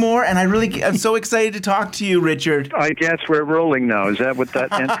so much more, and I'm so excited to talk to you, Richard. I guess we're rolling now. Is that what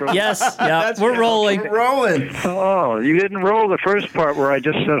that intro? Yes, we're rolling. We're rolling. Oh, you didn't roll the first part where I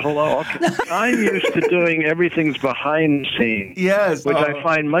just said hello. Okay. I'm used to doing everything's behind the scenes. Yes. Which I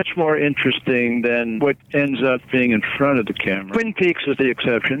find much more interesting than what ends up being in front of the camera. Twin Peaks is the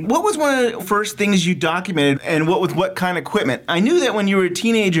exception. What was one of the first things you documented, and with what kind of equipment? I knew that when you were a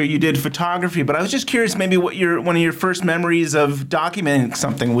teenager, teenager, you did photography, but I was just curious maybe what one of your first memories of documenting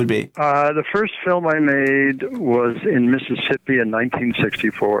something would be. The first film I made was in Mississippi in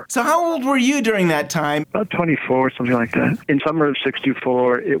 1964. So how old were you during that time? About 24, something like that. In summer of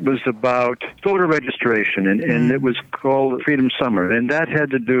 64, it was about voter registration, and it was called Freedom Summer, and that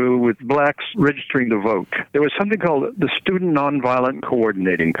had to do with blacks registering to vote. There was something called the Student Nonviolent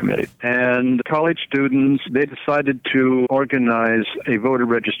Coordinating Committee, and college students, they decided to organize a voter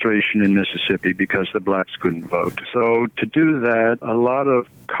registration in Mississippi because the blacks couldn't vote. So to do that, a lot of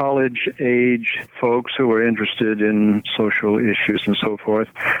college-age folks who were interested in social issues and so forth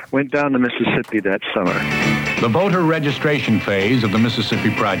went down to Mississippi that summer. The voter registration phase of the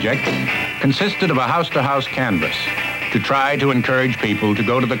Mississippi Project consisted of a house-to-house canvass to try to encourage people to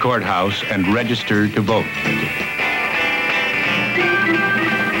go to the courthouse and register to vote.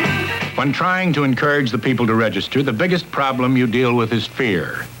 When trying to encourage the people to register, the biggest problem you deal with is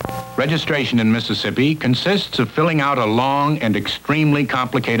fear. Registration in Mississippi consists of filling out a long and extremely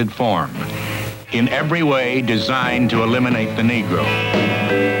complicated form, in every way designed to eliminate the Negro.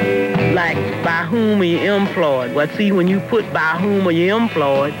 Like, by whom are you employed? Well, see, when you put by whom are you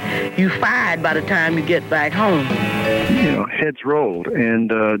employed, you fired by the time you get back home. You know, heads rolled.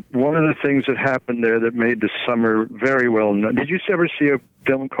 And one of the things that happened there that made the summer very well known. Did you ever see a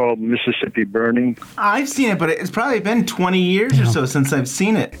film called Mississippi Burning? I've seen it, but it's probably been 20 years or so since I've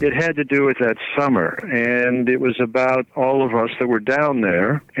seen it. It had to do with that summer, and it was about all of us that were down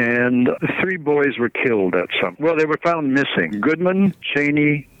there, and 3 boys were killed that summer. Well, they were found missing. Goodman,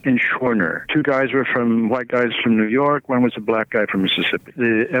 Cheney, and Schwerner. 2 guys were white guys from New York. One was a black guy from Mississippi.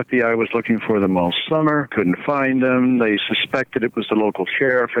 The FBI was looking for them all summer, couldn't find them. They suspected it was the local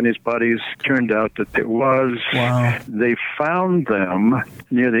sheriff and his buddies. Turned out that it was. Wow. They found them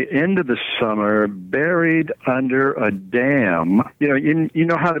near the end of the summer, buried under a dam. You know, you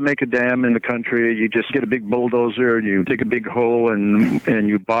know how to make a dam in the country. You just get a big bulldozer and you dig a big hole and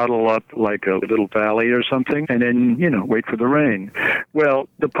you bottle up like a little valley or something, and then, you know, wait for the rain. Well,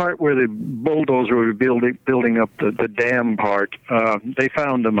 the part where the bulldozer was building up the dam part, they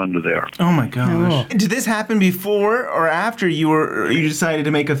found them under there. Oh my gosh! Did this happen before or after you decided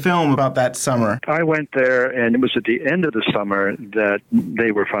to make a film about that summer? I went there, and it was at the end of the summer that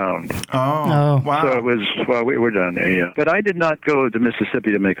they were found. Oh, wow! So it was we were done there, yeah. But I did not go to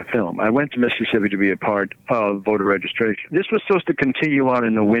Mississippi to make a film. I went to Mississippi to be a part of voter registration. This was supposed to continue on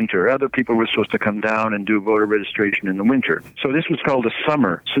in the winter. Other people were supposed to come down and do voter registration in the winter. So this was called the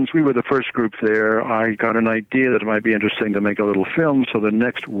summer. Since we were the first group there, I got an idea that it might be interesting to make a little film, so the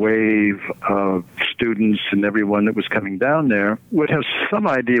next wave of students and everyone that was coming down there would have some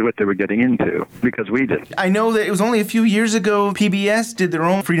idea what they were getting into, because we did. I know that it was only a few years ago PBS did their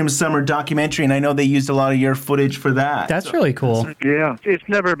own Freedom Summer documentary, and I know they used a lot of your footage for that. That's really cool. Yeah, it's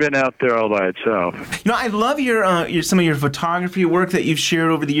never been out there all by itself. You know, I love your some of your photography work that you've shared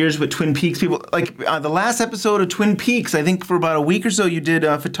over the years with Twin Peaks people. Like the last episode of Twin Peaks, I think for about a week or so, you did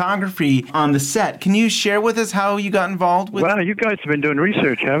photography on the set. Can you share with us how you got involved with? Wow, you guys have been doing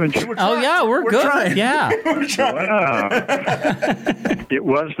research, haven't you? We're good. Trying. Yeah. We're trying. Wow. It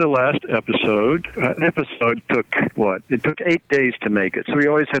was the last episode. An episode took, It took 8 days to make it, so we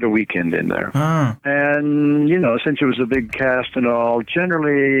always had a weekend in there. And, you know, since it was a big cast and all,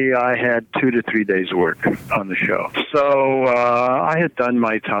 generally I had 2 to 3 days work on the show. So I had done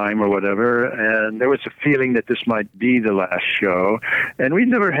my time or whatever, and there was a feeling that this might be the last show, and we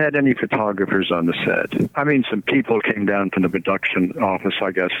never had any photographers on the set. I mean, some people came down from the production office,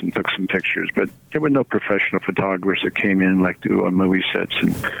 I guess, and took some pictures, but there were no professional photographers that came in like do on movie sets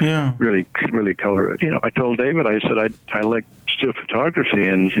and really color it. You know, I told David, I said, I like still photography,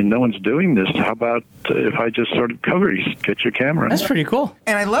 and no one's doing this. How about if I just sort of cover you, get your camera? That's pretty cool.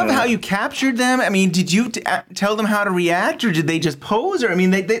 And I love how you captured them. I mean, did you tell them how to react, or did they just pose? Or I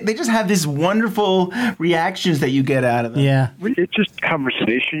mean, they just have these wonderful reactions that you get out of them. Yeah. It's just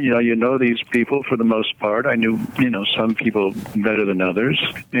conversation. You know these people for the most part. I knew, some people better than others.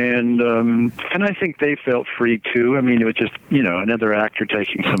 And I think they felt free too. I mean, it was just, another actor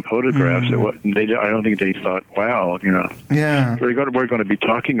taking some photographs. I don't think they thought, wow, Yeah. We're going to be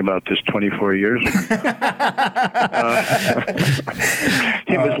talking about this 24 years ago.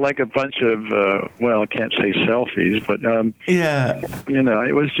 It was like a bunch of, I can't say selfies, but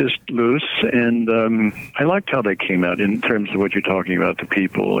it was just loose, and I liked how they came out in terms of what you're talking about, the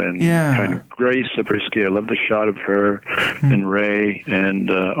people, and kind of Grace Zabriskie. I love the shot of her and Ray, and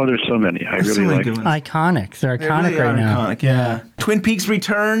there's so many. I really like them. Iconic. They're iconic really right now. Iconic, yeah. Twin Peaks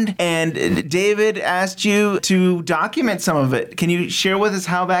returned, and David asked you to document some of it. Can you share with us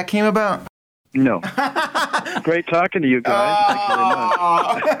how that came about? No. Great talking to you guys. Thank you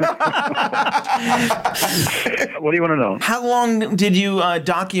very much. What do you want to know? How long did you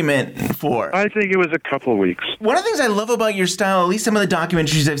document for? I think it was a couple of weeks. One of the things I love about your style, at least some of the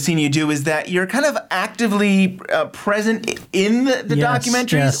documentaries I've seen you do, is that you're kind of actively present in the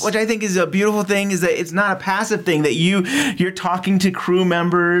documentaries, which I think is a beautiful thing, is that it's not a passive thing, that you're talking to crew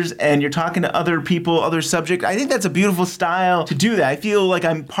members and you're talking to other people, other subjects. I think that's a beautiful style to do that. I feel like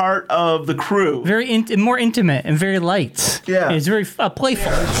I'm part of the crew. Very more intimate and very light. Yeah. It's very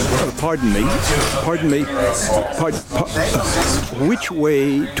playful. Pardon me. Which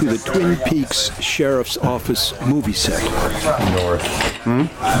way to the Twin Peaks Sheriff's Office movie set? North.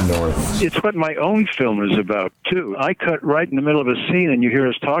 North. It's what my own film is about, too. I cut right in the middle of a scene and you hear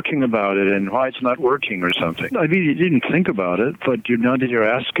us talking about it and why it's not working or something. I mean, you didn't think about it, but now that you're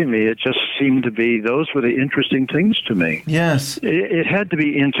asking me, it just seemed to be, those were the interesting things to me. Yes. It had to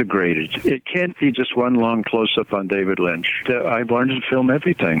be integrated. It can't be just one long close-up on David Lynch. I wanted to film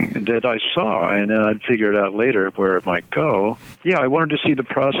everything that I saw, and then I'd figure it out later where it might go. Yeah, I wanted to see the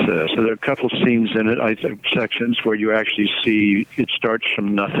process. So there are a couple scenes in it, sections where you actually see it starts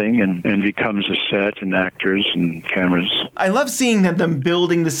from nothing and becomes a set and actors and cameras. I love seeing them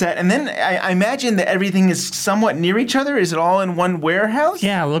building the set, and then I imagine that everything is somewhat near each other. Is it all in one warehouse?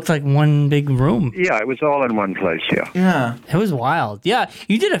 Yeah, it looked like one big room. Yeah, it was all in one place, yeah. Yeah. It was wild. Yeah,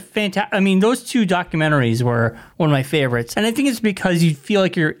 you did a fantastic... I mean, those two documentaries were one of my favorites, and I think it's because you feel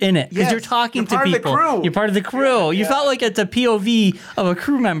like you're in it, because you're talking to people. You're part of the crew. You felt like it's a POV of a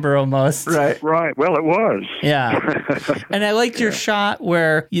crew member almost. Right. Well, it was. Yeah. And I liked your shot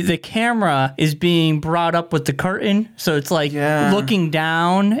where the camera is being brought up with the curtain, so it's like looking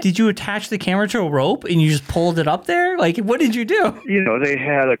down. Did you attach the camera to a rope and you just pulled it up there? Like, what did you do? You know, they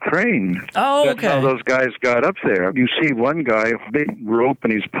had a crane. Oh, okay. That's how those guys got up there. You see one guy, big rope,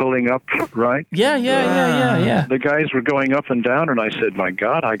 and he's pulling up, right? Yeah. The guys were going up and down, and I said, "My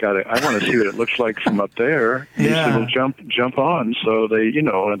God, I want to see what it looks like from up there." He said, "Well, jump on." So they,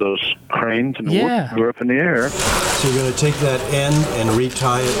 one of those cranes and were up in the air. So you're going to take that end and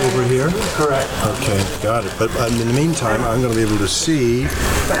retie it over here? Correct. Okay, got it. But in the meantime, I'm going to be able to see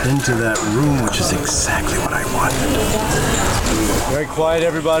into that room, which is exactly what I wanted. Very quiet,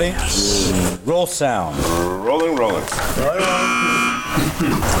 everybody. Roll sound. Rolling.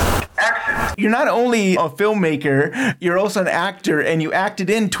 You're not only a filmmaker, you're also an actor, and you acted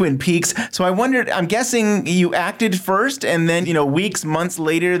in Twin Peaks. So I wondered, I'm guessing you acted first, and then, weeks, months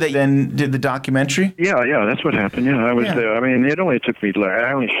later, they then did the documentary? Yeah, that's what happened. Yeah, I was there. I mean, it only took me,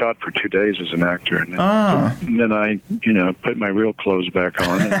 I only shot for 2 days as an actor. And then I, put my real clothes back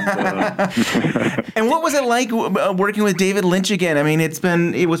on. And what was it like working with David Lynch again? I mean,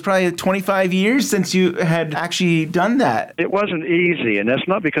 it was probably 25 years since you had actually done that. It wasn't easy, and that's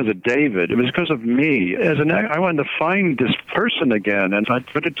not because of David. It was because of me. As an actor, I wanted to find this person again, and I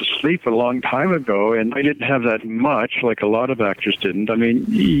put it to sleep a long time ago, and I didn't have that much, like a lot of actors didn't. I mean,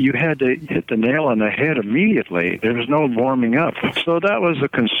 you had to hit the nail on the head immediately. There was no warming up. So that was a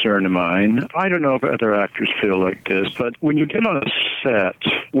concern of mine. I don't know if other actors feel like this, but when you get on a set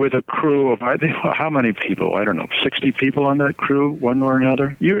with a crew of, how many people? I don't know, 60 people on that crew, one or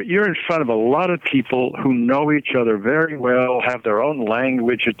another? You're in front of a lot of people who know each other very well, have their own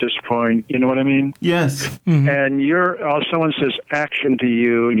language at this point. You know what I mean? Yes. Mm-hmm. And someone says action to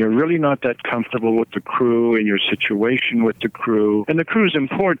you, and you're really not that comfortable with the crew and your situation with the crew. And the crew is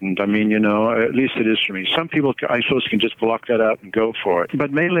important. I mean, at least it is for me. Some people, I suppose, can just block that out and go for it.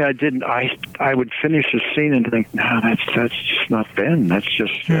 But mainly I didn't. I would finish the scene and think, no, that's just not Ben. That's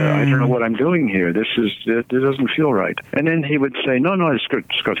just, I don't know what I'm doing here. It doesn't feel right. And then he would say, no, it's good.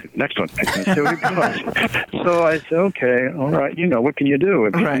 Next one. So I said, okay, all right. What can you do?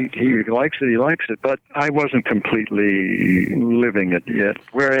 If he likes it, he likes it. But I wasn't completely living it yet.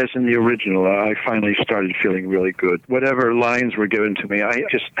 Whereas in the original, I finally started feeling really good. Whatever lines were given to me, I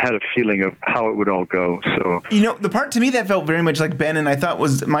just had a feeling of how it would all go. So the part to me that felt very much like Ben, and I thought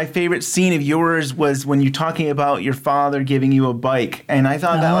was my favorite scene of yours was when you're talking about your father giving you a bike, and I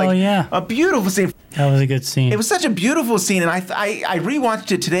thought a beautiful scene. That was a good scene. It was such a beautiful scene, and I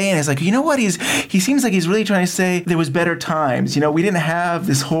rewatched it today, and it's like, you know what? He seems like he's really trying to say there was better times. We didn't have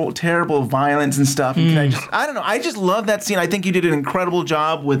this whole terrible violence and stuff. And I don't know. I just love that scene. I think you did an incredible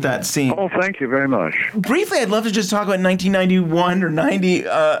job with that scene. Oh, thank you very much. Briefly, I'd love to just talk about 1991 or 90.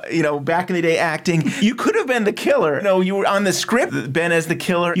 Back in the day, acting. You could have been the killer. You were on the script, Ben as the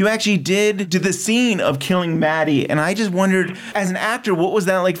killer. You actually did the scene of killing Maddie, and I just wondered, as an actor, what was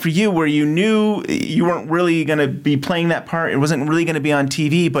that like for you? Where you knew you weren't really going to be playing that part. It wasn't really going to be on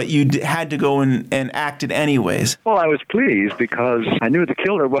TV, but you had to go and act it anyways. Well, I was pleased because I knew the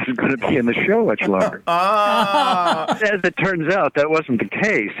killer wasn't going to be in the show much longer. As it turns out, that wasn't the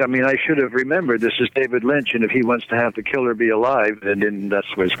case. I mean, I should have remembered this is David Lynch, and if he wants to have the killer be alive, then that's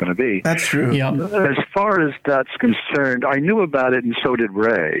where it's going to be. That's true. Yep. As far as that's concerned, I knew about it, and so did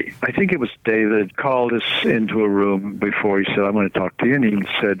Ray. I think it was David called us into a room before. He said, "I want to talk to you," and he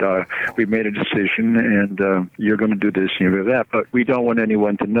said, "We made a decision, and you're going to do this and you're going to do that, but we don't want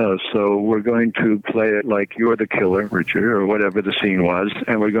anyone to know, so we're going to play it like you're the killer, Richard, or whatever the scene was,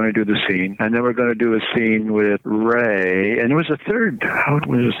 and we're going to do the scene, and then we're going to do a scene with Ray, and there was a third. How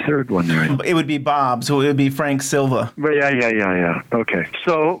was the third one there? It would be Bob, so it would be Frank Silva. Yeah. Okay.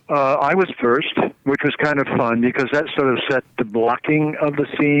 So I was first, which was kind of fun because that sort of set the blocking of the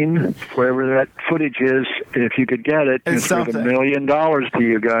scene. Wherever that footage is, if you could get it, it's worth $1 million to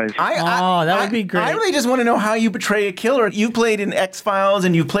you guys. That would be great. I really just want to know how you portray a killer. You played in X-Files,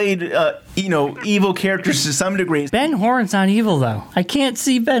 and you played, evil characters to some degree. Ben Horn's not evil, though. I can't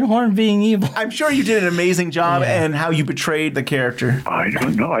see Ben Horn being evil. I'm sure you did an amazing job and how you portrayed the character. I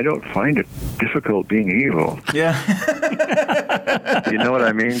don't know. I don't find it difficult being evil. Yeah. You know what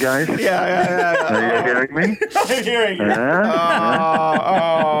I mean, guys? Yeah. Are you hearing me? I'm hearing you.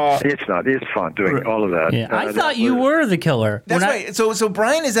 It's not. It's fun doing all of that. Yeah, I thought you were the killer. That's right. So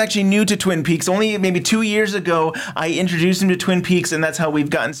Brian is actually new to Twin Peaks. Only maybe 2 years ago, I introduced him to Twin Peaks, and that's how we've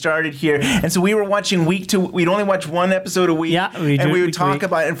gotten started here. And so we were watching we'd only watch one episode a week. Yeah, and we would talk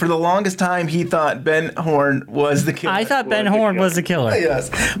about it. And for the longest time, he thought Ben Horn was the killer. I thought Ben Horn was the killer. Yes.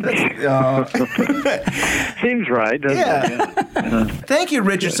 Seems right, doesn't it? Thank you,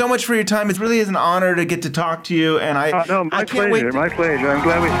 Richard, so much for your time. It really is an honor to get to talk to you. And I can't wait. My pleasure. I'm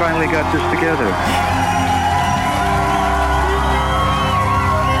glad we finally got this together.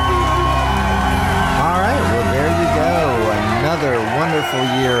 All right, well, there you go. Another wonderful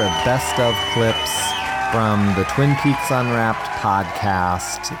year of best of clips from the Twin Peaks Unwrapped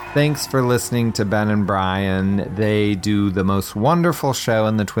podcast. Thanks for listening to Ben and Brian. They do the most wonderful show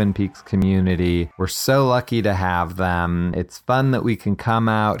in the Twin Peaks community. We're so lucky to have them. It's fun that we can come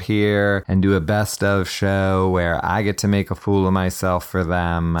out here and do a best of show where I get to make a fool of myself for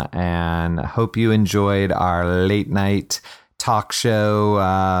them. And I hope you enjoyed our late night talk show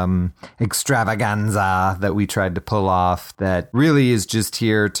extravaganza that we tried to pull off that really is just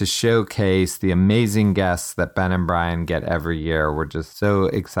here to showcase the amazing guests that Ben and Brian get every year. We're just so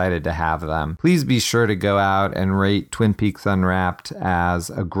excited to have them. Please be sure to go out and rate Twin Peaks Unwrapped as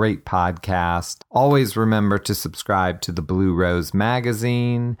a great podcast. Always remember to subscribe to the Blue Rose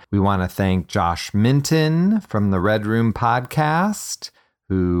magazine. We want to thank Josh Minton from the Red Room podcast,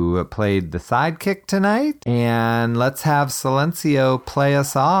 who played the sidekick tonight. And let's have Silencio play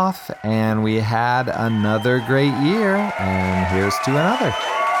us off. And we had another great year. And here's to another.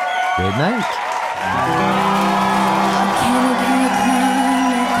 Good night.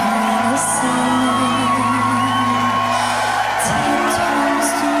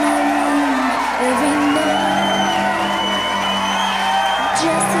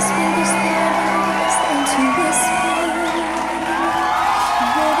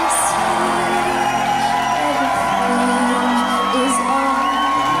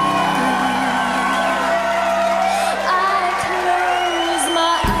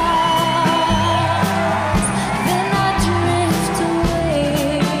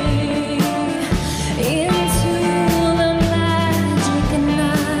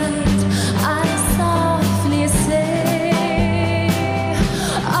 I softly say,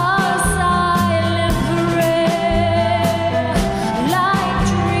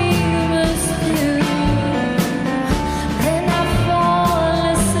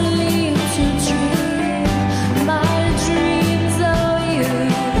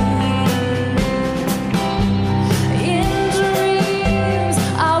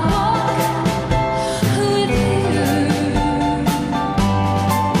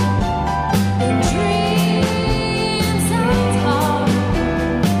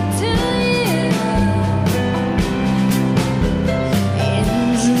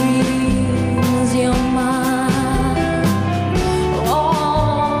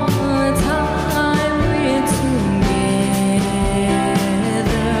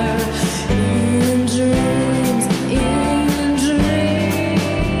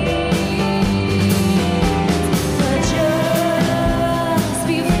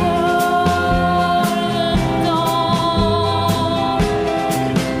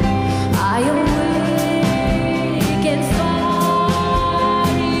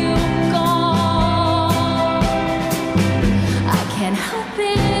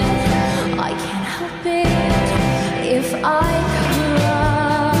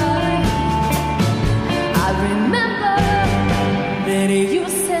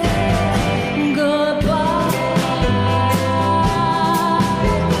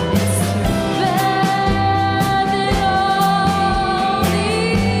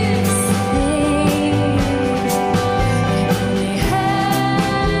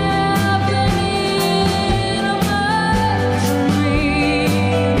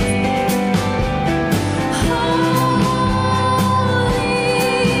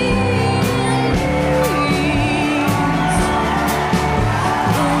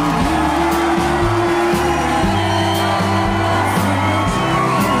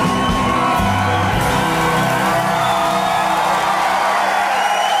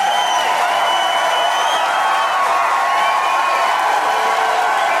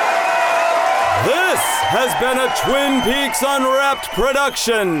 has been a Twin Peaks Unwrapped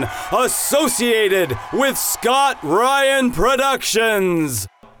production associated with Scott Ryan Productions.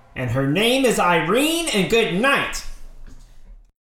 And her name is Irene, and good night.